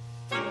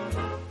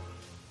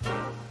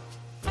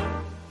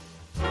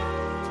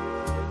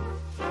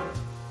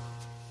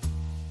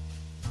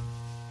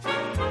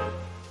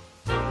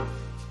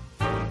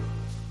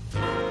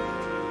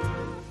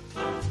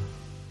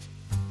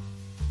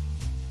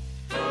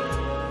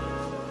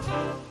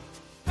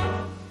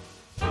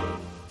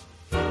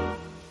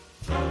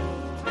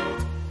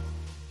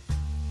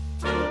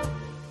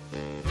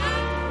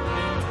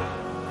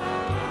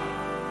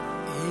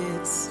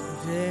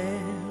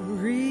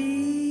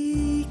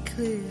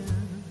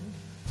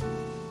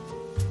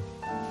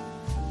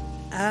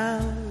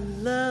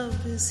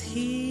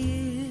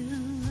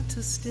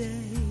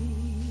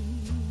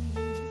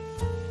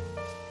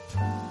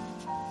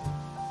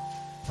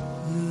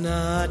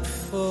 Not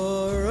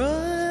for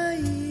a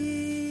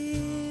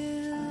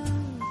year,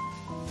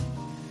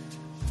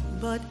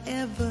 but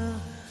ever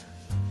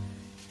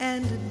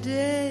and a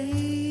day.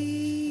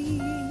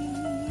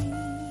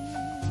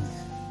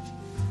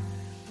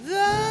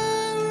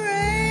 The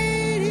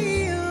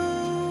radio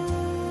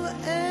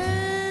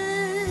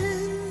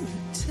and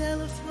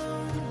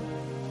telephone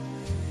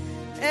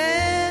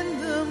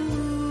and the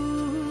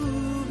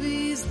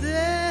movies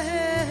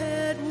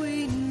that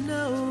we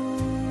know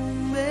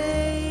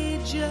may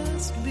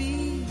just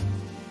be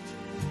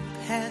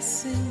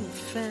passing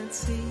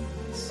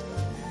fancies,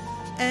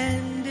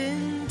 and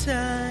in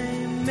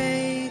time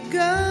may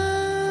go.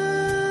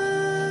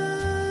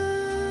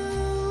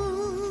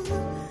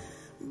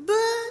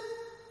 But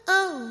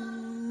oh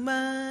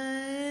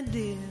my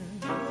dear,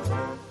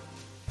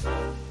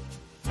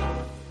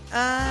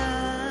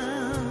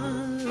 our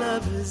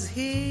love is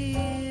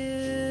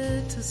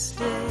here to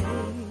stay.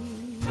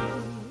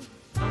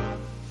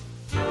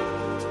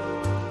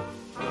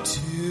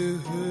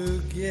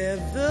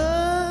 Together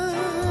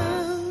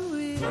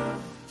we're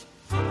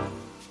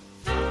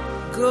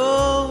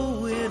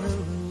going a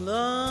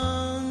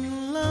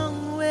long,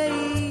 long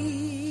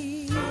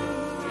way.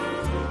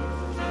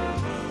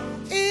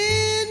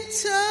 In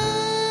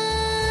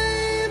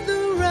time the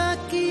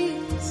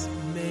Rockies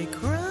may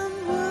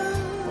crumble,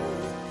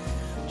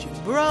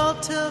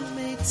 Gibraltar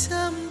may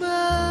tumble,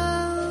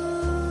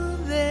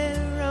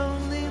 they're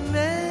only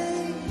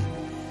made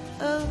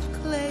of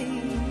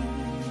clay.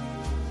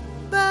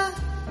 But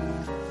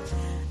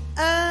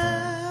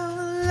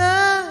our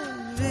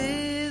love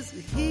is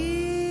here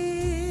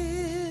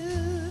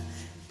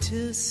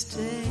to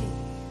stay.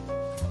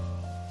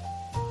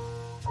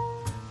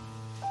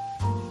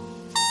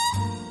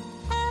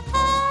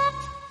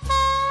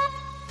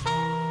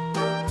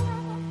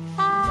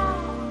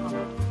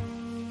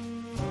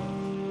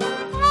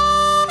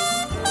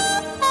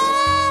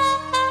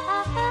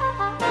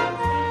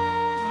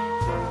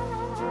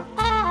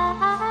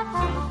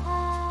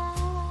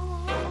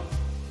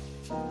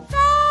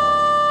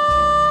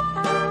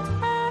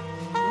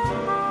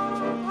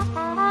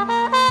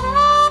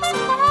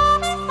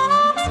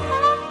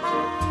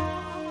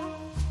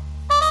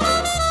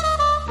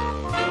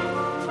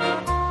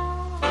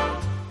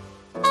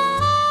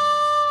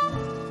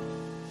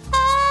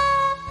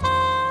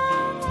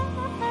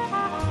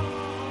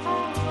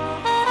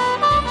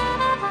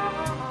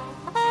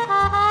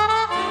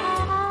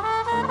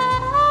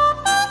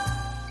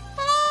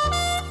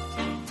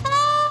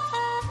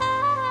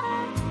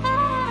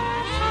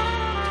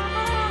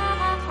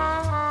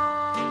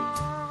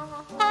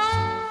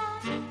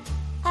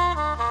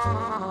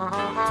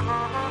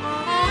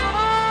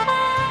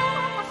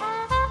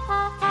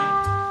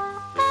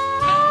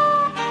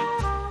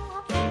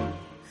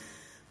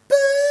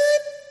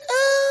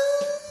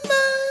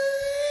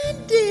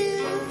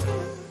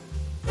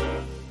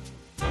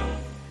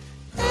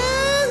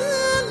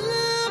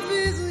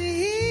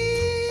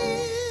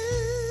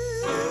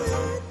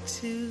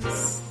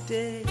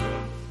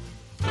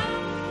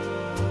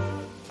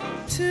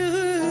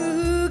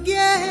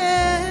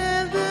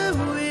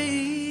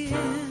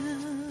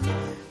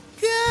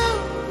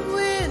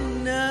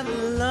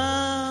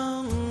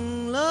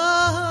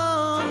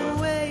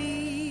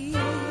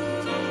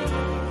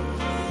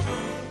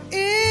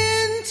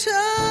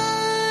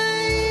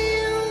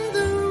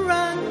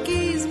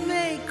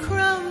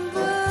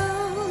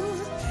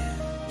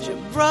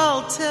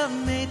 crawl to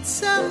me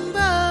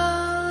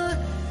tumble.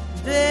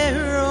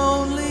 They're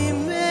only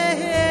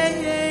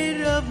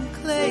made of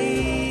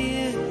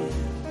clay,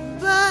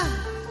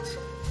 but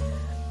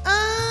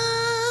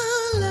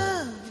our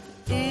love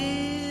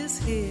is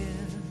here,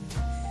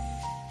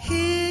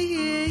 here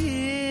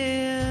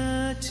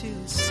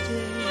to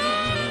stay.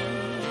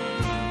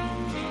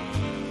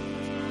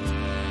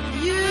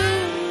 You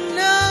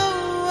know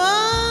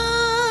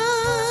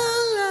our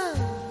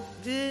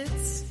love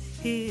is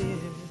here,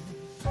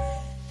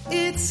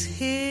 it's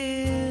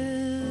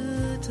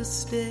here to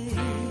stay.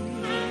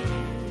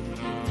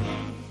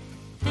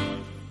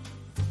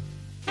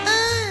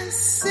 I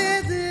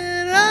said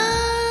that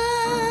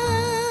our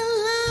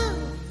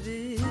love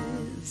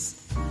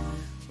is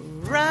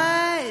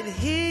right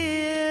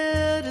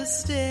here to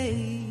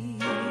stay.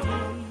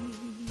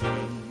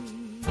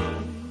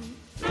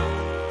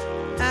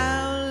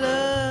 Our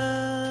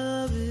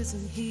love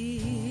isn't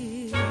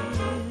here,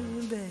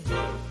 babe.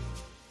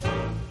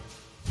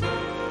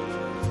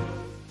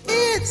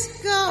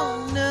 It's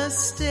gonna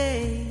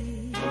stay.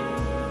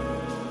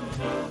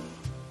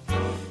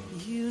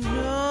 You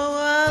know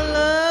our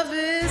love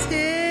is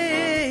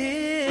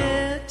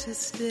here to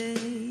stay.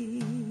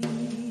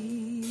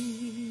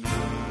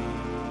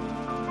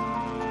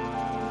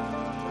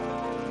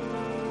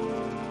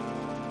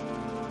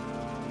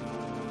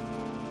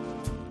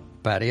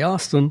 Patty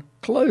Austin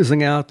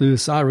closing out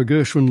this Ira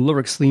Gershwin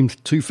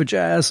lyrics-themed 2 for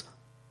Jazz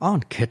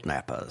on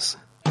Kidnappers.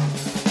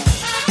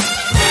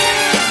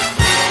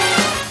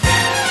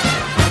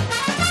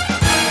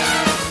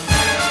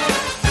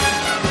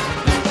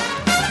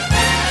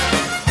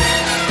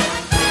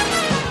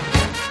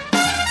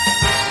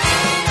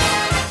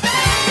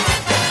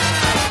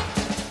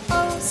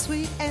 Oh,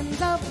 sweet and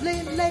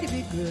lovely, lady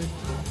be good.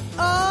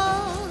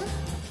 Oh,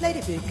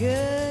 lady be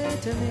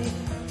good to me.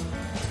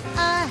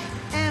 I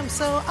am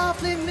so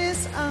awfully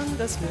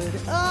misunderstood.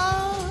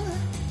 Oh,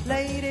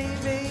 lady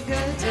be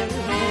good to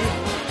me.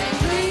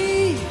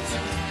 Please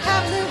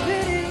have a little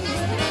pity.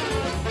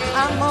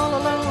 I'm all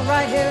alone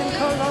right here in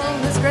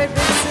Cologne, this great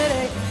big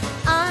city.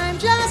 I'm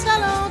just a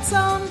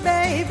lonesome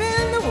babe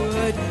in the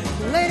wood.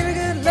 Lady be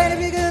good, lady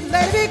be good,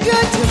 lady be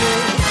good to me.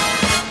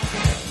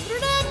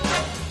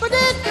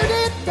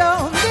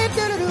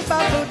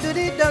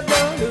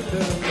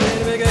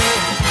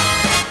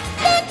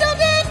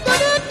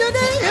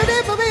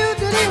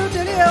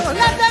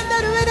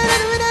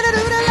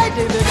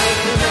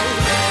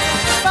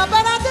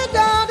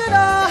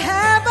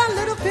 Have a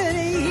little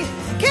pity.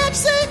 Can't you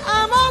see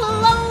I'm all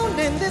alone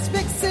in this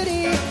big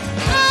city?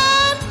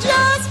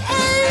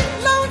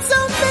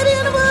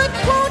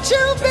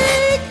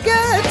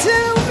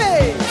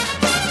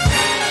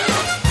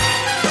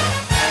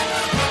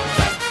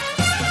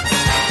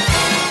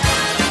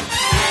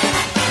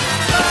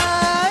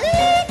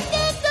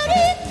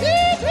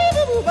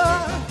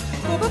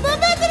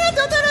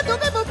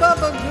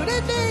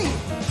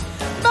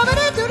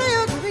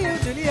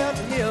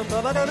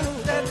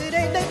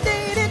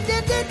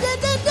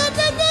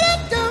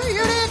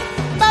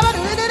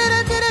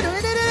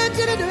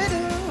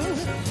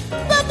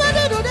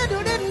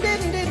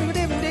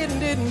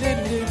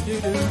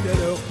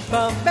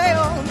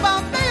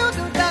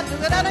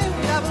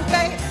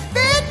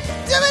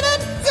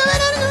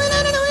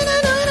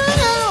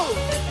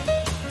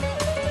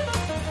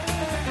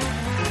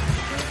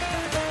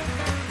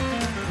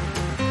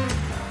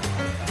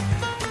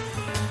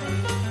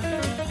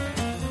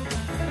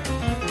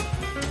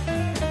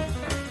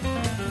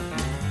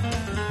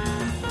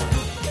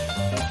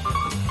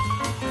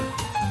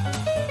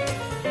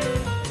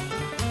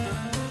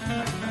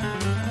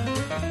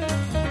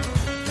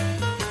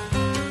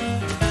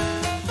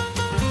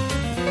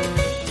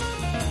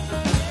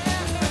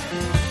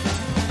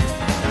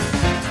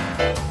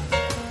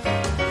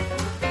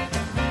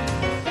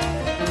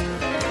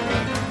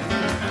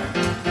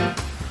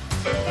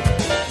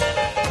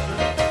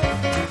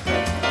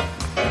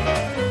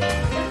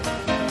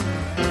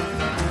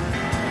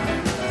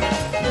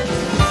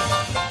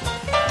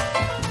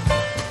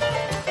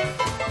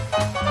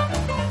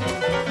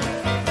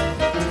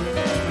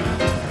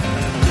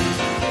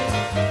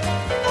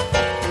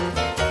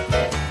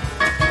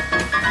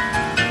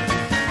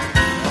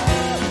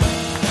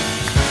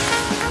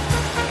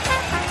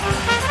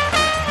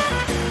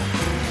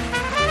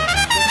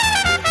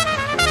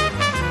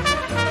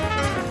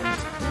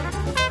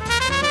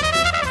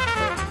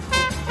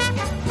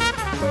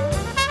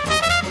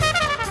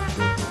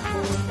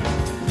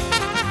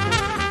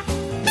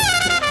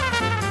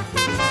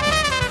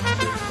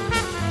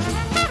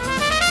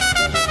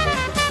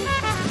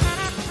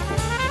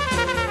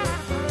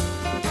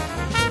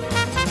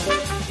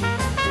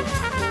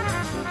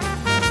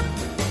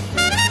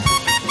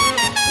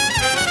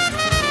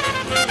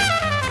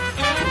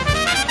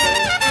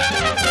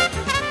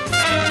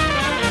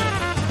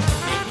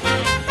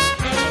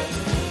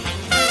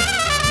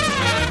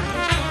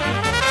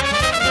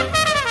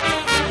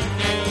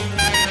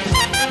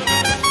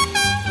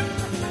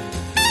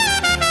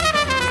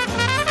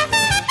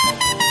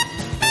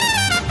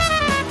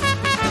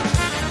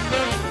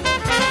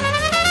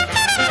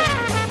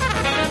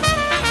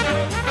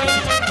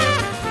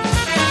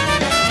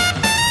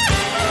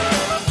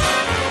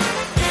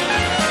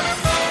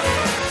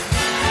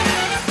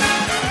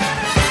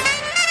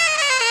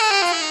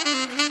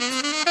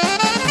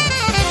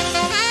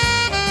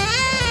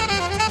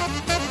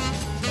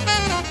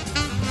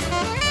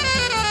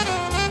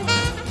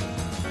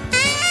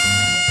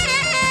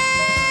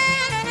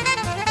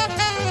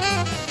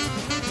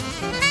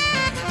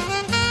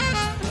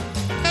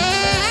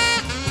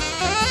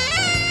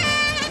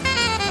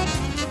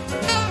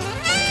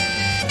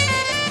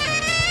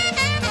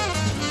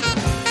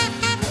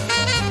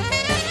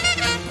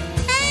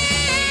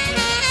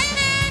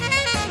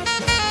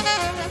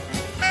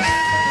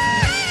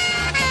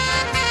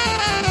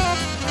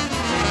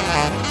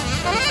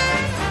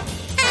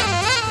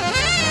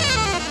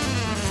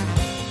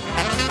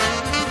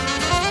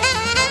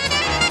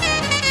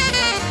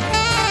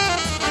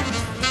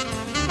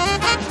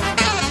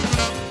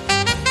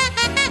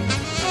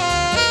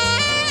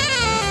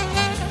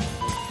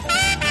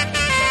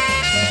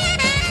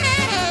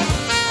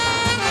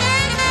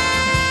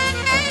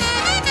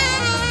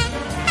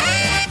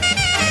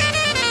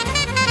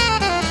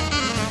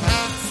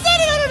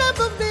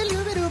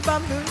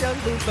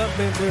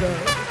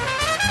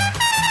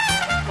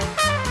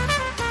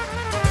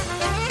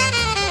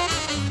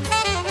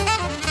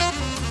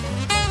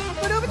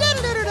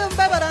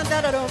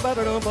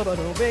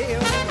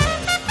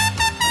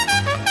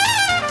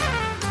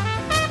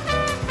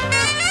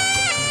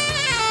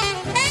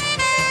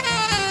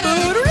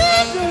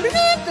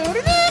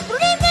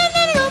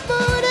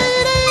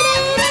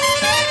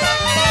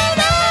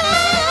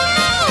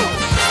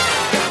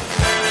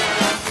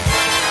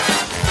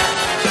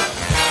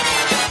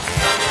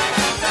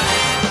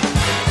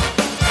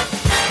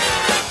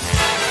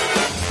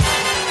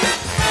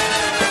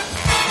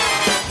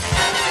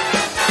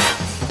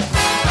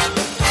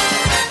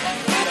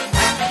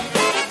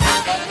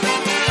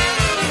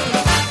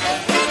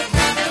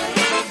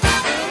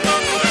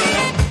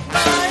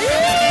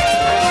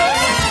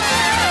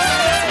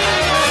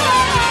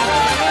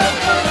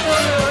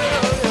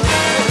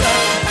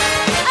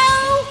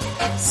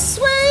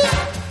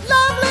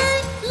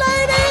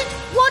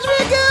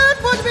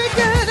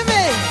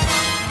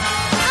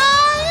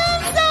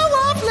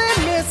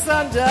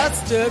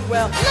 Understood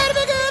well. Let it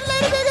be good,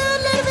 let it be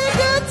good, let it be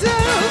good to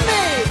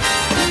me.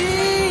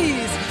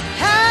 Please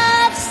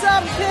have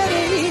some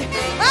pity.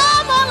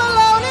 I'm all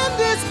alone in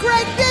this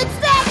great big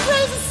fat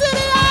crazy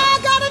city. I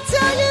gotta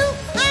tell you,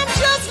 I'm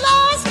just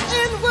lost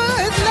in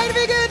words. Let it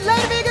be good,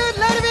 let it be good,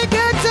 let it be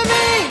good to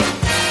me.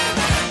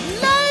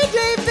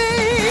 Lady be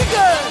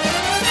good.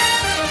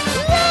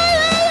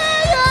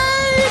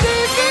 Lady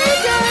be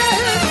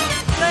good.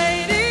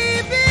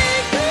 Lady be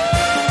good.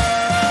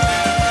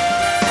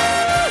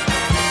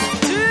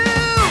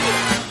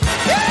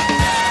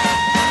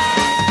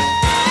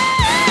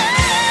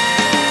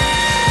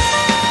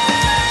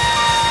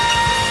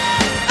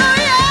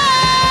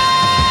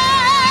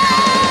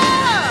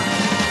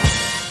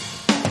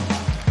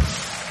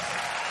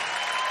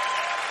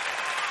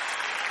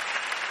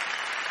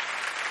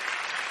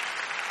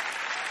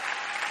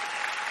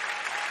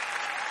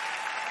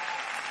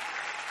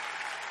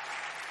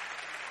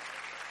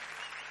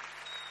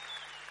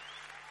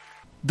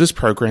 This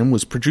program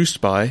was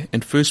produced by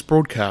and first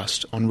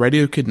broadcast on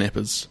Radio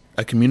Kidnappers,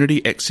 a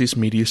community access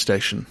media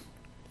station.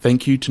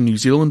 Thank you to New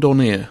Zealand On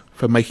Air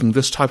for making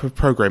this type of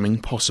programming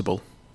possible.